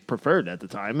they preferred at the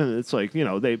time, and it's like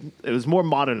it was more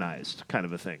modernized kind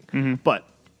of a thing. But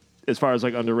as far as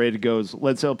like underrated goes,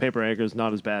 Lead Sail Paper Anchor is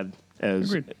not as bad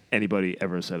as Agreed. anybody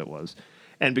ever said it was.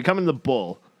 And Becoming the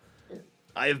Bull,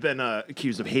 I have been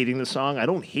accused of hating the song. I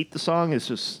don't hate the song. It's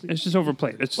just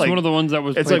overplayed. It's just Like, one of the ones that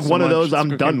was. it's played like so one of much, those, it's I'm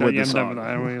okay, done with yeah, the I'm done song. with that.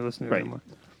 I don't want to listen to it Right. anymore.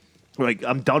 like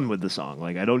I'm done with the song.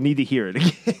 Like I don't need to hear it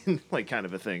again, like kind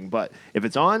of a thing. But if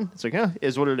it's on, it's like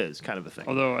is what it is, kind of a thing.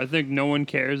 Although I think No One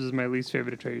Cares is my least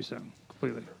favorite Atreyu song.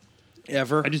 Completely.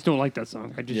 Ever. I just don't like that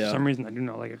song. For Yeah. some reason I do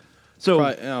not like it.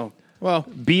 So Well,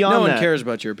 beyond no one that, cares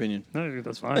about your opinion. No,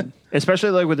 that's fine. especially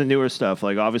like with the newer stuff,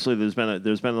 like obviously there's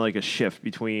been like a shift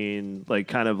between like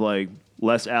kind of like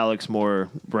less Alex, more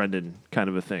Brendan kind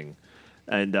of a thing,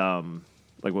 and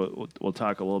like we'll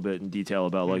talk a little bit in detail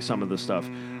about like some of the stuff.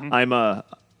 I'm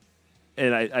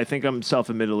and I think I'm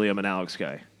self-admittedly I'm an Alex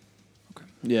guy.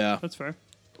 Yeah. That's fair.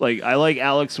 Like I like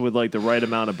Alex with like the right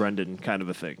amount of Brendan kind of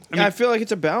a thing. I feel like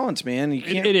it's a balance, man. You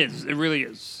can't. It is. It really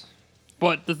is.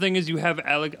 But the thing is, you have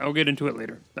Alec. I'll get into it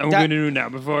later. I won't That- get into it now.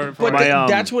 Before But My,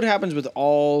 that's what happens with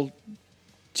all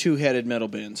two-headed metal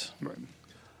bands.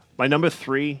 My number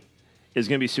 3 is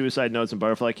going to be Suicide Notes and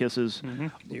Butterfly Kisses,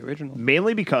 the original.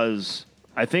 mainly because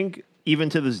I think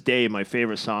even to this day my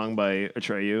favorite song by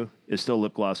Atreyu is still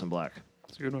Lip Gloss and Black.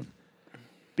 It's a good one.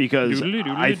 Because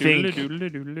I think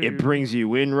it brings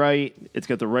you in right. It's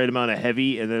got the right amount of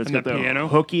heavy, and then it's And got that the piano. And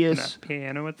hookiest that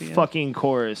piano at the end. fucking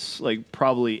chorus, like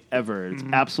probably ever. It's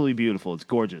absolutely beautiful. It's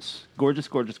gorgeous. Gorgeous,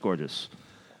 gorgeous, gorgeous.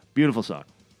 Beautiful song.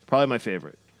 Probably my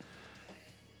favorite.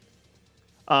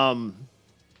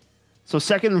 So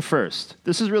second and first,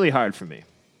 this is really hard for me.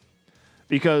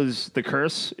 Because The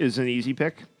Curse is an easy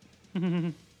pick.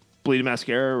 Bleeding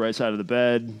Mascara, Right Side of the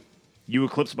Bed. You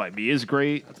Eclipse by Me is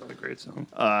great. That's a great song.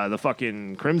 The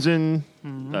fucking Crimson,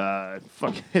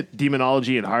 fucking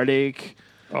Demonology and Heartache.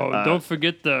 Oh, don't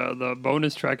forget the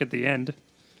bonus track at the end.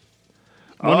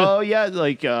 Oh yeah,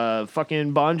 like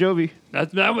fucking Bon Jovi.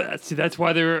 That's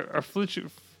why they're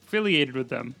affiliated with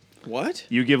them. What?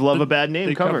 You Give Love a Bad Name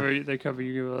They cover They cover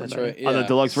you. That's right. on the yeah.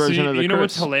 deluxe version of the You know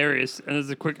what's Curse. hilarious? And this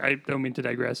is a quick. I don't mean to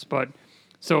digress, but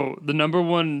so the number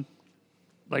one,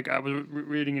 like I was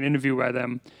reading an interview by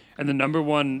them, and the number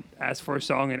one asked for a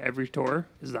song in every tour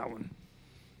is that one.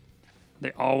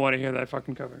 They all want to hear that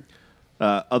fucking cover.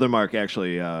 Other Mark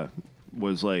actually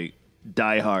was like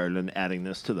die hard and adding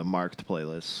this to the marked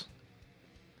playlist,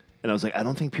 and I was like, I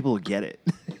don't think people will get it.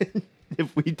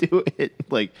 If we do it,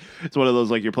 like it's one of those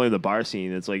like you're playing the bar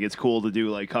scene. It's like it's cool to do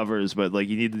like covers, but like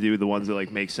you need to do the ones that like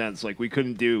make sense. Like we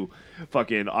couldn't do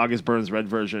fucking August Burns Red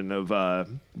version of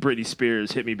Britney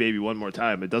Spears "Hit Me Baby One More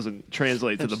Time." It doesn't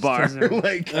translate to the just bar, doesn't.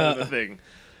 like kind of a thing.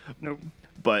 Nope.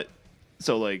 But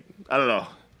so like I don't know.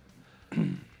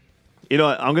 You know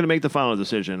what? I'm going to make the final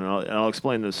decision, and I'll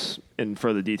explain this in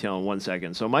further detail in 1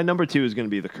 second. So my number 2 is going to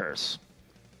be The Curse.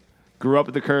 Grew up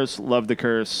with The Curse, loved The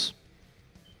Curse.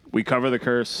 We cover The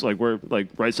Curse. Like we're like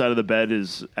Right Side of the Bed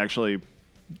is actually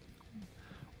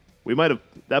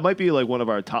that might be like one of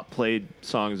our top played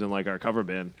songs in like our cover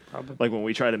band. Probably. Like when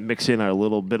we try to mix in our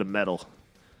little bit of metal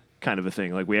kind of a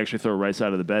thing. Like we actually throw Right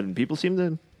Side of the Bed and people seem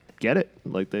to get it.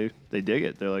 Like they dig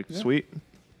it. They're like, sweet.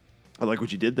 I like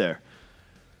what you did there.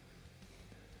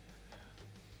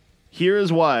 Here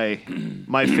is why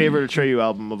my favorite Atreyu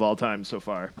album of all time so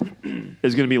far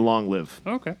is going to be Long Live.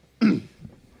 Okay. I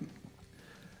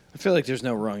feel like there's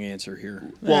no wrong answer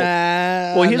here.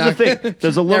 Well, here's the thing.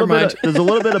 There's a little Never bit. There's a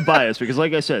little bit of bias because,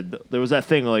 like I said, there was that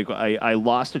thing. Like I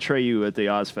lost Atreyu at the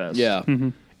Ozfest. Yeah.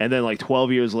 And then, like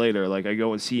 12 years later, like I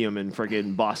go and see him in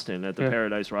freaking Boston at the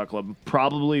Paradise Rock Club.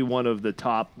 Probably one of the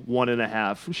top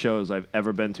 1.5 shows I've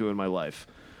ever been to in my life.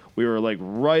 We were like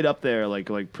right up there, like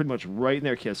pretty much right in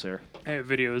their kisser. I have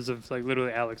videos of like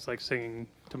literally Alex like singing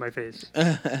to my face.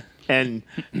 And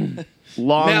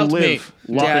Long Melt me,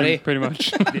 Live, Daddy. Pretty much.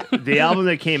 the album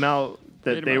that came out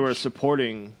that Pretty they were much.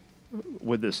 supporting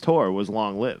with this tour was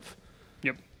Long Live.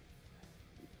 Yep.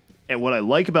 And what I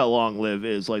like about Long Live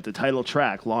is like the title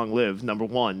track, Long Live, number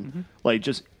one, like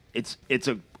just it's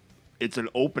an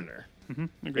opener.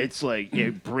 Agreed. It's like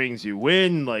it brings you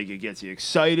in, like it gets you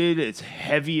excited. It's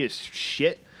heavy as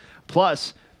shit.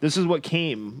 Plus, this is what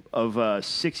came of a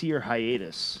 6-year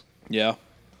hiatus Yeah.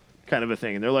 kind of a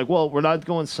thing. And they're like, well, we're not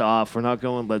going soft. We're not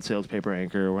going Lead Sails Paper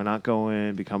Anchor. We're not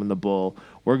going Becoming the Bull.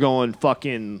 We're going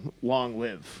fucking Long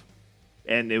Live.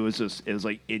 And it was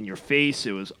like in your face.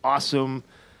 It was awesome.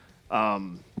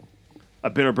 A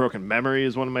Bitter Broken Memory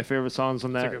is one of my favorite songs on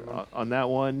a that good one. on that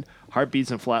one. Heartbeats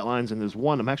and Flatlines, and there's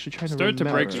one I'm actually trying to Start to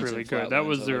remember. Break's Flatlines really and good. That Flatlines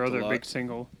was I their liked a other lot. big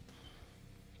single.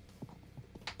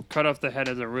 Cut Off the Head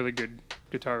has a really good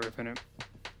guitar riff in it.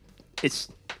 It's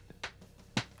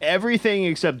everything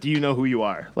except Do You Know Who You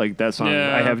Are? Like that song,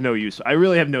 Yeah. I have no use. I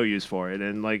really have no use for it,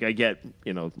 and like I get,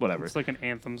 whatever. It's like an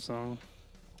anthem song.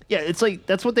 Yeah, it's like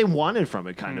that's what they wanted from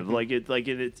it, kind of like it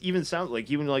even sounds like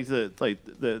even like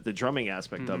the drumming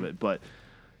aspect of it. But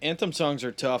Anthem songs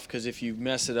are tough because if you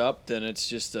mess it up, then it's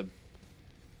just a.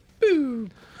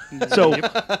 so,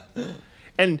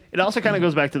 and it also kind of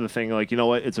goes back to the thing, like you know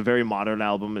what? It's a very modern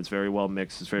album. It's very well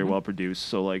mixed. It's very well produced.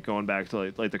 So like going back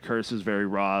to like the Curse is very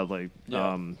raw. Like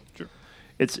Sure.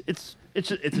 it's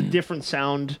a different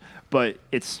sound, but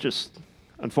it's just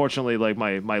unfortunately like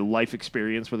my life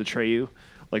experience with Atreyu.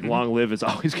 Like Long Live is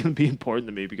always going to be important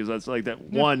to me because that's like that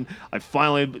one. I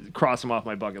finally crossed him off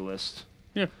my bucket list,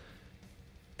 Yeah.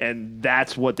 and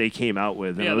that's what they came out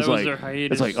with. And Yeah, it was that was like their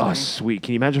hiatus it's like oh thing. sweet.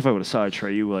 Can you imagine if I would have saw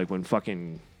Atreyu like when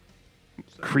fucking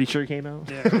Creature came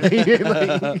out?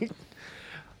 Yeah.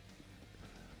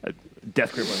 Like,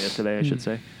 Death Grip on yesterday, I should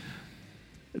say.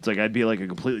 It's like I'd be like a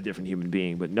completely different human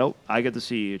being, but nope. I got to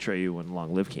see Atreyu when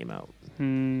Long Live came out.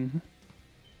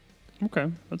 Okay,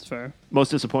 that's fair. Most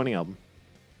disappointing album.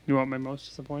 You want my most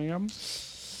disappointing album?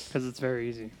 Because it's very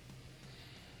easy.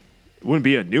 It wouldn't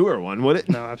be a newer one, would it?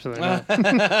 No, absolutely not.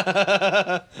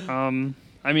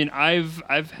 I mean,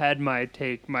 I've had my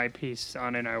piece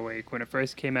on In Our Wake. When it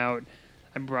first came out,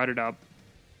 I brought it up,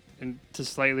 and to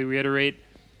slightly reiterate,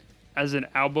 as an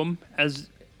album, as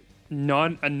a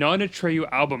non-Atreyu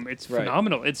album, it's Right.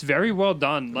 phenomenal. It's very well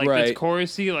done. Like Right. it's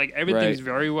chorusy, like everything's Right.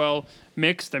 very well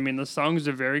mixed. I mean, the songs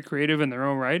are very creative in their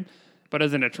own right. But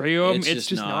as an Atreyu album, it's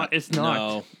just not. It's not.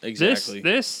 No, exactly.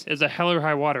 This is a Hell or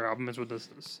High Water album, is what this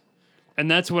is. And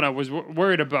that's what I was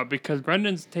worried about because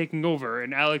Brendan's taking over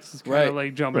and Alex is kind of Right.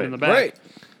 like jumping in the Right. back. Right.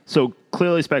 So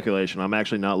clearly speculation. I'm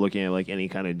actually not looking at like any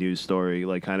kind of news story,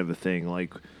 like kind of a thing.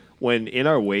 Like when In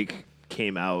Our Wake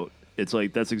came out, it's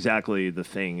like that's exactly the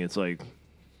thing. It's like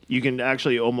you can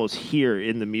actually almost hear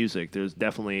in the music. There's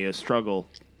definitely a struggle.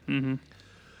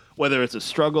 Whether it's a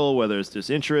struggle, whether it's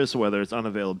disinterest, whether it's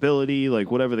unavailability,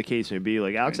 like whatever the case may be.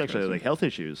 Like Alex actually had like health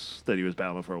issues that he was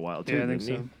battling for a while too. Yeah, I think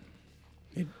didn't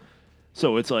he? so.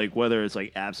 So it's like whether it's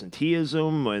like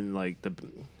absenteeism and like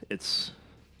it's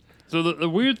So the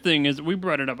weird thing is we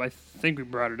brought it up. I think we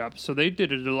brought it up. So they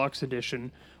did a deluxe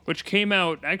edition, which came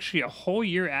out actually a whole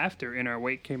year after In Our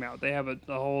Wake came out. They have a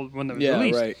whole when that was Yeah,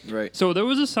 released. right. So there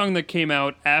was a song that came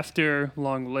out after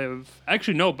Long Live.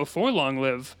 Actually, no, before Long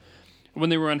Live, when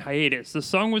they were on hiatus. The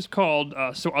song was called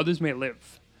 "So Others May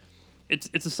Live."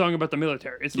 It's a song about the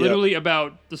military. It's Yeah. literally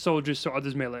about the soldiers, so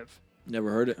others may live. Never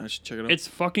heard it. I should check it out. It's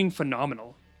fucking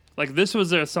phenomenal. Like this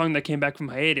was a song that came back from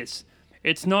hiatus.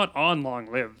 It's not on Long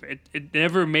Live. It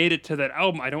never made it to that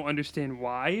album. I don't understand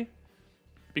why.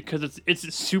 Because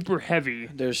it's super heavy.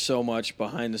 There's so much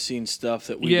behind the scenes stuff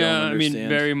that we Yeah, don't I mean, understand.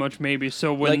 very much maybe.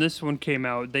 So when Like- this one came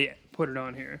out, they put it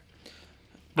on here.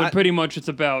 But I- pretty much it's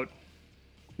about,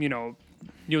 you'll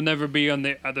never be on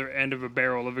the other end of a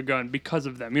barrel of a gun because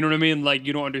of them. You know what I mean? Like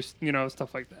you don't understand,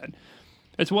 stuff like that.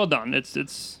 It's well done.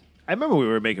 It's I remember we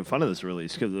were making fun of this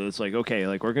release because it's like, okay,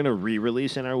 like we're gonna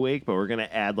re-release In Our Wake, but we're gonna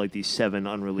add like these 7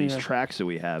 unreleased Yeah. tracks that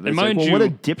we have. And It's like, mind well, what a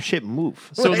you- dipshit move.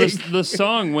 so Like, the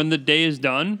song "When the Day Is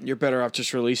Done." You're better off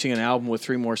just releasing an album with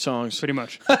 3 more songs. Pretty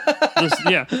much.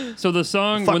 Yeah. So the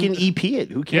song fucking when, EP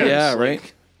it. Who cares? Yeah, Like,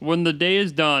 right. When the Day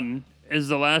Is Done is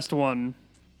the last one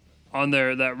on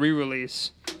that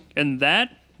re-release, and that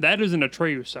is an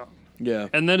Atreyu song. Yeah.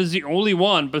 And that is the only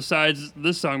one besides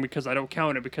this song, because I don't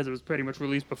count it because it was pretty much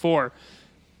released before.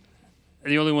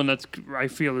 The only one that's I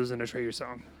feel is an Atreyu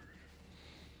song.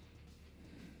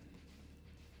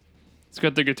 It's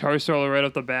got the guitar solo right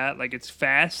off the bat. Like, it's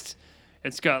fast.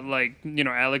 It's got, like, you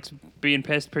know, Alex being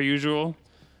pissed per usual.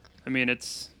 I mean,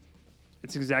 it's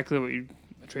exactly what a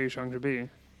Atreyu song should be.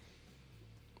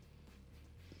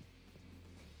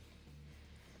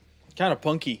 Kind of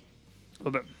punky. A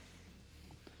little bit.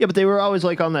 Yeah, but they were always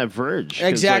like on that verge. 'Cause,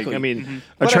 Exactly. Like, I mean,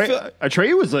 But I feel-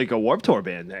 Atreyu was like a Warped Tour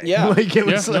band. Yeah. Like, it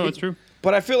was Yeah, no, it's true.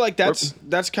 But I feel like that's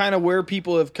kind of where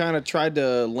people have kind of tried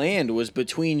to land, was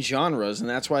between genres, and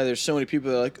that's why there's so many people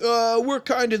that are like, we're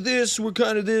kind of this, we're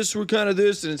kind of this, we're kind of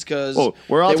this, and it's because Oh,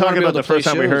 we're all talking about the first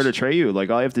time we heard Atreyu. Like,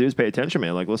 all you have to do is pay attention,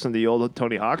 man. Like, listen to the old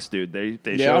Tony Hawk's dude. They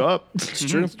Yeah. show up. It's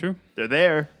true. It's true. They're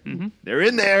there. They're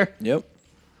in there. Yep.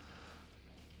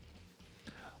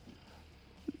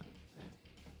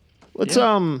 Let's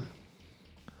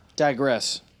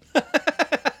Digress.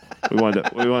 we wanted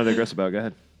to digress about. Go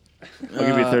ahead. I'll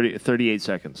give you 38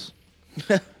 seconds.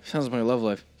 Sounds like my love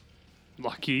life.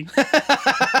 Lucky.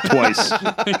 Twice.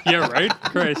 Yeah, right?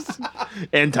 Christ.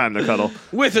 And time to cuddle.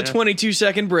 With a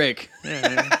 22-second break. Yeah,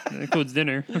 that includes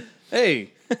dinner.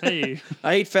 Hey, Hey,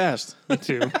 I ate fast. me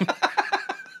too.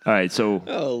 All right, so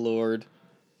Oh, Lord.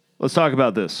 let's talk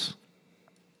about this.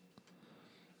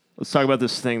 Let's talk about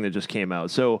this thing that just came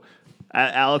out. So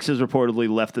Alex has reportedly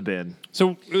left the band.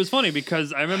 So it was funny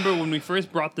because I remember when we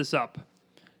first brought this up,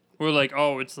 we're like,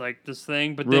 "Oh, it's like this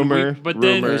thing," but then Rumor. but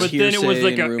then it was Hearsay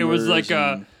like and it was like rumors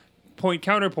a point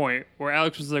counterpoint where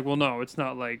Alex was like, "Well, no, it's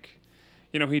not like,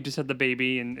 you know, he just had the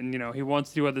baby and you know he wants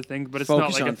to do other things, but it's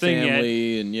Focus not like on a thing yet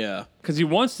family and yeah. because he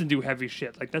wants to do heavy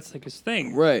shit. Like that's like his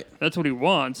thing, Right. That's what he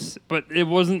wants. But it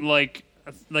wasn't like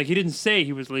he didn't say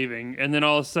he was leaving, and then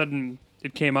all of a sudden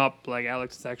it came up like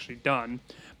Alex is actually done.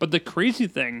 But the crazy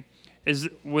thing is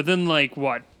within like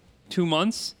what 2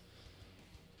 months,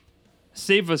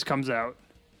 Save Us comes out,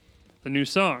 the new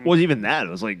song. Well, even that, it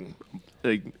was like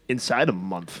inside a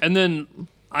month. And then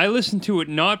I listened to it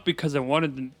not because I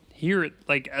wanted to hear it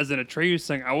like as an Atreyu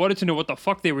song. I wanted to know what the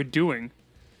fuck they were doing.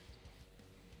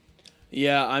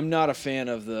 Yeah, I'm not a fan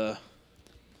of the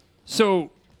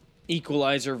So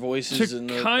equalizer voices and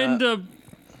to the kind of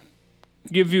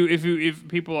give you if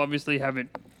people obviously haven't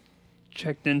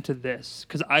checked into this,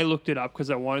 because I looked it up because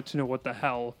I wanted to know what the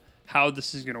hell how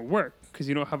this is gonna work, because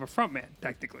you don't have a frontman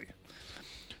technically.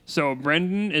 So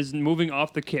Brendan is moving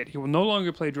off the kit. He will no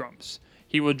longer play drums.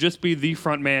 He will just be the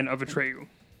frontman of Atreyu.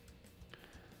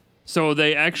 So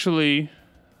they actually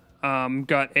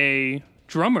got a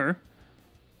drummer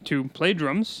to play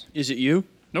drums. Is it you?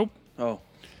 Nope. Oh.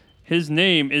 His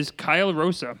name is Kyle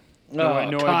Rosa.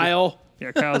 Kyle.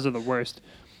 Yeah, Kyle's are the worst.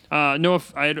 No,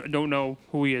 if I don't know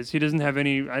who he is. He doesn't have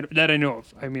any that I know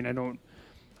of. I mean, I don't.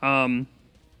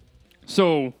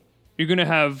 So you're gonna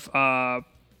have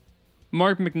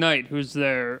Mark McKnight, who's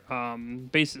their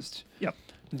bassist. Yep.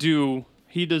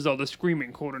 He does all the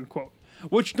screaming, quote unquote.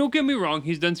 Which, don't get me wrong,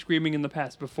 he's done screaming in the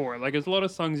past before. Like, there's a lot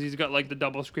of songs he's got like the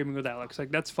double screaming with Alex.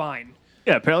 Like, that's fine.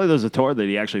 Yeah, apparently there's a tour that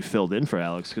he actually filled in for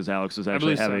Alex because Alex was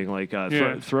actually believe so. having like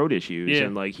Yeah. throat issues, Yeah.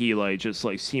 and like he like just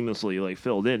like seamlessly like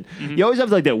filled in. You always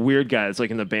have like that weird guy that's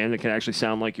like in the band that can actually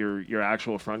sound like your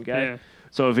actual front guy. Yeah.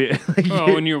 So if you like,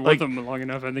 Well, when you're like, with him long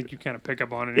enough, I think you kind of pick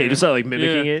up on it. yeah, you just start like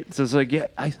mimicking Yeah. it. So it's like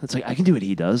it's like I can do what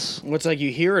he does. It's like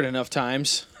you hear it enough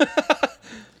times.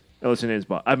 Oh, what's your name's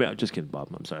Bob? I mean, I'm just kidding, Bob.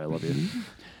 I'm sorry, I love you.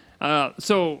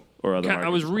 So Or other I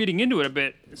was markets. reading into it a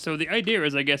bit. So the idea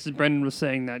is, I guess, as Brendan was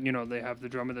saying that they have the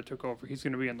drummer that took over. He's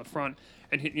going to be in the front,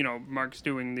 and Mark's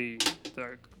doing the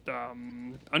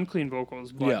unclean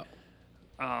vocals. But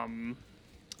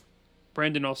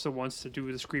Brendan also wants to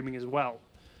do the screaming as well,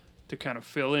 to kind of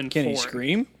fill in. Can for he it.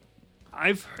 scream?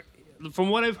 From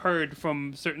what I've heard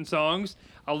from certain songs,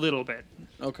 a little bit.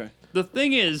 Okay. The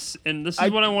thing is, and this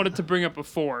is what I wanted to bring up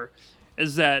before,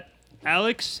 is that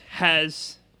Alex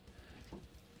has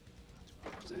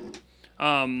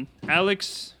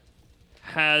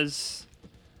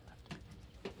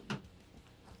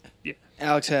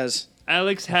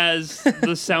Alex has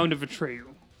the sound of Atreyu.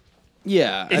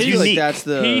 Yeah, I It's feel like unique. that's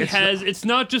the. It's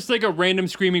not just like a random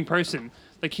screaming person.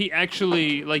 Like, he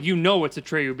actually, like, it's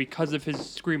Atreyu because of his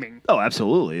screaming. Oh,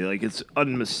 absolutely! Like it's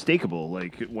unmistakable.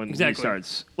 Like when Exactly. he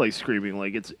starts like screaming,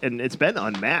 like it's been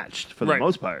unmatched for the Right.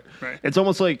 most part. Right. It's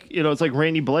almost like it's like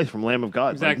Randy Blythe from Lamb of God.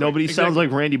 Like Exactly. nobody sounds Exactly.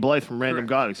 like Randy Blythe from Random Correct.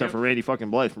 God except Yep. for Randy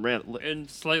fucking Blythe from And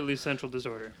slightly central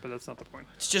disorder, but that's not the point.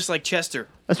 It's just like Chester.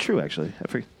 That's true, actually.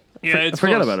 Yeah, it's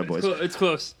forget close. about it, boys. It's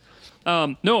close.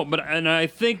 No, but I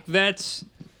think that's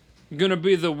gonna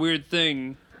be the weird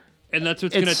thing, and that's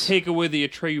what's gonna It's- take away the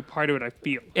Atreyu part of it. I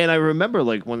feel. And I remember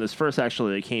like when this first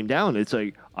actually like, came down, it's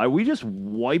like, are we just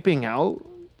wiping out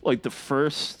like the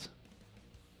first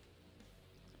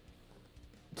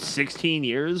 16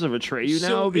 years of Atreyu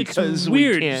now because it's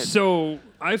weird. we can't? So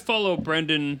I follow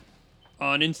Brendan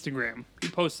on Instagram. He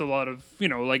posts a lot of,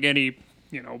 like any,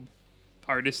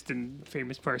 artist and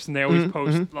famous person. They always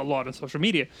post a lot on social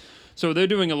media. So they're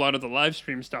doing a lot of the live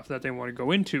stream stuff that they want to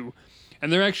go into.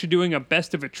 And they're actually doing a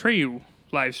Best of Atreyu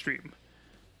live stream.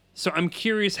 So I'm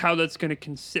curious how that's going to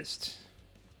consist.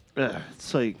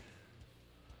 It's like,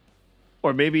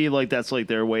 or maybe like that's like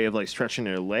their way of like stretching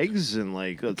their legs and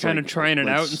like Kind of trying it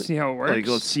out and see how it works. Like,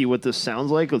 let's see what this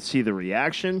sounds like. Let's see the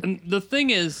reaction. And the thing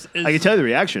is I can tell you the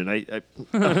reaction.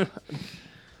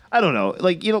 I don't know.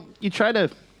 Like, you try to.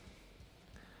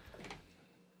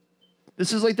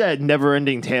 This is like that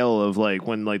never-ending tale of like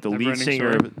when like the lead Never-ending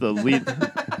singer, story.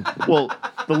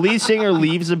 the lead singer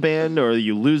leaves a band, or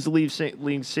you lose the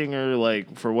lead singer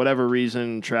like for whatever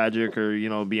reason, tragic or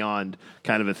beyond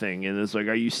kind of a thing. And it's like,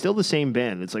 are you still the same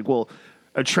band? It's like, well,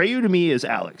 Atreyu to me is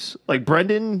Alex. Like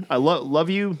Brendan, I love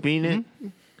you, mean it.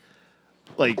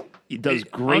 Like he does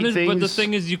great things. But the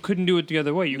thing is, you couldn't do it the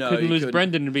other way. You couldn't lose couldn't.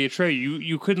 Brendan and be Atreyu.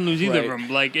 You couldn't lose either Right. of them.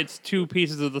 Like, it's two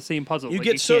pieces of the same puzzle. You Like,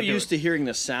 get so can't do used it. to hearing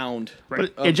the sound. Right.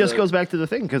 But it just goes back to the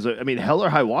thing because I mean, Hell or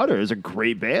High Water is a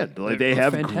great band. Like they They're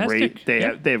have fantastic.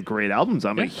 they have great albums.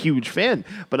 I'm a Yeah. huge fan.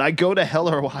 But I go to Hell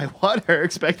or High Water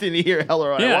expecting to hear Hell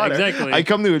or High Yeah, Water. exactly. I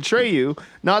come to Atreyu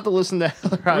not to listen to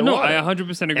Hell or High No, Water. I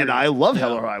 100% agree. and I love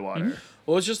Hell or High Water.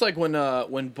 Well, it's just like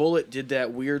when Bullet did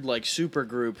that weird like super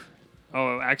group.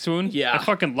 Oh, Axwoon? Yeah. I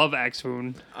fucking love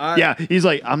Axwoon. Yeah, he's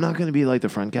like, I'm not going to be like the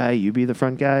front guy. You be the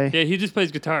front guy. Yeah, he just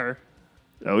plays guitar.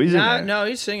 Oh, he's in there. No,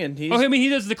 he's singing. He's, Oh, I mean, he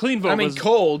does the clean I vocals. mean,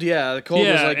 Cold. Yeah, the Cold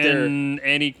yeah, is like their. and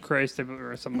Antichrist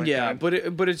or something like Yeah,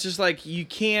 that. but it's just like you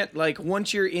can't like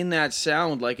once you're in that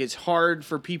sound, like it's hard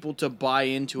for people to buy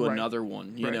into Right. another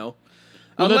one, you Right. know.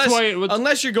 Well, unless that's why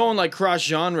unless you're going like cross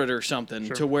genre or something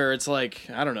Sure. to where it's like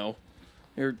I don't know.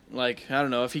 You're like I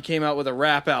don't know if he came out with a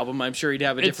rap album, I'm sure he'd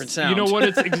have a different sound. You know what?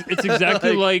 It's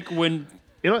exactly Like- like when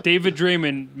You know what? David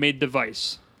Draymond made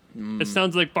Device. It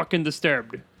sounds like fucking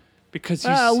Disturbed. Because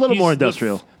he's A little he's more the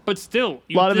industrial. but still.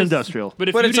 A lot of industrial. But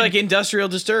if But you it's like didn't- industrial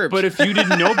disturbed. But if you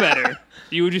didn't know better,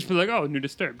 you would just be like, oh, new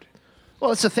Disturbed.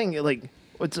 Well, it's the thing. Like,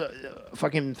 what's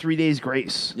fucking 3 Days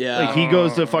Grace? Yeah. Like he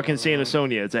goes to fucking Santa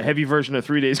Sonia. It's a heavy version of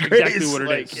 3 Days Grace. Exactly what it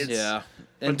like, is. it's- yeah,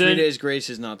 and But then- 3 Days Grace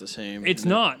is not the same. It's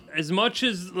not. As much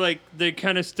as like they're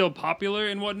kind of still popular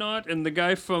and whatnot, and the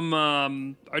guy from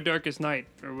Our Darkest Night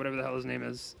or whatever the hell his name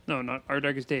is. No, not Our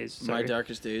Darkest Days. My Sorry.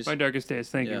 Darkest Days. My Darkest Days.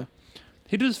 Thank Yeah. you.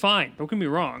 He does fine. Don't get me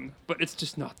wrong, but it's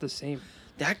just not the same.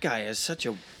 That guy has such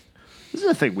a. This is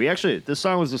the thing. This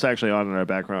song was just actually on in our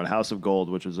background. House of Gold,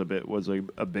 which was a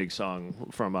big song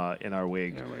from in our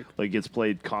wig. In our wig. Like gets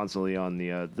played constantly on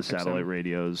the satellite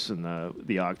radios and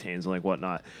the Octanes and like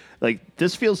whatnot. Like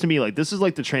this feels to me like this is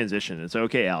like the transition. It's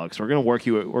okay, Alex. We're gonna work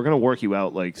you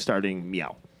out like starting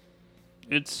Meow.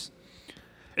 It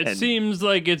And- seems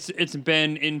like it's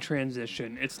been in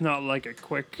transition. It's not like a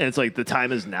quick. And it's like the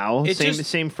time is now. It Same just-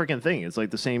 same freaking thing. It's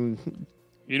like the same.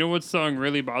 You know what song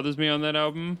really bothers me on that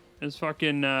album? It's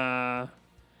fucking. Oh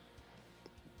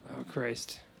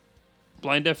Christ,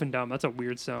 Blind, Deaf, and Dumb. That's a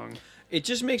weird song. It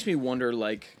just makes me wonder,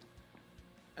 like,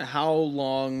 how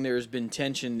long there's been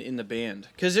tension in the band.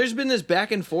 Because there's been this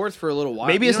back and forth for a little while.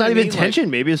 Maybe You it's know not what I even mean? tension.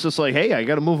 Maybe it's just like, hey, I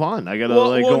got to move on. I got to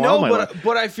Like, go on my but, life.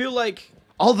 but I feel like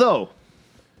Although,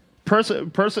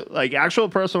 like actual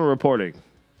personal reporting,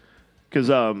 because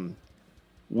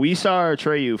we saw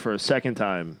Atreyu for a second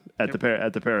time at the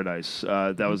Paradise.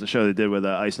 That was the show they did with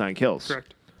Ice Nine Kills.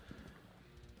 Correct.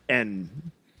 And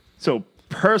so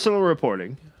personal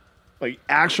reporting, like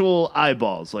actual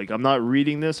eyeballs. Like I'm not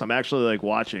reading this. I'm actually like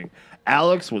watching.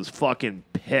 Alex was fucking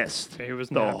pissed. Yeah, he was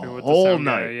the not happy with the whole sound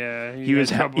guy. night. Yeah, he was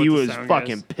had trouble he with the was sound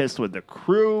fucking guys. pissed with the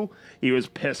crew. He was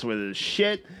pissed with his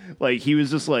shit. Like he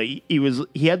was just like he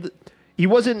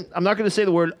wasn't. I'm not gonna say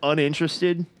the word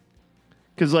uninterested.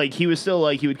 Because like he was still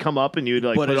like he would come up and you would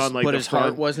like but put his, on like but the his front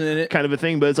heart wasn't in it. kind of a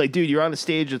thing. But it's like, dude, you're on a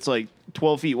stage that's like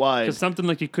 12 feet wide. Because something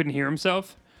like he couldn't hear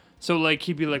himself, so like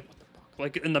he'd be like, what the fuck?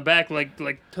 Like in the back, like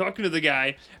talking to the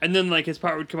guy, and then like his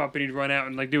part would come up and he'd run out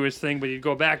and like do his thing, but he'd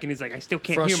go back and he's like, I still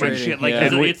can't hear my Frustrating, shit. Like yeah.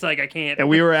 it's, And we- it's like I can't. And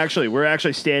we're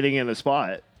actually standing in a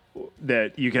spot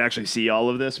that you can actually see all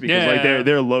of this because Yeah. like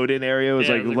their load-in area was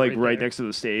Yeah, like it was, like like, right right there. next to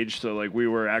the stage, so like we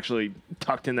were actually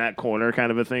tucked in that corner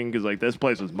kind of a thing because like this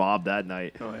place was mobbed that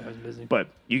night. Oh, yeah, I was busy. But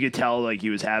you could tell like he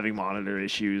was having monitor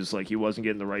issues, like he wasn't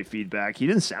getting the right feedback. He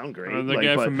didn't sound great. The like,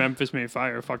 guy but from Memphis Made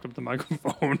Fire fucked up the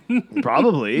microphone.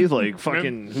 probably like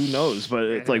fucking who knows, but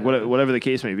it's like whatever the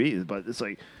case may be. But it's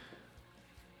like,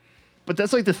 but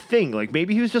that's like the thing. Like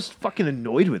maybe he was just fucking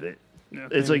annoyed with it. Yeah,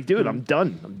 It's like, dude, I'm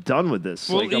done. I'm done with this.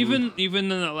 well, like, I'm-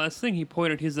 even in that last thing, he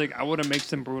pointed. He's like, I want to make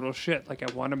some brutal shit. Like,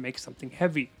 I want to make something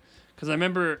heavy. Because I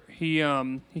remember he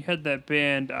had that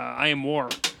band I Am War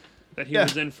that he Yeah.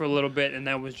 was in for a little bit, and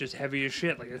that was just heavy as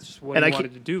shit. Like that's just what and he I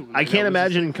wanted can't, to do. I Like, can't that was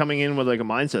his imagine coming in with like a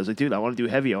mindset. It's like, dude, I want to do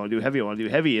heavy. I want to do heavy. I want to do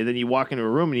heavy. And then you walk into a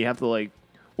room and you have to like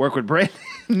work with Brandon,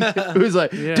 who's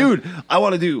like, Yeah. dude, I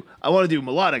want to do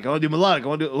melodic. I want to do melodic. I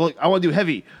want to do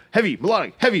heavy,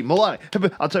 melodic. Heavy.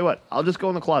 I'll tell you what. I'll just go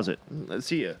in the closet. Let's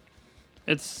see you.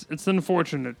 It's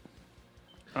unfortunate.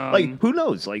 Like who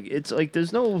knows? Like it's like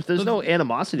there's no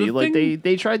animosity. the Like thing-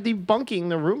 they tried debunking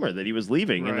the rumor that he was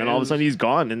leaving, and then all of a sudden he's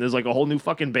gone, and there's like a whole new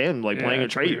fucking band like Yeah, playing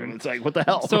it's Atreyu. weird. And it's like what the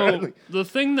hell? So the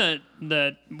thing that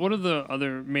one of the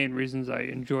other main reasons I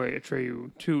enjoy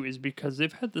Atreyu too is because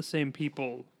they've had the same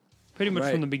people pretty much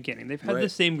Right. from the beginning. They've had the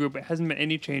Right. same group. It hasn't been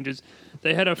any changes.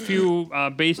 They had a few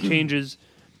bass changes,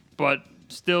 but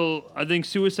still, I think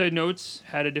Suicide Notes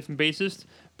had a different bassist.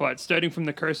 But starting from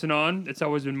the Curse on, it's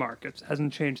always been Mark. It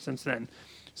hasn't changed since then.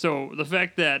 So the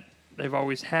fact that they've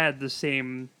always had the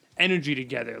same energy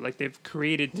together, like they've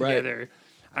created Right. together,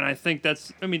 and I think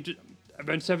that's. I mean,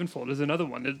 Avenged Sevenfold is another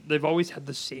one. They've always had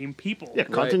the same people. yeah,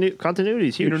 continuity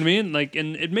is huge. You know what I mean? Like,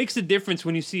 and it makes a difference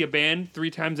when you see a band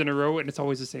 3 times in a row and it's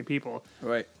always the same people.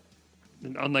 Right.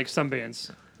 And unlike some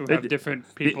bands who have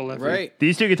different people. every- Right.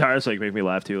 These two guitarists like make me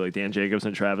laugh too, like Dan Jacobs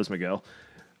and Travis Miguel.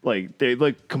 Like they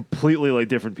like completely like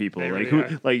different people. They Like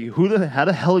really how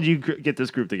the hell did you get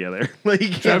this group together? Like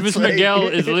Travis it's like- Miguel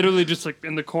is literally just like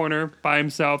in the corner by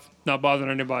himself, not bothering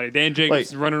anybody. Dan Jacobs Like-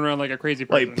 is running around like a crazy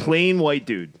person. like plain white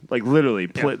dude. Like literally,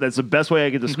 Yeah. that's the best way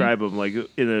I could describe him. Like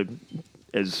in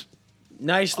a as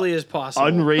Nicely as possible.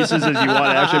 unracist as you want to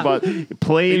actually, but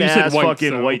plain You said ass white, fucking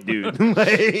so- white dude.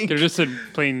 Like, They're just a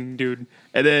plain dude,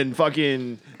 and then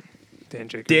fucking Dan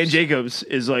Jacobs. Dan Jacobs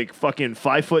is like fucking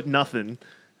 5'0"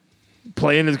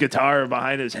 playing his guitar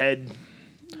behind his head.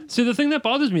 See, the thing that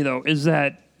bothers me though is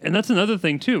that, and that's another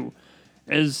thing too,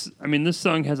 is I mean, this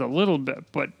song has a little bit,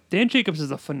 but Dan Jacobs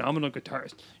is a phenomenal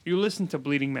guitarist. You listen to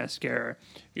Bleeding Mascara,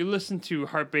 you listen to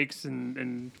Heartbreaks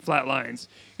and Flat Lines,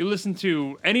 you listen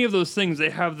to any of those things. They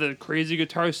have the crazy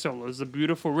guitar solos, the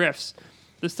beautiful riffs.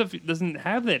 This stuff doesn't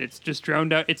have that. It's just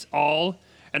drowned out. It's all,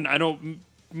 and I don't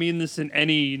mean this in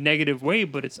any negative way,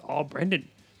 but it's all Brendan.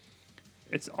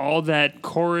 It's all that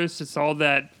chorus. It's all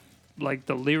that, like,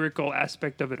 the lyrical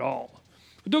aspect of it all.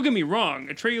 But don't get me wrong.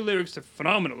 Atreyu lyrics are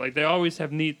phenomenal. Like, they always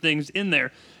have neat things in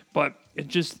there. But it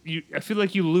just, I feel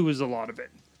like you lose a lot of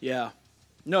it. Yeah.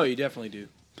 No, you definitely do.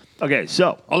 Okay,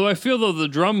 so Although I feel, though, the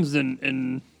drums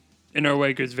in Our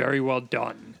Wake is very well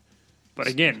done. But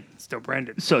again, it's still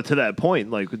Brendan. to that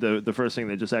point, like the first thing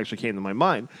that just actually came to my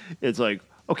mind, it's like,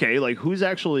 okay, like who's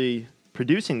actually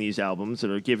producing these albums that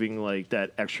are giving like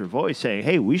that extra voice, saying,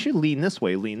 "Hey, we should lean this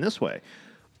way."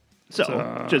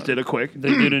 So just did a quick.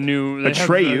 They did a new... they have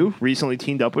the- Atreyu recently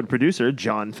teamed up with producer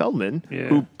John Feldman, Yeah.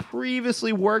 who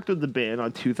previously worked with the band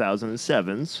on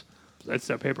 2007's That's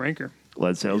Paper Anchor.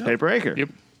 Lead Sales Paper Anchor. Yep.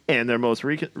 And their most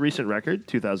recent record,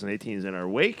 2018's In Our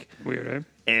Wake, Weird,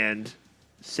 eh? and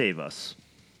Save Us.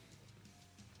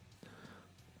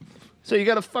 So you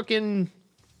got a fucking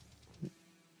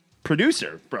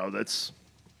producer, bro. That's,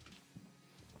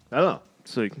 I don't know.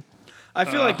 It's like, I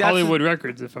feel like that's Hollywood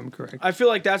Records, if I'm correct. I feel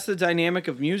like that's the dynamic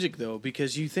of music, though,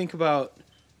 because you think about,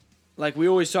 like, we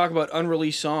always talk about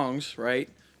unreleased songs, right?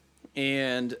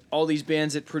 And all these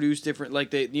bands that produce different,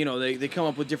 like, they come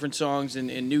up with different songs and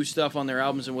new stuff on their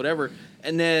albums and whatever,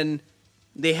 and then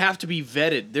they have to be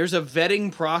vetted. There's a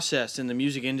vetting process in the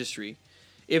music industry.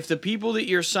 If the people that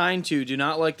you're signed to do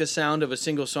not like the sound of a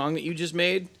single song that you just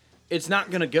made, it's not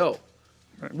going to go.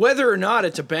 Right. Whether or not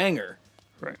it's a banger.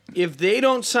 Right. If they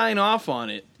don't sign off on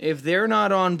it, if they're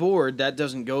not on board, that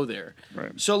doesn't go there.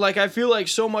 Right. So, like, I feel like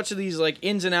so much of these, like,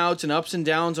 ins and outs and ups and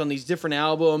downs on these different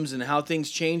albums and how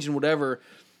things change and whatever,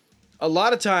 a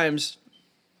lot of times,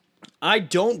 I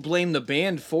don't blame the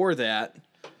band for that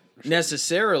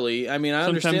necessarily. I mean, I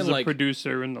Sometimes understand, the like...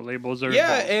 producer and the labels are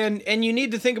Yeah, involved. and you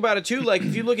need to think about it, too. Like,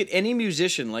 if you look at any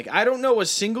musician, like, I don't know a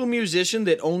single musician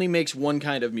that only makes one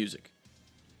kind of music.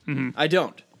 I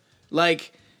don't.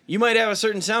 Like, you might have a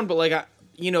certain sound, but, like,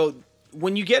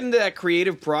 when you get into that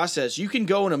creative process, you can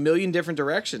go in a million different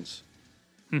directions.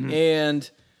 And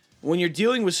when you're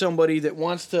dealing with somebody that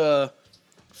wants to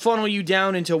funnel you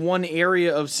down into one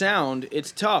area of sound,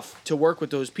 it's tough to work with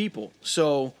those people.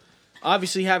 So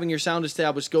obviously having your sound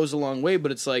established goes a long way,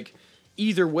 but it's like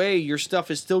either way, your stuff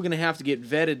is still going to have to get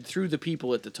vetted through the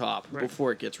people at the top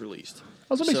before it gets released.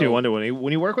 Also makes me wonder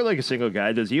when you work with like a single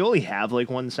guy, does he only have like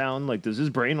one sound? Like, does his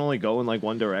brain only go in like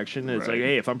one direction? And it's like,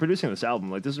 hey, if I'm producing this album,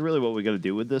 like this is really what we got to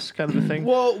do with this kind of a thing.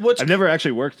 Well, I've never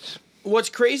actually worked. What's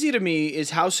crazy to me is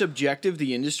how subjective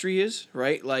the industry is,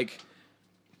 right? Like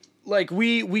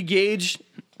we gauge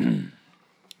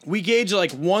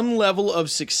like one level of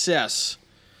success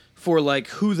for like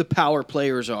who the power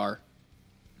players are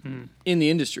in the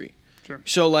industry. Sure.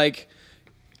 So like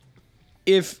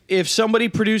if somebody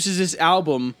produces this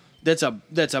album that's a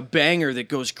banger that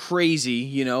goes crazy,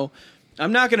 you know,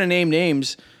 I'm not going to name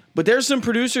names, but there's some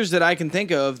producers that I can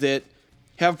think of that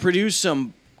have produced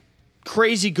some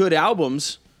crazy good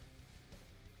albums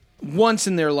once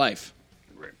in their life.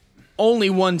 Only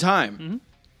one time.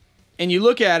 And you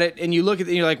look at it and you're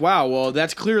like, wow, well,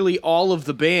 that's clearly all of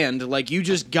the band. Like you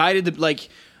just guided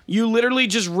you literally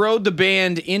just rode the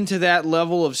band into that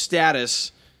level of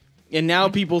status. And now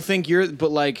people think you're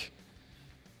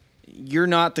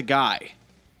not the guy.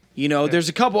 You know, there's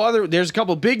a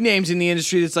couple big names in the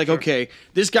industry that's like, okay,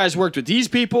 this guy's worked with these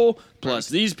people, plus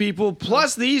these people,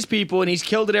 plus these people, and he's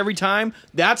killed it every time.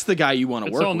 That's the guy you want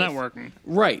to work with. It's all networking.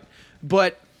 Right.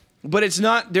 But it's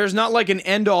not, there's not like an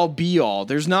end all be all.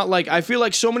 There's not like, I feel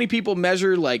like so many people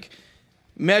measure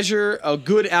a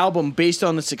good album based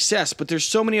on the success, but there's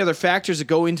so many other factors that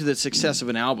go into the success of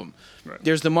an album. Right.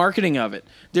 There's the marketing of it.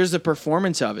 There's the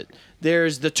performance of it.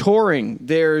 There's the touring.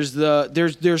 There's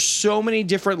so many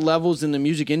different levels in the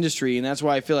music industry, and that's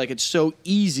why I feel like it's so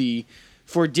easy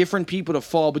for different people to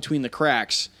fall between the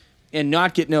cracks and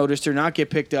not get noticed or not get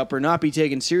picked up or not be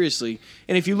taken seriously.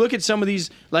 And if you look at some of these,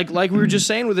 like we were just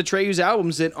saying with the Atreyu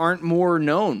albums that aren't more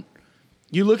known,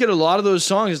 you look at a lot of those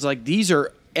songs, it's like these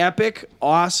are epic,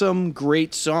 awesome,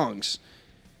 great songs.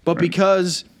 But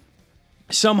because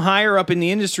some higher up in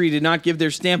the industry did not give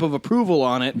their stamp of approval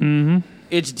on it,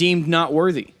 it's deemed not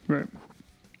worthy. Right.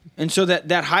 And so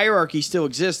that hierarchy still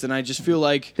exists, and I just feel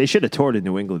like They should have toured in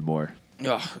New England more.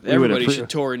 everybody should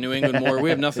tour in New England more. We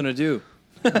have nothing to do.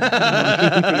 Pretty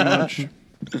much.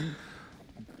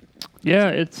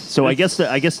 Yeah, So I guess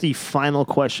the final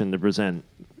question to present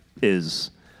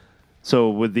is, so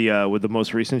with the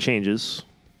most recent changes,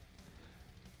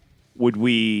 would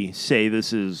we say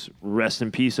this is rest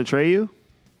in peace Atreyu?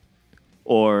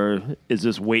 Or is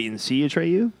this wait and see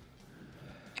Atreyu?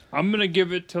 I'm going to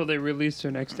give it till they release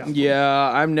their next album. Yeah,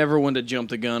 I'm never one to jump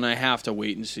the gun. I have to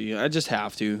wait and see. I just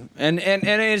have to. And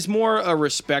it's more a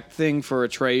respect thing for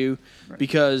Atreyu,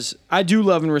 because I do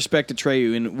love and respect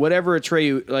Atreyu, and whatever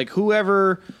Atreyu, like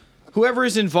whoever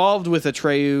is involved with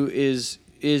Atreyu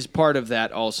is part of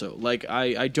that also. Like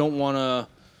I don't want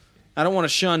to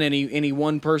shun any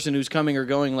one person who's coming or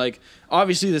going. Like,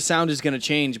 obviously the sound is going to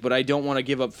change, but I don't want to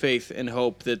give up faith and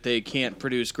hope that they can't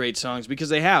produce great songs, because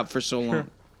they have for so long.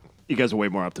 You guys are way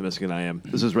more optimistic than I am.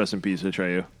 This is rest in peace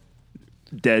Atreyu.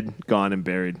 Dead, gone, and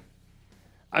buried.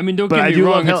 I mean, don't But get I me do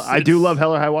wrong. I do love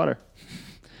Hell or High Water.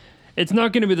 It's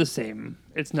not going to be the same.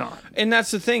 It's not. And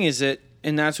that's the thing,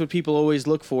 and that's what people always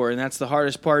look for, and that's the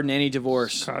hardest part in any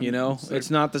divorce. You know, it's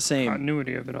not the same.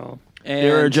 Continuity of it all. And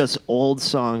There are just old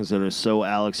songs that are so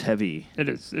Alex heavy. It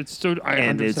is. It's so.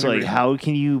 And it's like, how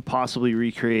can you possibly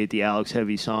recreate the Alex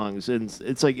heavy songs? And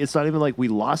it's like, it's not even like we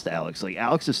lost Alex. Like,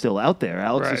 Alex is still out there.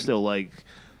 Alex Right. is still like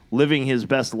living his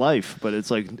best life. But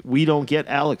it's like, we don't get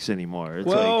Alex anymore. It's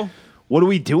Well- like, what are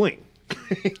we doing?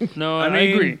 No, I I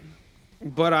mean, agree.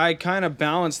 But I kind of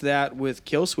balance that with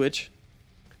Killswitch.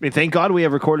 I mean, thank God we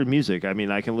have recorded music. I mean,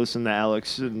 I can listen to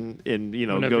Alex and you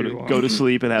know, Whenever you want. go to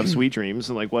sleep and have sweet dreams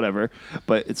and like whatever.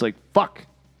 But it's like, fuck.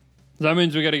 That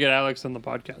means we got to get Alex on the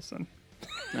podcast then.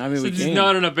 I mean, we Since he's can.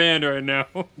 not in a band right now.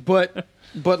 But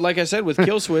like I said, with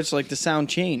Killswitch, like the sound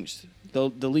changed. The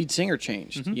lead singer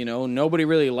changed. You know, nobody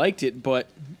really liked it, but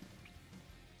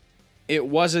it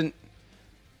wasn't.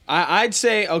 I'd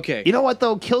say okay. You know what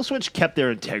though? Killswitch kept their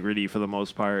integrity for the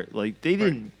most part. Like they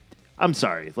didn't. I'm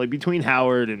sorry. Like between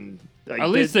Howard and like, At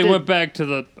least they went back to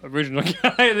the original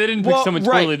guy. They didn't pick Well, someone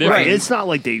right, totally different. Right. It's not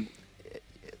like they.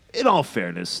 In all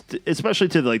fairness, especially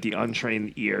to like the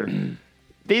untrained ear,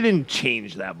 they didn't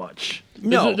change that much.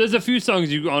 No. There's a few songs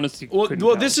you honestly couldn't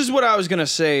Well, tell. this is what I was gonna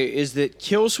say: is that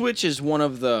Killswitch is one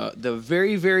of the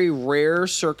very, very rare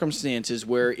circumstances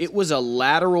where it was a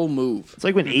lateral move. It's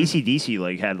like when AC/DC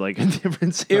like had like a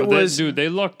different sound. It was- Dude, they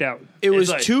lucked out. It was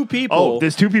like, two people. Oh,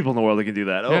 there's two people in the world that can do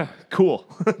that. Oh, Yeah. cool.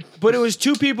 But it was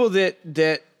two people that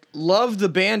love the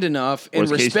band enough and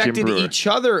Worst case, Jim respected Brewer. each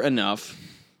other enough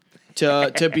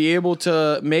to be able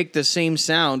to make the same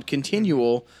sound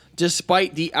continual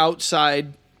despite the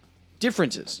outside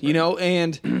differences, you know?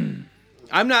 And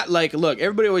I'm not like, look,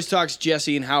 everybody always talks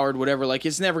Jesse and Howard, whatever. Like,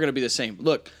 it's never going to be the same.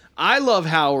 Look, I love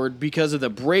Howard because of the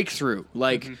breakthrough.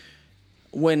 Like,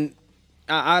 when,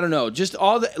 I don't know, just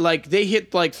all the, like, they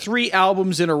hit like 3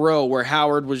 albums in a row where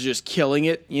Howard was just killing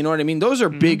it. You know what I mean? Those are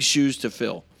big shoes to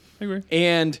fill. I agree.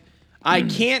 And I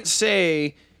can't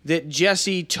say that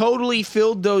Jesse totally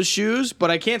filled those shoes,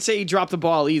 but I can't say he dropped the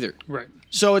ball either. Right.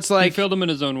 So it's He like, filled them in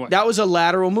his own way. that was a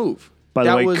lateral move. By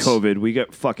the That way, was, COVID, we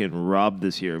got fucking robbed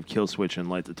this year of Kill Switch and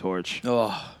Light the Torch.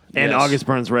 Oh, And yes. August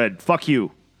Burns Red. Fuck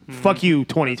you. Fuck you,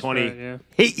 2020. That's right, yeah.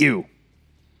 Hate you.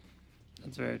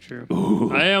 That's very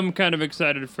true. I am kind of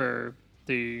excited for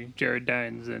the Jared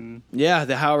Dines, and Yeah,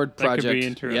 the Howard that project. could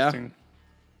be Yeah. interesting.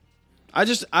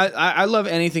 I love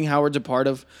anything Howard's a part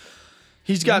of.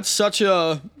 He's got such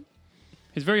a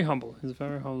He's very humble. He's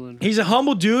very humble. he's a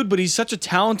humble dude, but he's such a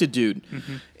talented dude.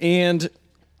 And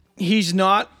he's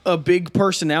not a big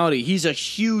personality. He's a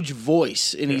huge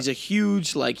voice, and he's a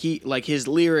huge like his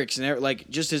lyrics and like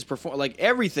just his like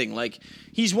everything. Like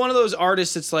he's one of those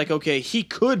artists that's like, okay, he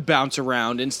could bounce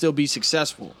around and still be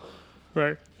successful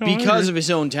Right. because of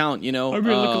his own talent, you know. I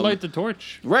really look at Light the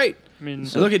Torch. Right. I mean,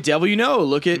 Look at Devil You Know.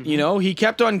 Look at, you know, he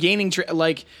kept on gaining,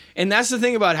 and that's the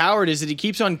thing about Howard is that he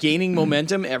keeps on gaining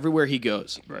momentum everywhere he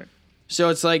goes. right. So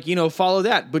it's like, you know, follow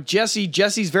that. But Jesse's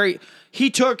he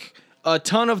took a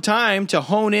ton of time to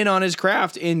hone in on his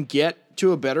craft and get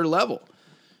to a better level.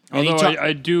 And Although he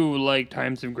I do like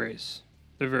Times of Grace.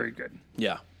 They're very good.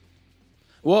 yeah.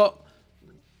 Well,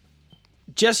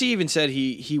 Jesse even said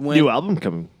he went. New album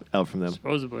coming out from them,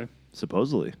 Supposedly.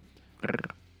 supposedly.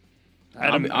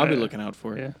 I'll be lking out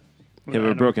for it. Yeah. You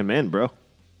have a broken man, bro.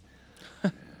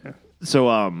 So,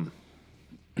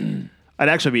 I'd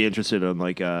actually be interested in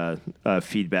like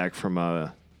feedback from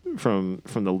the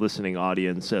listening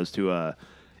audience as to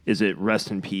is it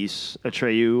rest in peace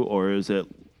Atreyu or is it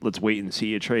let's wait and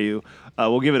see Atreyu?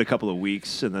 We'll give it a couple of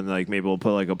weeks and then like maybe we'll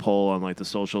put like a poll on like the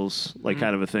socials, like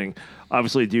kind of a thing.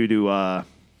 Obviously, due to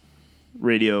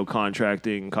radio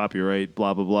contracting, copyright,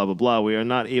 blah blah blah blah blah, we are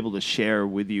not able to share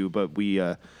with you, but we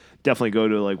definitely go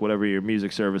to like whatever your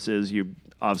music service is. You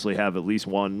obviously have at least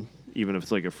one, even if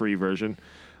it's like a free version.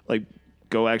 Like,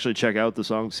 go actually check out the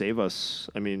song "Save Us."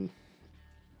 I mean,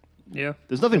 Yeah.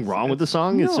 there's nothing wrong with the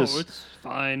song. No, It's just it's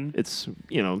fine. it's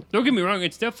you know. Don't get me wrong.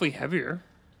 It's definitely heavier.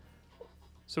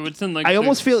 So it's in like. I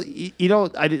almost the- feel you know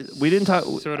we didn't talk.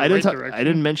 Sort of I didn't right talk, direction. I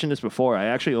didn't mention this before. I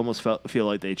actually almost feel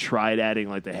like they tried adding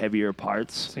like the heavier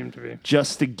parts Seem to be.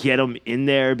 just to get them in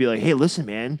there. Be like, hey, listen,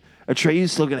 man,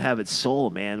 Atreyu's still gonna have its soul,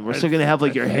 man. We're still gonna have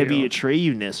like your heavy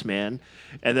Atreyu-ness, man.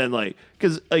 And then like,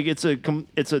 because like it's a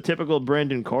typical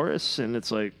Brandon chorus, and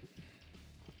it's like,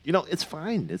 you know, it's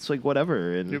fine. It's like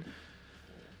whatever, and Yep.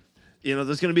 you know,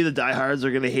 there's gonna be the diehards.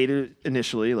 They're gonna hate it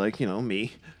initially, like you know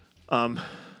me.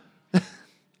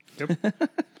 Yep.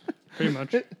 Pretty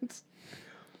much.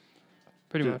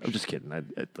 Pretty much. I'm just kidding. I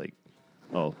like,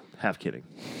 oh, half kidding,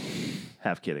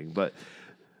 But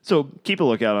so keep a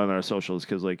lookout on our socials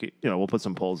because, like, you know, we'll put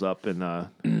some polls up,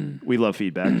 and we love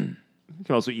feedback. You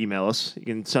can also email us. You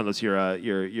can send us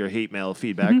your hate mail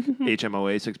feedback,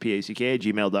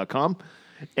 hmoa6pack@gmail.com.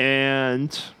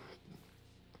 And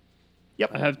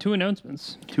I have 2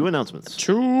 announcements. 2 announcements.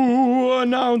 Two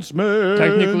announcements.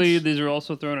 Technically, these are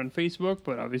also thrown on Facebook,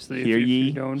 but obviously, Hear if ye,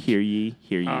 you don't hear ye,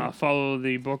 hear ye. follow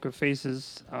the Book of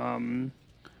Faces, our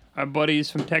buddies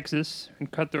from Texas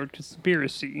and Cutthroat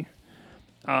Conspiracy.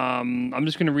 I'm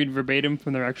just going to read verbatim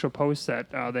from their actual post that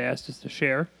they asked us to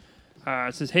share.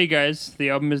 It says, "Hey guys,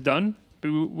 the album is done.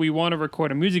 We want to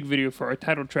record a music video for our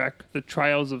title track, The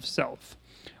Trials of Self.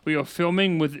 We are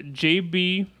filming with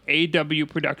JBAW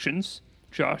Productions,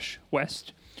 Josh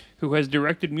West, who has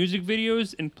directed music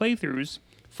videos and playthroughs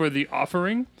for The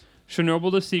Offering,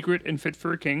 Chernobyl the Secret, and Fit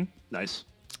for a King. Nice.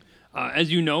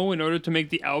 As you know, in order to make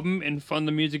the album and fund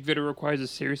the music video requires a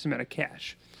serious amount of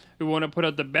cash. We want to put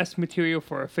out the best material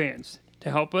for our fans. To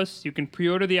help us, you can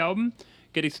pre-order the album,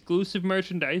 get exclusive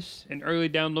merchandise, and early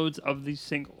downloads of the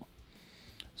single.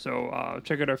 So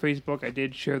check out our Facebook. I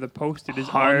did share the post. It is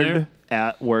on there.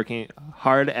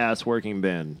 Hard ass working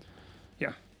band.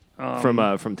 Yeah.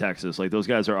 From Texas. Like those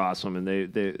guys are awesome, and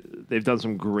they've done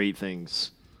some great things.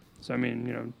 So I mean,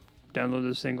 you know, download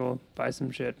the single, buy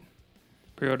some shit,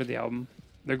 pre-order the album.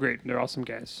 They're great. They're awesome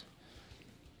guys.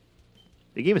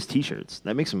 They gave us T-shirts.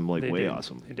 That makes them like They way did.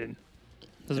 awesome. They did.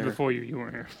 This is before you. You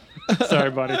weren't here. Sorry,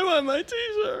 buddy. I want my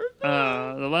T-shirt.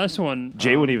 The last one.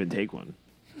 Jay wouldn't even take one.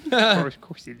 Of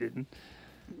course he didn't.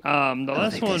 The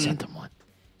last one. them one.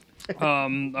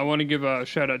 I want to give a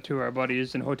shout out to our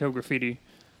buddies in Hotel Graffiti.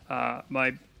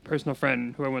 My personal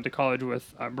friend who I went to college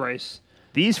with, Bryce.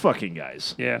 These fucking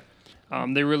guys. Yeah.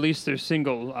 They released their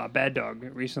single, Bad Dog,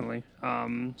 recently.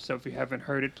 So if you haven't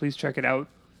heard it, please check it out.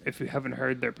 If you haven't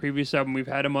heard their previous album, we've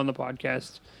had him on the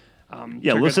podcast.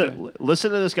 Yeah, check out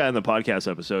listen to this guy in the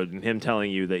podcast episode and him telling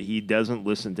you that he doesn't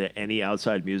listen to any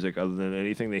outside music other than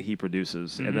anything that he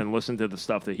produces, and then listen to the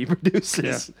stuff that he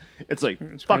produces. Yeah. It's like,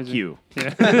 It's fuck crazy. you.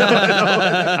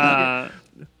 Yeah.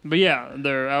 But yeah,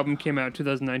 their album came out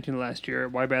 2019 last year.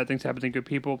 Why Bad Things Happen to Good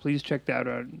People. Please check that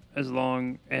out as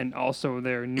long, and also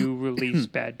their new release,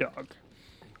 Bad Dog.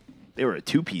 They were a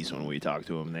two-piece when we talked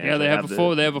to them. Yeah, they have a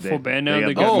full band now.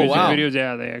 They got Oh, music wow. videos.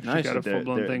 Yeah, they actually Nice. got a They're- full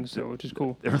blown they're- thing, so which is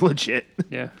cool. They're legit.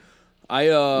 Yeah. I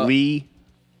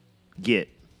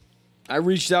I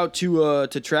reached out to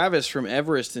Travis from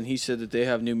Everest, and he said that they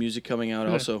have new music coming out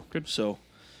Yeah, also. good. So,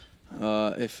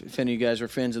 if any of you guys are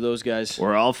fans of those guys,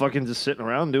 We're all fucking just sitting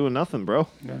around doing nothing, bro.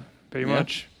 Yeah, pretty Yeah.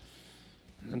 much.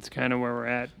 That's kind of where we're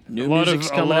at. New a lot music's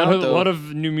of coming out, though. lot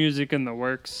of new music in the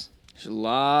works. there's a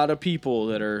lot of people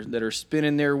that are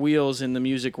spinning their wheels in the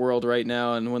music world right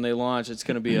now, and when they launch, it's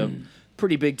going to be a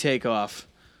pretty big takeoff.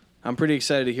 I'm pretty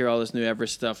excited to hear all this new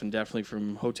Everest stuff, and definitely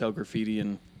from Hotel Graffiti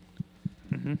and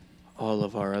all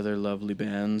of our other lovely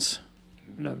bands.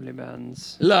 Lovely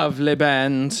bands. Lovely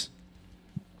bands.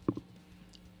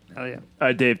 Hell yeah. All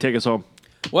right, Dave, take us home.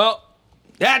 Well,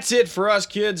 that's it for us,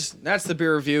 kids. That's the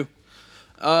beer review.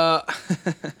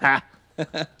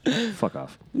 Fuck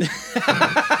off.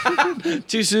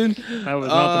 Too soon? That was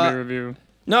not the beer review.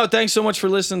 No, thanks so much for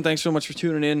listening. Thanks so much for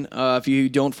tuning in. If you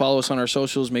don't follow us on our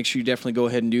socials, make sure you definitely go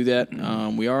ahead and do that.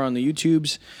 We are on the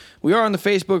YouTubes. We are on the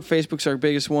Facebook. Facebook's our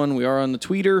biggest one. We are on the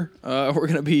Twitter. We're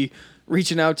going to be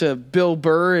reaching out to Bill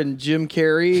Burr and Jim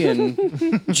Carrey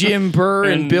and Jim Burr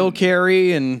and And- Bill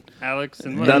Carey. And Alex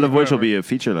and None of which will whatever. be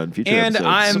featured on future and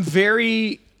episodes. I'm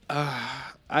very...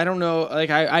 I don't know. Like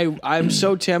I'm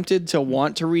so tempted to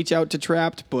want to reach out to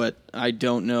Trapped, but I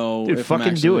don't know. Dude, if I'm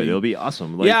fucking do it. actually- It'll be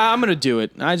awesome. Like, Yeah, I'm gonna do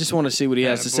it. I just want to see what he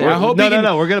has to say. but- I hope no, he can,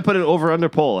 no. We're gonna put an over/under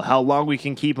poll. How long we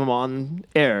can keep him on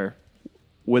air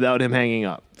without him hanging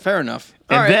up, Fair enough.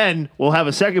 and All right. then we'll have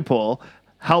a second poll.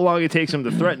 How long it takes him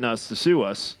to threaten us to sue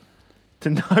us to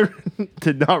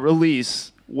not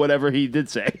release whatever he did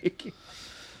say.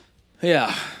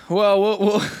 Yeah. Well,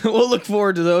 we'll look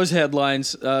forward to those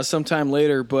headlines sometime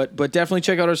later. But definitely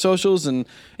check out our socials and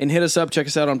hit us up. Check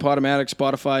us out on Podomatic,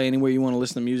 Spotify, anywhere you want to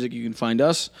listen to music. You can find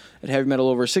us at Heavy Metal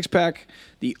Over a Six Pack,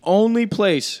 the only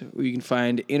place where you can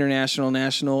find international,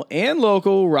 national, and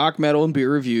local rock, metal, and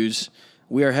beer reviews.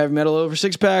 We are Heavy Metal Over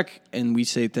Six Pack, and we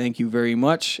say thank you very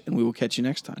much, and we will catch you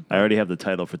next time. I already have the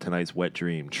title for tonight's wet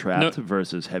dream: Trapped No.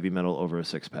 versus Heavy Metal Over a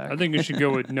Six Pack. I think you should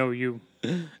go with No You.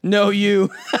 No,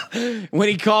 you. When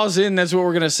he calls in, that's what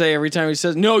we're gonna say every time he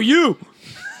says, "No, you."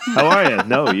 How are you?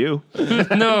 No, you.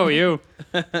 No, you.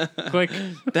 Click.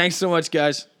 Thanks so much,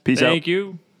 guys. Peace out. Thank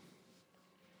you.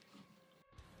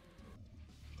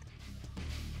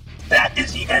 That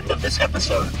is the end of this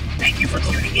episode. Thank you for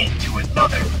tuning in to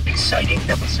another exciting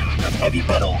episode of Heavy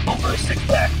Metal Over a Six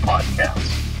Pack podcast.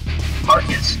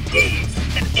 Marcus, Dave,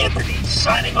 and Anthony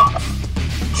signing off.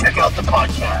 Check out the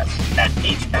podcast at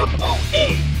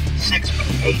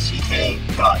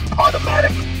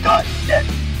hmoa6pack.podomatic.net.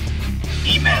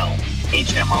 Email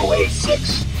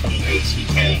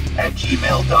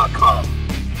hmoa6pack@gmail.com.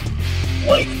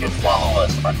 Like and follow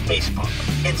us on Facebook,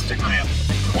 Instagram,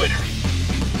 and Twitter.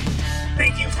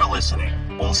 Thank you for listening.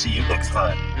 We'll see you next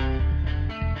time.